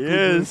 There Sparkly he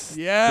is.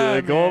 blue. Yeah,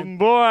 The man. golden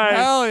boy.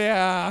 Hell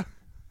yeah.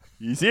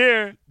 He's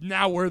here.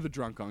 Now we're the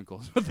drunk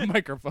uncles with the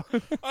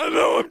microphone. I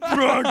know I'm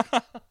drunk.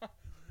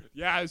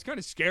 Yeah, it was kind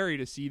of scary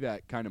to see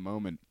that kind of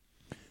moment.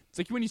 It's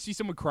like when you see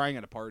someone crying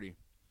at a party.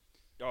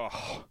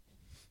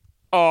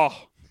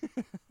 Oh.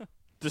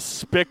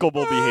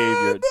 Despicable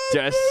behavior.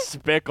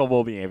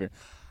 Despicable behavior.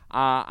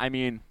 I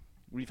mean,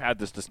 we've had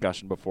this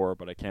discussion before,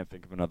 but I can't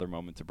think of another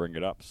moment to bring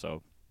it up.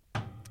 So,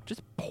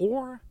 just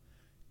poor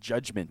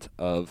judgment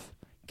of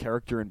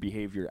character and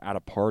behavior at a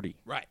party.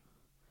 Right.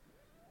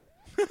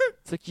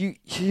 It's like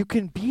you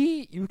can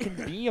be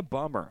a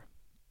bummer.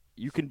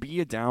 You can be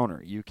a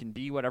downer. You can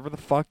be whatever the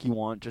fuck you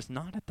want, just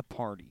not at the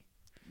party.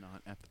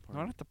 Not at the party.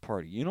 Not at the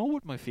party. You know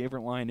what my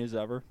favorite line is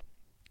ever?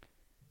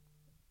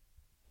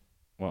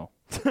 Well,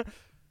 is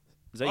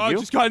that I you?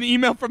 just got an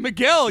email from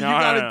Miguel. You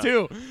got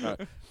no. it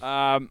too.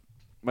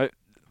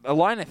 A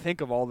line I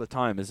think of all the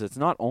time is it's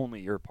not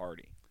only your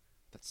party.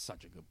 That's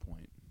such a good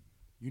point.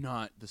 You're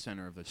not the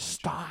center of the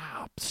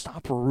Stop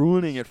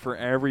ruining it for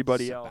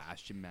everybody else.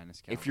 Sebastian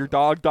Maniscalco. If your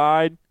dog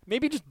died,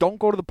 maybe just don't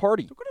go to the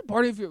party. Don't go to the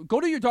party.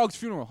 Go to your dog's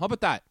funeral. How about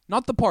that?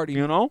 Not the party.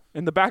 You know,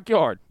 in the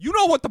backyard. You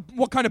know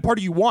what kind of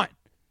party you want.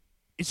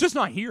 It's just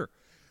not here.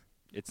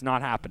 It's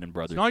not happening,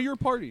 brother. It's not your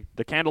party.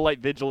 The candlelight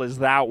vigil is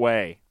that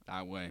way.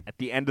 That way. At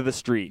the end of the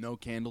street. No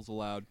candles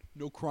allowed.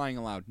 No crying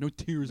allowed. No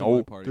tears at No,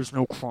 my party. there's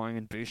no crying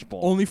in baseball.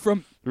 Only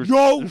from This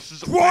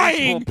is a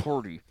crying. baseball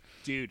party.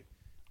 Dude,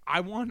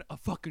 I want a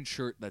fucking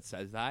shirt that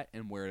says that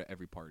and wear it at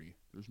every party.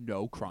 There's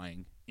no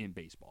crying in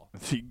baseball.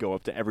 So you go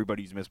up to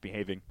everybody who's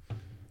misbehaving.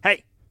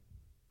 Hey,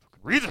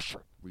 read the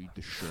shirt. Read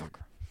the shirt.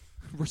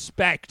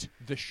 Respect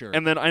the shirt.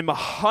 And then I'm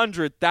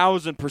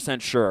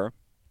 100,000% sure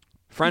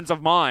friends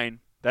of mine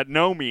that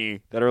know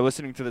me that are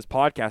listening to this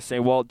podcast say,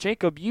 well,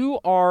 Jacob, you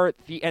are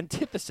the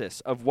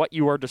antithesis of what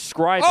you are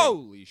describing.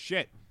 Holy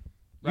shit.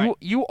 Right.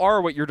 You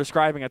are what you're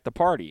describing at the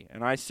party.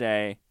 And I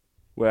say,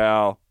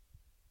 well,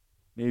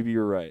 maybe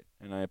you're right,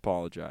 and I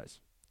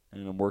apologize.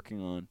 And I'm working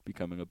on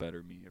becoming a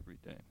better me every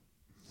day.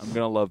 I'm going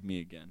to love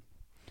me again.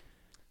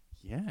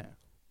 Yeah.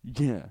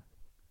 Yeah.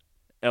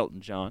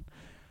 Elton John,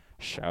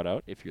 shout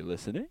out if you're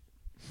listening.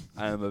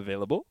 I am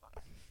available.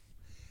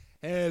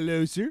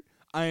 Hello, sir.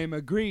 I am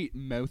a great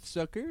mouth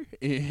sucker,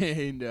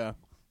 and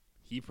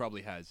he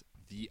probably has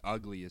the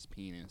ugliest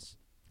penis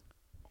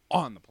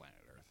on the planet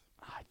Earth.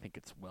 I think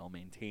it's well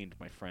maintained,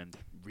 my friend.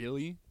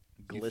 Really?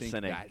 You think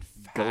Glistening. that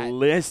fat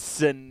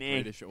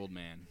Glistening. British old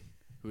man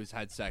who has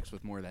had sex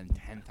with more than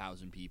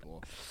 10,000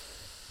 people.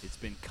 It's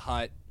been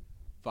cut,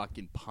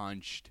 fucking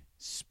punched,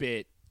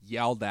 spit,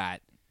 yelled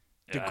at,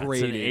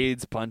 degraded. It's an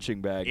AIDS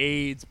punching bag.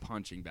 AIDS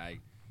punching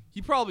bag.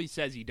 He probably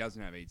says he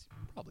doesn't have AIDS.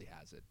 He probably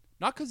has it.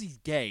 Not because he's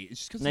gay. It's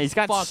just because He's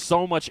got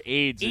so much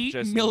AIDS.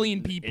 8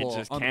 million people It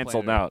just on the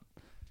canceled planet. out.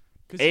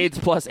 AIDS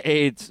plus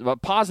AIDS. A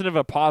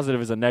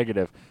positive is a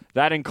negative.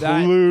 That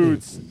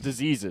includes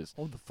diseases.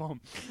 Hold the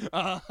phone.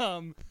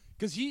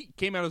 Because he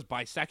came out as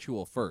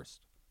bisexual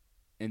first,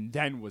 and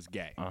then was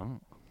gay. Oh.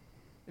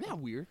 Isn't that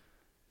weird?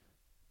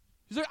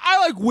 He's like, I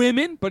like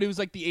women, but it was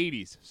like the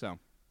 80s, so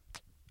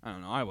I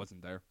don't know. I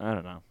wasn't there. I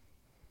don't know.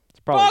 It's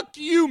probably, Fuck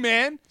you,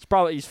 man.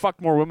 he's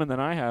fucked more women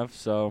than I have,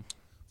 so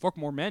Fuck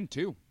more men,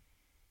 too.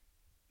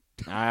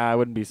 I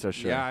wouldn't be so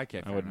sure. Yeah,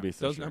 okay. I wouldn't be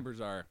so Those sure. numbers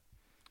are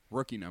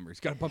rookie numbers.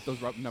 Got to bump those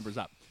numbers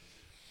up.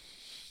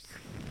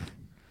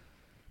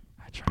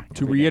 I try.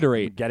 To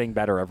reiterate, getting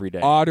better every day.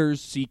 Otters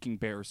seeking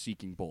bears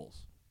seeking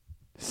bulls.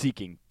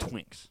 Seeking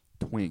twinks.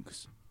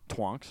 Twinks.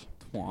 Twonks.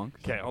 Twonk.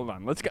 Okay, hold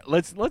on. Let's do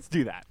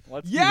that.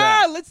 Let's do Yeah,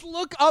 that. let's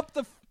look up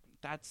the...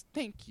 That's...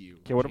 Thank you.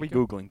 Okay, what are we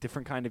Jacob. Googling?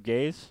 Different kind of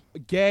gays?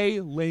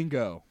 Gay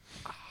lingo.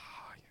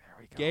 There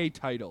we go. Gay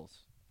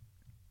titles.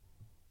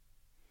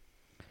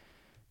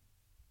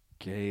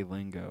 Gay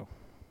lingo.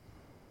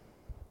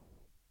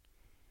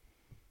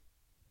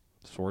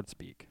 Sword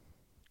speak.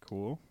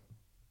 Cool.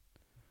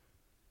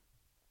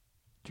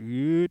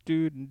 Do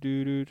do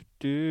do do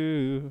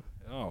do.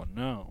 Oh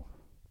no.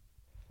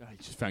 I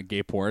just found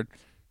gay porn.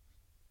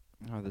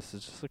 Oh, this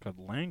is just like a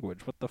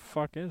language. What the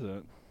fuck is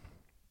it?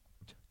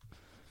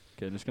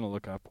 Okay, I'm just gonna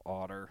look up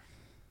otter,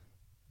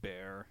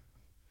 bear,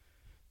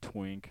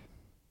 twink.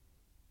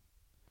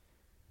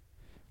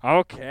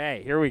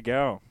 Okay, here we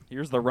go.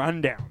 Here's the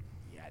rundown.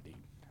 Yeah, dude.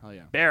 Hell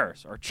yeah.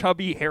 Bears are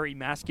chubby, hairy,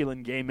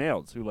 masculine gay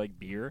males who like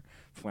beer,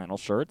 flannel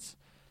shirts.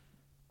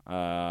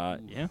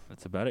 Yeah,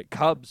 that's about it.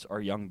 Cubs are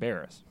young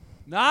bears.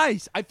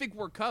 Nice. I think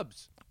we're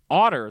cubs.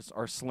 Otters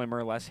are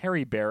slimmer, less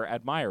hairy bear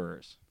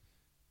admirers.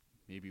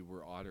 Maybe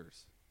we're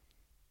otters.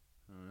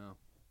 I don't know.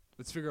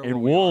 Let's figure out And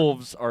what we are.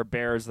 wolves are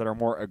bears that are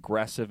more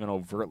aggressive and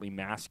overtly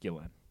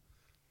masculine.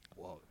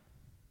 Whoa.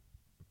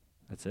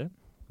 That's it?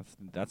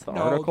 That's the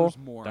No, article? there's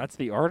more. That's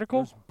the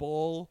article? There's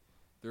bull.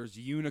 There's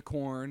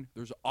unicorn.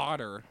 There's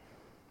otter.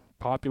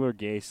 Popular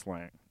gay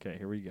slang. Okay,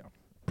 here we go.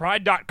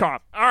 Pride.com.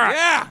 All right.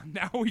 Yeah.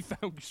 Now we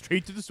found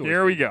straight to the source.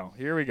 Here we go.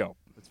 Here we go.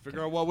 Let's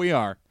figure out what we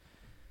are.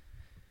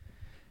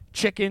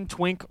 Chicken,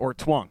 twink, or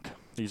twunk.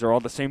 These are all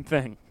the same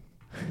thing.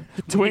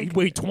 Twink.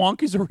 Wait,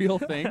 twonk is a real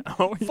thing?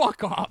 Oh, yeah.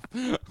 Fuck off.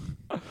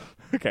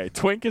 Okay,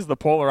 twink is the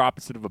polar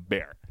opposite of a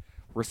bear.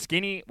 We're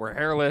skinny, we're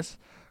hairless,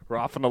 we're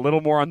often a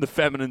little more on the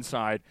feminine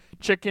side.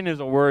 Chicken is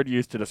a word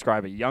used to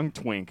describe a young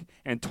twink,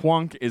 and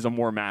twonk is a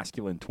more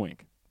masculine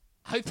twink.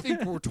 I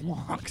think we're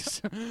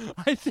twonks.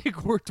 I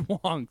think we're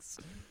twonks.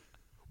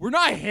 We're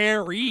not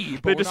hairy,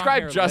 but They we're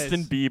describe not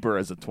Justin hairless. Bieber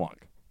as a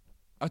twonk.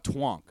 A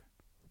twonk.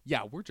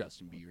 Yeah, we're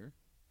Justin Bieber.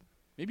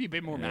 Maybe a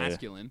bit more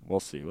masculine. We'll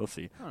see.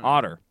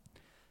 Otter.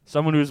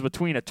 Someone who's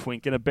between a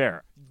twink and a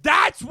bear.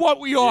 That's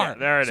what we are. Yeah,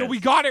 there it so is. we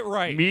got it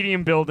right.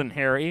 Medium build and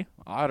hairy.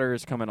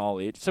 Otters come in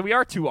all age. So we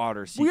are two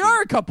otters. We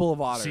are a couple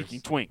of otters.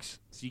 seeking twinks.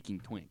 Seeking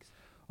twinks.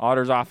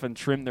 Otters often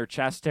trim their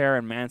chest hair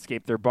and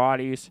manscape their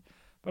bodies,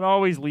 but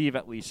always leave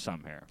at least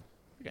some hair.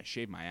 I gotta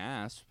shave my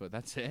ass, but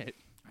that's it.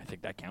 I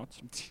think that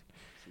counts.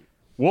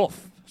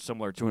 Wolf.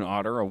 Similar to an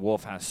otter, a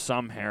wolf has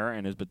some hair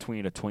and is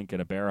between a twink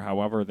and a bear.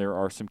 However, there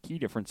are some key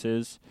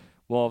differences.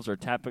 Wolves are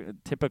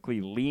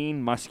typically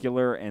lean,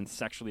 muscular, and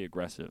sexually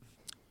aggressive.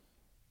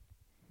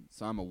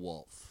 So I'm a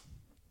wolf.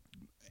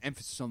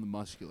 Emphasis on the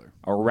muscular.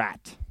 A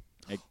rat.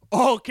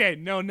 Okay,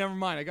 no, never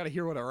mind. I gotta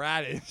hear what a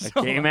rat is.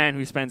 A gay man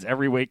who spends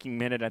every waking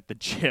minute at the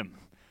gym,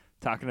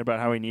 talking about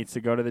how he needs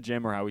to go to the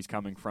gym or how he's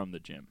coming from the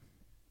gym.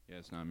 Yeah,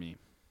 it's not me.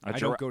 I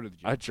don't go to the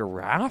gym. A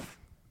giraffe?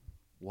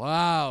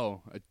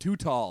 Wow, too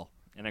tall.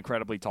 An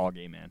incredibly tall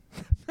gay man.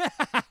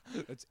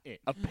 That's it.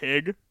 A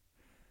pig?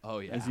 Oh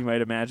yeah. As you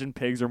might imagine,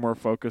 pigs are more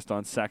focused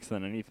on sex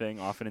than anything,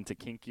 often into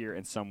kinkier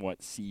and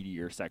somewhat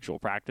seedier sexual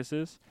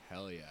practices.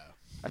 Hell yeah.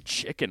 A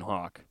chicken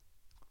hawk.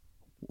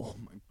 Oh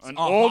my.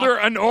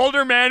 An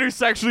older man who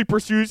sexually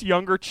pursues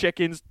younger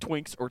chickens,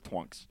 twinks, or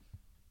twonks.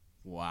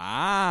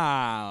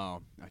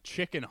 Wow. A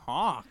chicken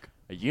hawk.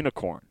 A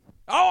unicorn.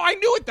 Oh, I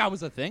knew it. That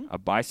was a thing. A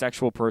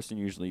bisexual person,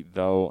 usually,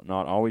 though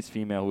not always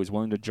female, who is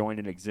willing to join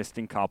an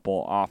existing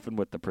couple, often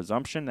with the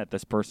presumption that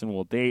this person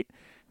will date,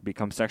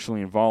 become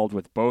sexually involved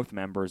with both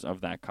members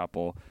of that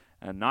couple,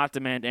 and not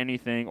demand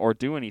anything or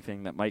do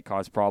anything that might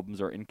cause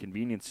problems or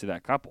inconvenience to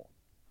that couple.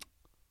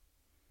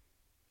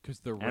 Because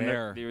they're And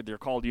rare. they're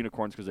called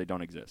unicorns because they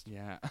don't exist.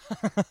 Yeah.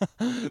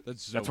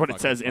 That's what it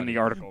says in the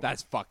article.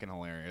 That's fucking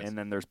hilarious. And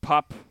then there's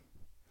pup,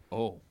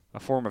 oh. a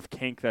form of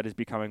kink that is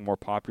becoming more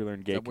popular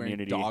in gay That wearing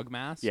community. dog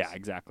masks? Yeah,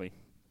 exactly.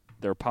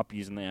 They're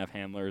puppies and they have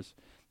handlers.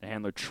 The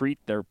handler treat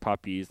their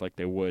puppies like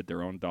they would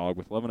their own dog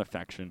with love and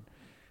affection.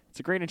 It's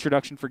a great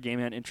introduction for gay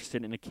men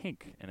interested in a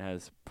kink and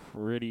has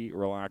pretty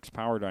relaxed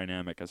power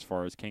dynamic as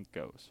far as kink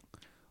goes.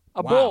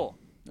 A Wow. bull.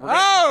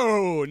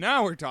 Oh,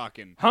 now we're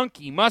talking.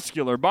 Hunky,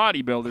 muscular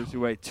bodybuilders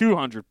who weigh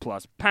 200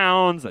 plus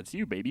pounds. That's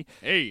you, baby.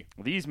 Hey.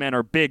 These men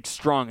are big,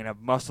 strong, and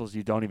have muscles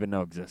you don't even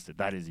know existed.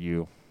 That is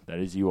you. That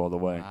is you all the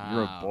way.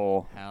 You're a Wow.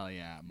 bull. Hell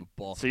yeah, I'm a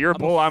bull. So you're a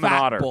bull, I'm an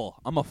fat otter. Bull.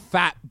 I'm a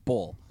fat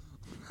bull.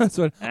 That's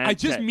what And I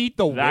just meet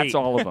the weight. That's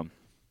all of them.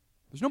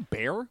 There's no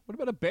bear. What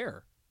about a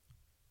bear?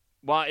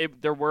 Well,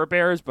 there were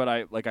bears, but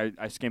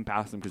I skimmed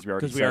past them because we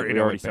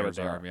already said what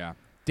they are. Yeah.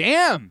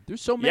 Damn,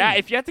 there's so many. Yeah,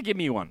 if you had to give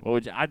me one, what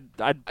would you?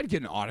 I'd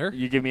get an otter.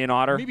 You give me an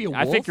otter. Maybe a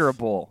I think wolf? you're a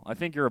bull. I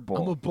think you're a I'm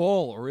bull. a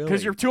bull, really.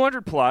 Because you're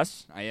 200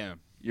 plus. I am.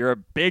 You're a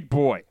big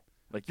boy.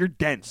 Like you're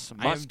dense,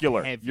 I am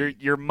muscular. heavy.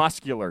 You're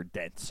muscular,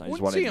 dense. I Is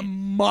wouldn't what say I mean.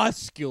 I'm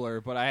muscular,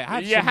 but I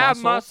have You some have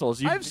muscle.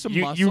 muscles. I have some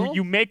you, muscle.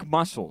 You make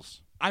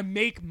muscles. I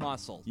make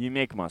muscle. You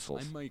make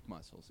muscles. I make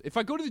muscles. If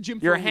I go to the gym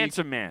You're for a week,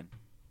 handsome man.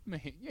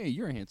 yeah,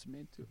 you're a handsome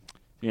man too.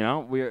 You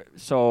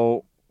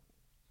know,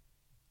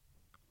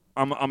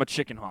 I'm a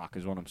chicken hawk,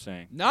 is what I'm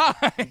saying. Nice.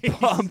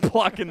 I'm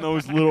plucking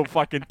those little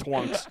fucking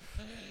twonks.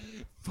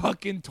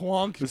 Fucking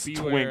twonks. Those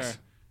Beware. twinks.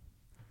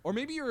 Or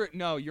maybe you're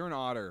an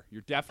otter.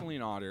 You're definitely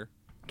an otter.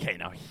 Okay,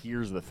 now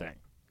here's the thing.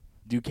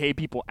 Do gay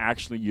people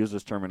actually use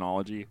this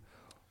terminology?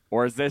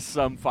 Or is this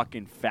some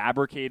fucking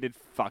fabricated,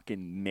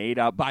 fucking made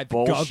up By the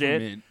bullshit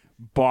government.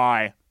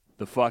 by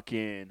the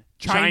fucking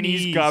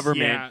Chinese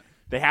government? yeah.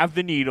 They have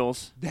the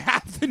needles. They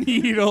have the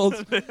needles.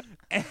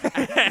 and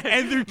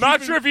they're Not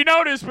keeping- sure if you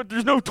noticed, but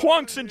there's no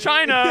twonks in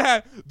China.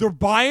 Yeah, they're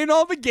buying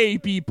all the gay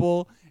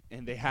people,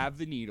 and they have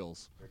the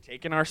needles. They're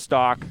taking our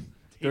stock.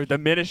 They're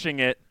diminishing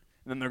it.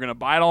 And then they're going to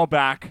buy it all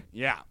back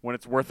Yeah, when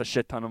it's worth a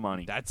shit ton of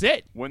money. that's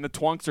it. When the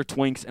twonks are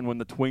twinks and when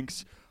the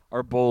twinks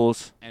are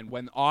bulls And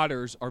when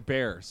otters are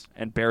bears,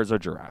 and bears are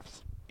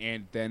giraffes.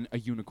 and then a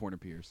unicorn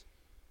appears.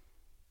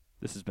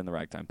 This has been the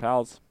Ragtime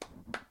Pals.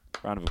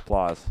 Round of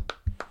applause.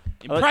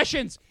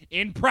 Impressions.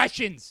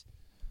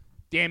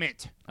 Damn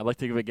it. I'd like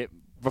to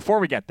before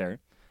we get there,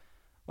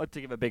 I'd like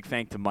to give a big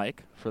thank to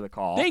Mike for the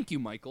call. Thank you,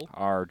 Michael.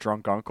 Our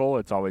drunk uncle.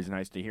 It's always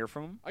nice to hear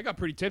from him. I got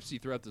pretty tipsy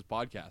throughout this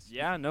podcast.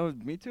 Yeah, no,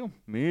 me too.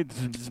 Me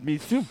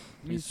too.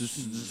 This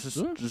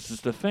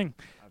is the thing.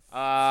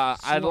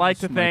 I'd like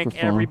to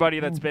thank everybody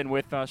that's been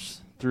with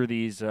us through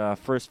these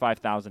first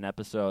 5,000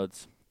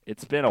 episodes.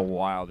 It's been a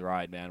wild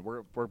ride, man.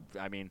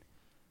 I mean,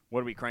 what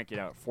do we crank it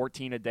out?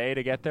 14 a day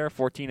to get there?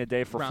 14 a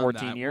day for Around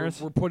 14 that.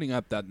 years? We're putting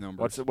up that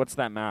number. What's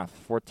that math?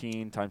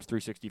 14 times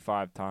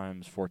 365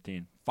 times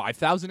 14.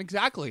 5,000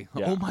 exactly.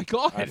 Yeah. Oh my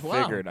God! I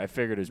wow.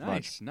 figured as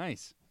much.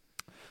 Nice.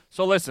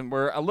 So listen,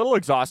 we're a little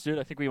exhausted.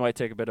 I think we might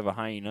take a bit of a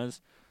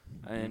hiatus.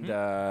 And,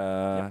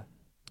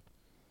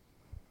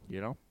 you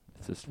know,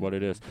 it's just what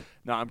it is.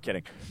 No, I'm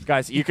kidding.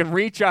 Guys, you can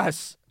reach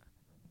us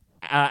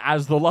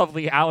as the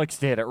lovely Alex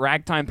did at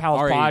Ragtime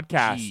Pals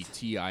Podcast.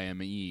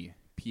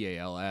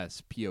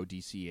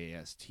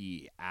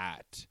 RAGTIMEPALSPODCAST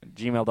at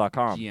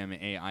gmail.com.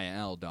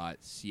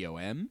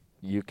 gmail.com.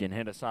 You can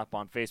hit us up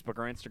on Facebook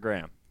or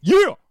Instagram.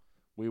 Yeah!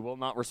 We will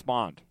not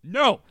respond.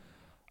 No!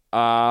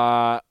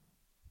 Our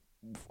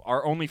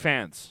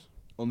OnlyFans.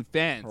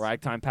 OnlyFans.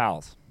 Ragtime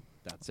Pals.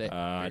 That's it.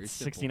 It's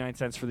 69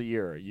 cents for the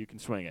year. You can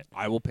swing it.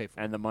 I will pay for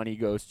it. And the money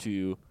goes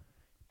to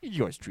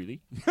yours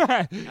truly.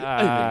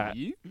 Thank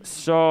you.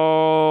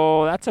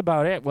 So that's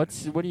about it. What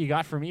do you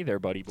got for me there,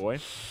 buddy boy?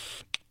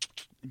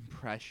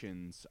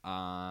 Impressions.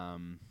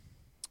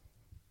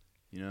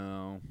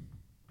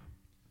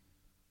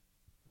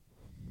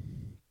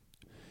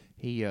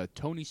 Hey,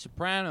 Tony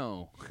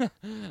Soprano.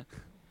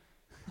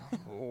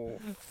 Oh,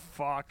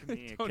 fuck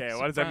me. Tony Okay,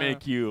 what does that Soprano.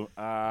 make you?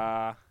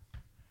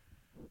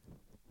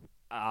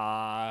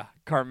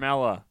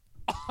 Carmela.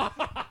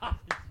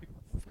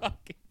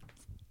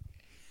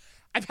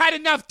 I've had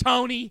enough,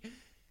 Tony.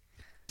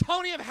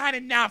 Tony, I've had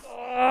enough.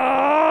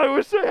 I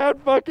wish I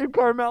had fucking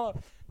Carmela.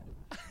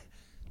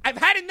 I've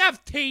had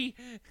enough, T.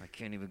 I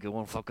can't even get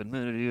 1 fucking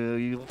minute.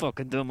 You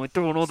fucking done my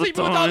throne all the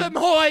Sleeping with all time.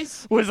 them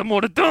whores. Where's the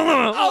more to do?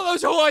 All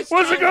those whores.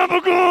 Where's the Tony.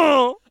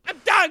 gabagool?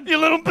 I'm done. You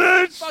little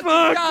bitch. Fucking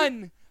Fuck.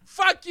 done.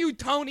 Fuck you,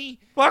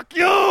 Tony. Fuck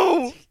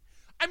you.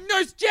 I'm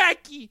Nurse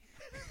Jackie.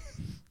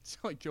 It's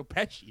like Joe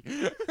Pesci.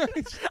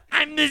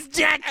 I'm this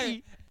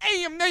Jackie.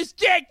 Hey, I'm Nurse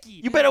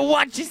Jackie. You better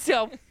watch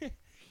yourself.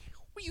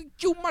 What you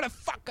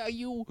motherfucker,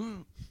 you.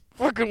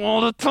 Fucking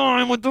all the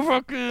time with the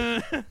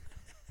fucking...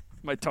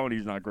 My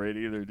Tony's not great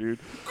either, dude.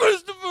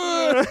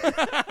 Christopher.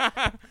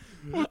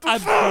 I'm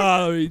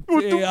sorry,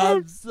 T.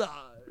 I'm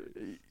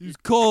sorry. He's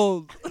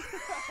cold.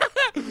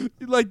 You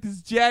like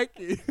this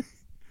jacket?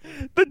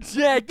 The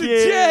jacket.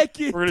 The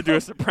jacket. We're going to do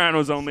a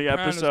Sopranos only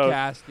episode.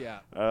 Cast, yeah.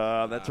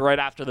 That's right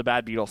after the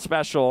Bad Beetle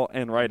special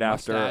and right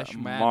after Mustache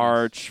Madness.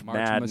 March March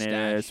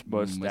Madness.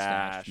 Mustache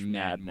Mustache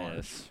Mad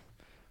Madness.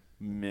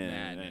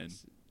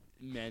 Madness.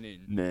 Men in.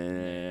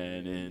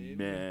 Man in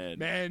men.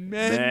 Man,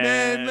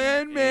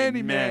 Man many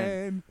in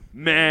men.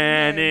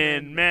 Man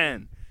in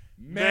men.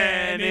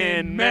 Man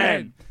in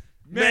men.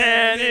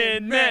 Man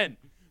in men.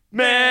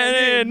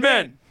 Man in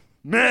men.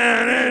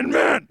 Man in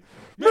men.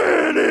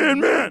 Man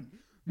in men.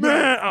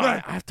 Man. Oh,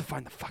 I have to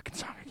find the fucking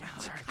song again.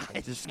 Sorry.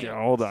 Just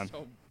hold on.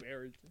 So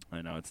embarrassing.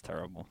 I know, it's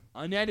terrible.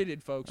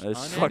 Unedited, folks. This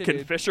Unedited.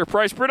 fucking Fisher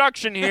Price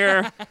production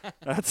here.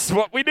 That's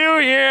what we do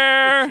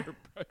here.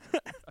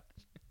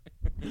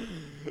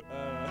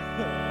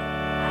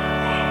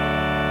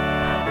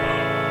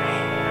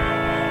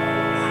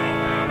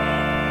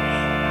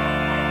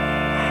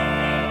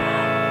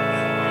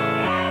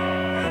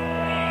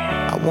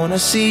 I wanna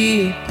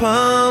see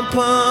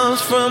pom-poms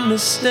from the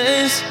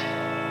stands.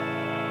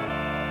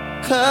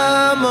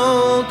 Come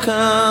on,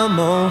 come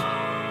on.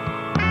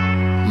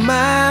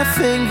 My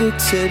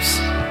fingertips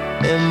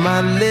and my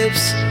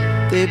lips,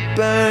 they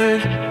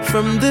burn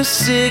from the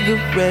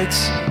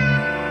cigarettes.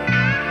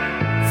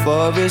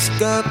 Forrest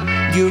Gump,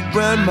 you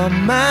run my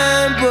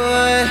mind,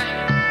 boy.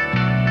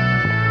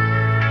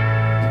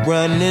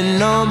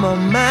 Running on my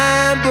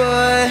mind,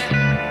 boy.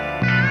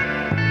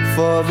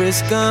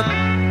 Forrest Gump,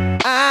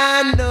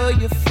 I know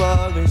you're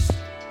Forrest.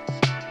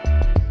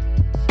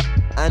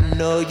 I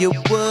know you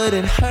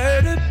wouldn't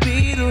hurt a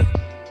beetle,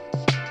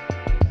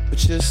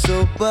 but you're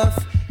so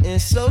buff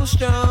and so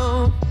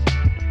strong.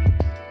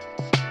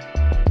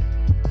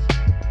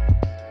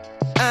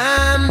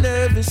 I'm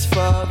nervous,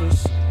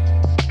 Forrest.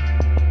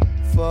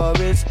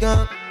 Forrest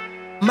Gump,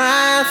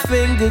 my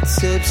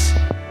fingertips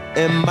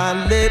and my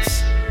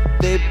lips,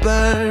 they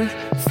burn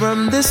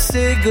from the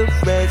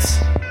cigarettes.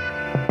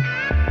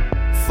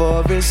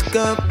 Forrest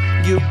Gump,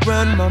 you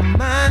run my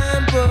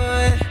mind,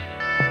 boy.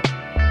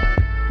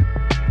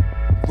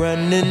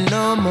 Running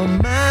on my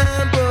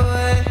mind,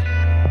 boy.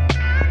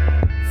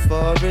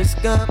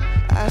 Forrest Gump,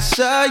 I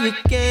saw your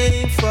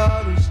game,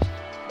 Forrest.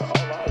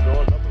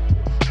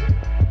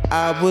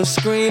 I was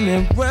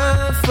screaming,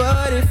 run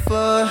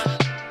 44,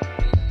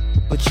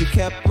 but you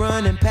kept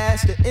running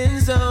past the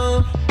end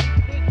zone.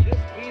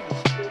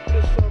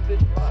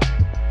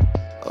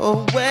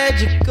 Oh, where'd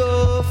you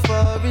go,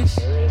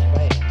 Forrest?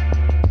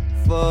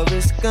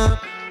 Forrest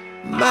Gump,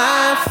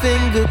 my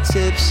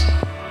fingertips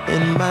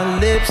and my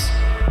lips,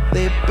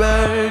 they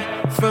burn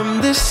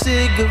from the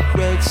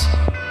cigarettes.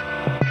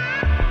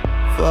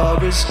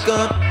 Forrest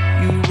Gump,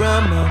 you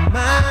run my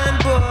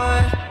mind,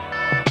 boy.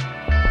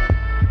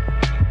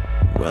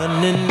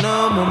 Running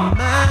on my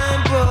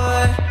mind,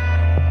 boy.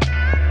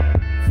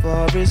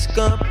 Forrest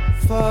Gump,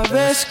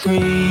 Forest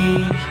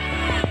Green,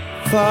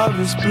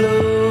 Forest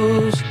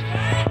Blues.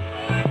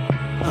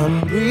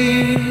 I'm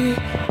remembering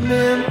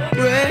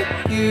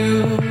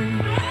you.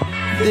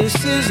 This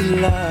is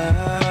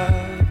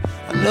love,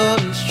 I know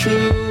it's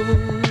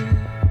true.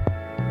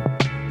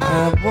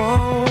 I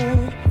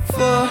won't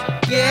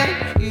forget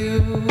you.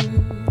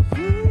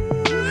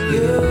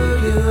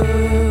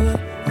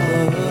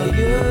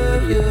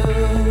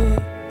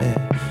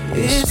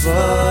 It's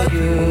for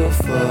you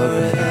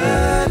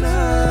forever.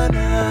 Na,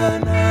 na,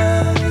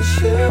 na.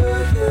 It's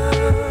you.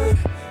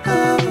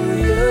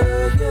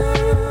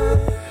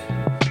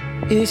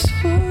 It's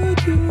for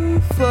you,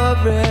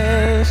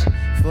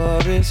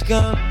 Forrest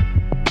Gump.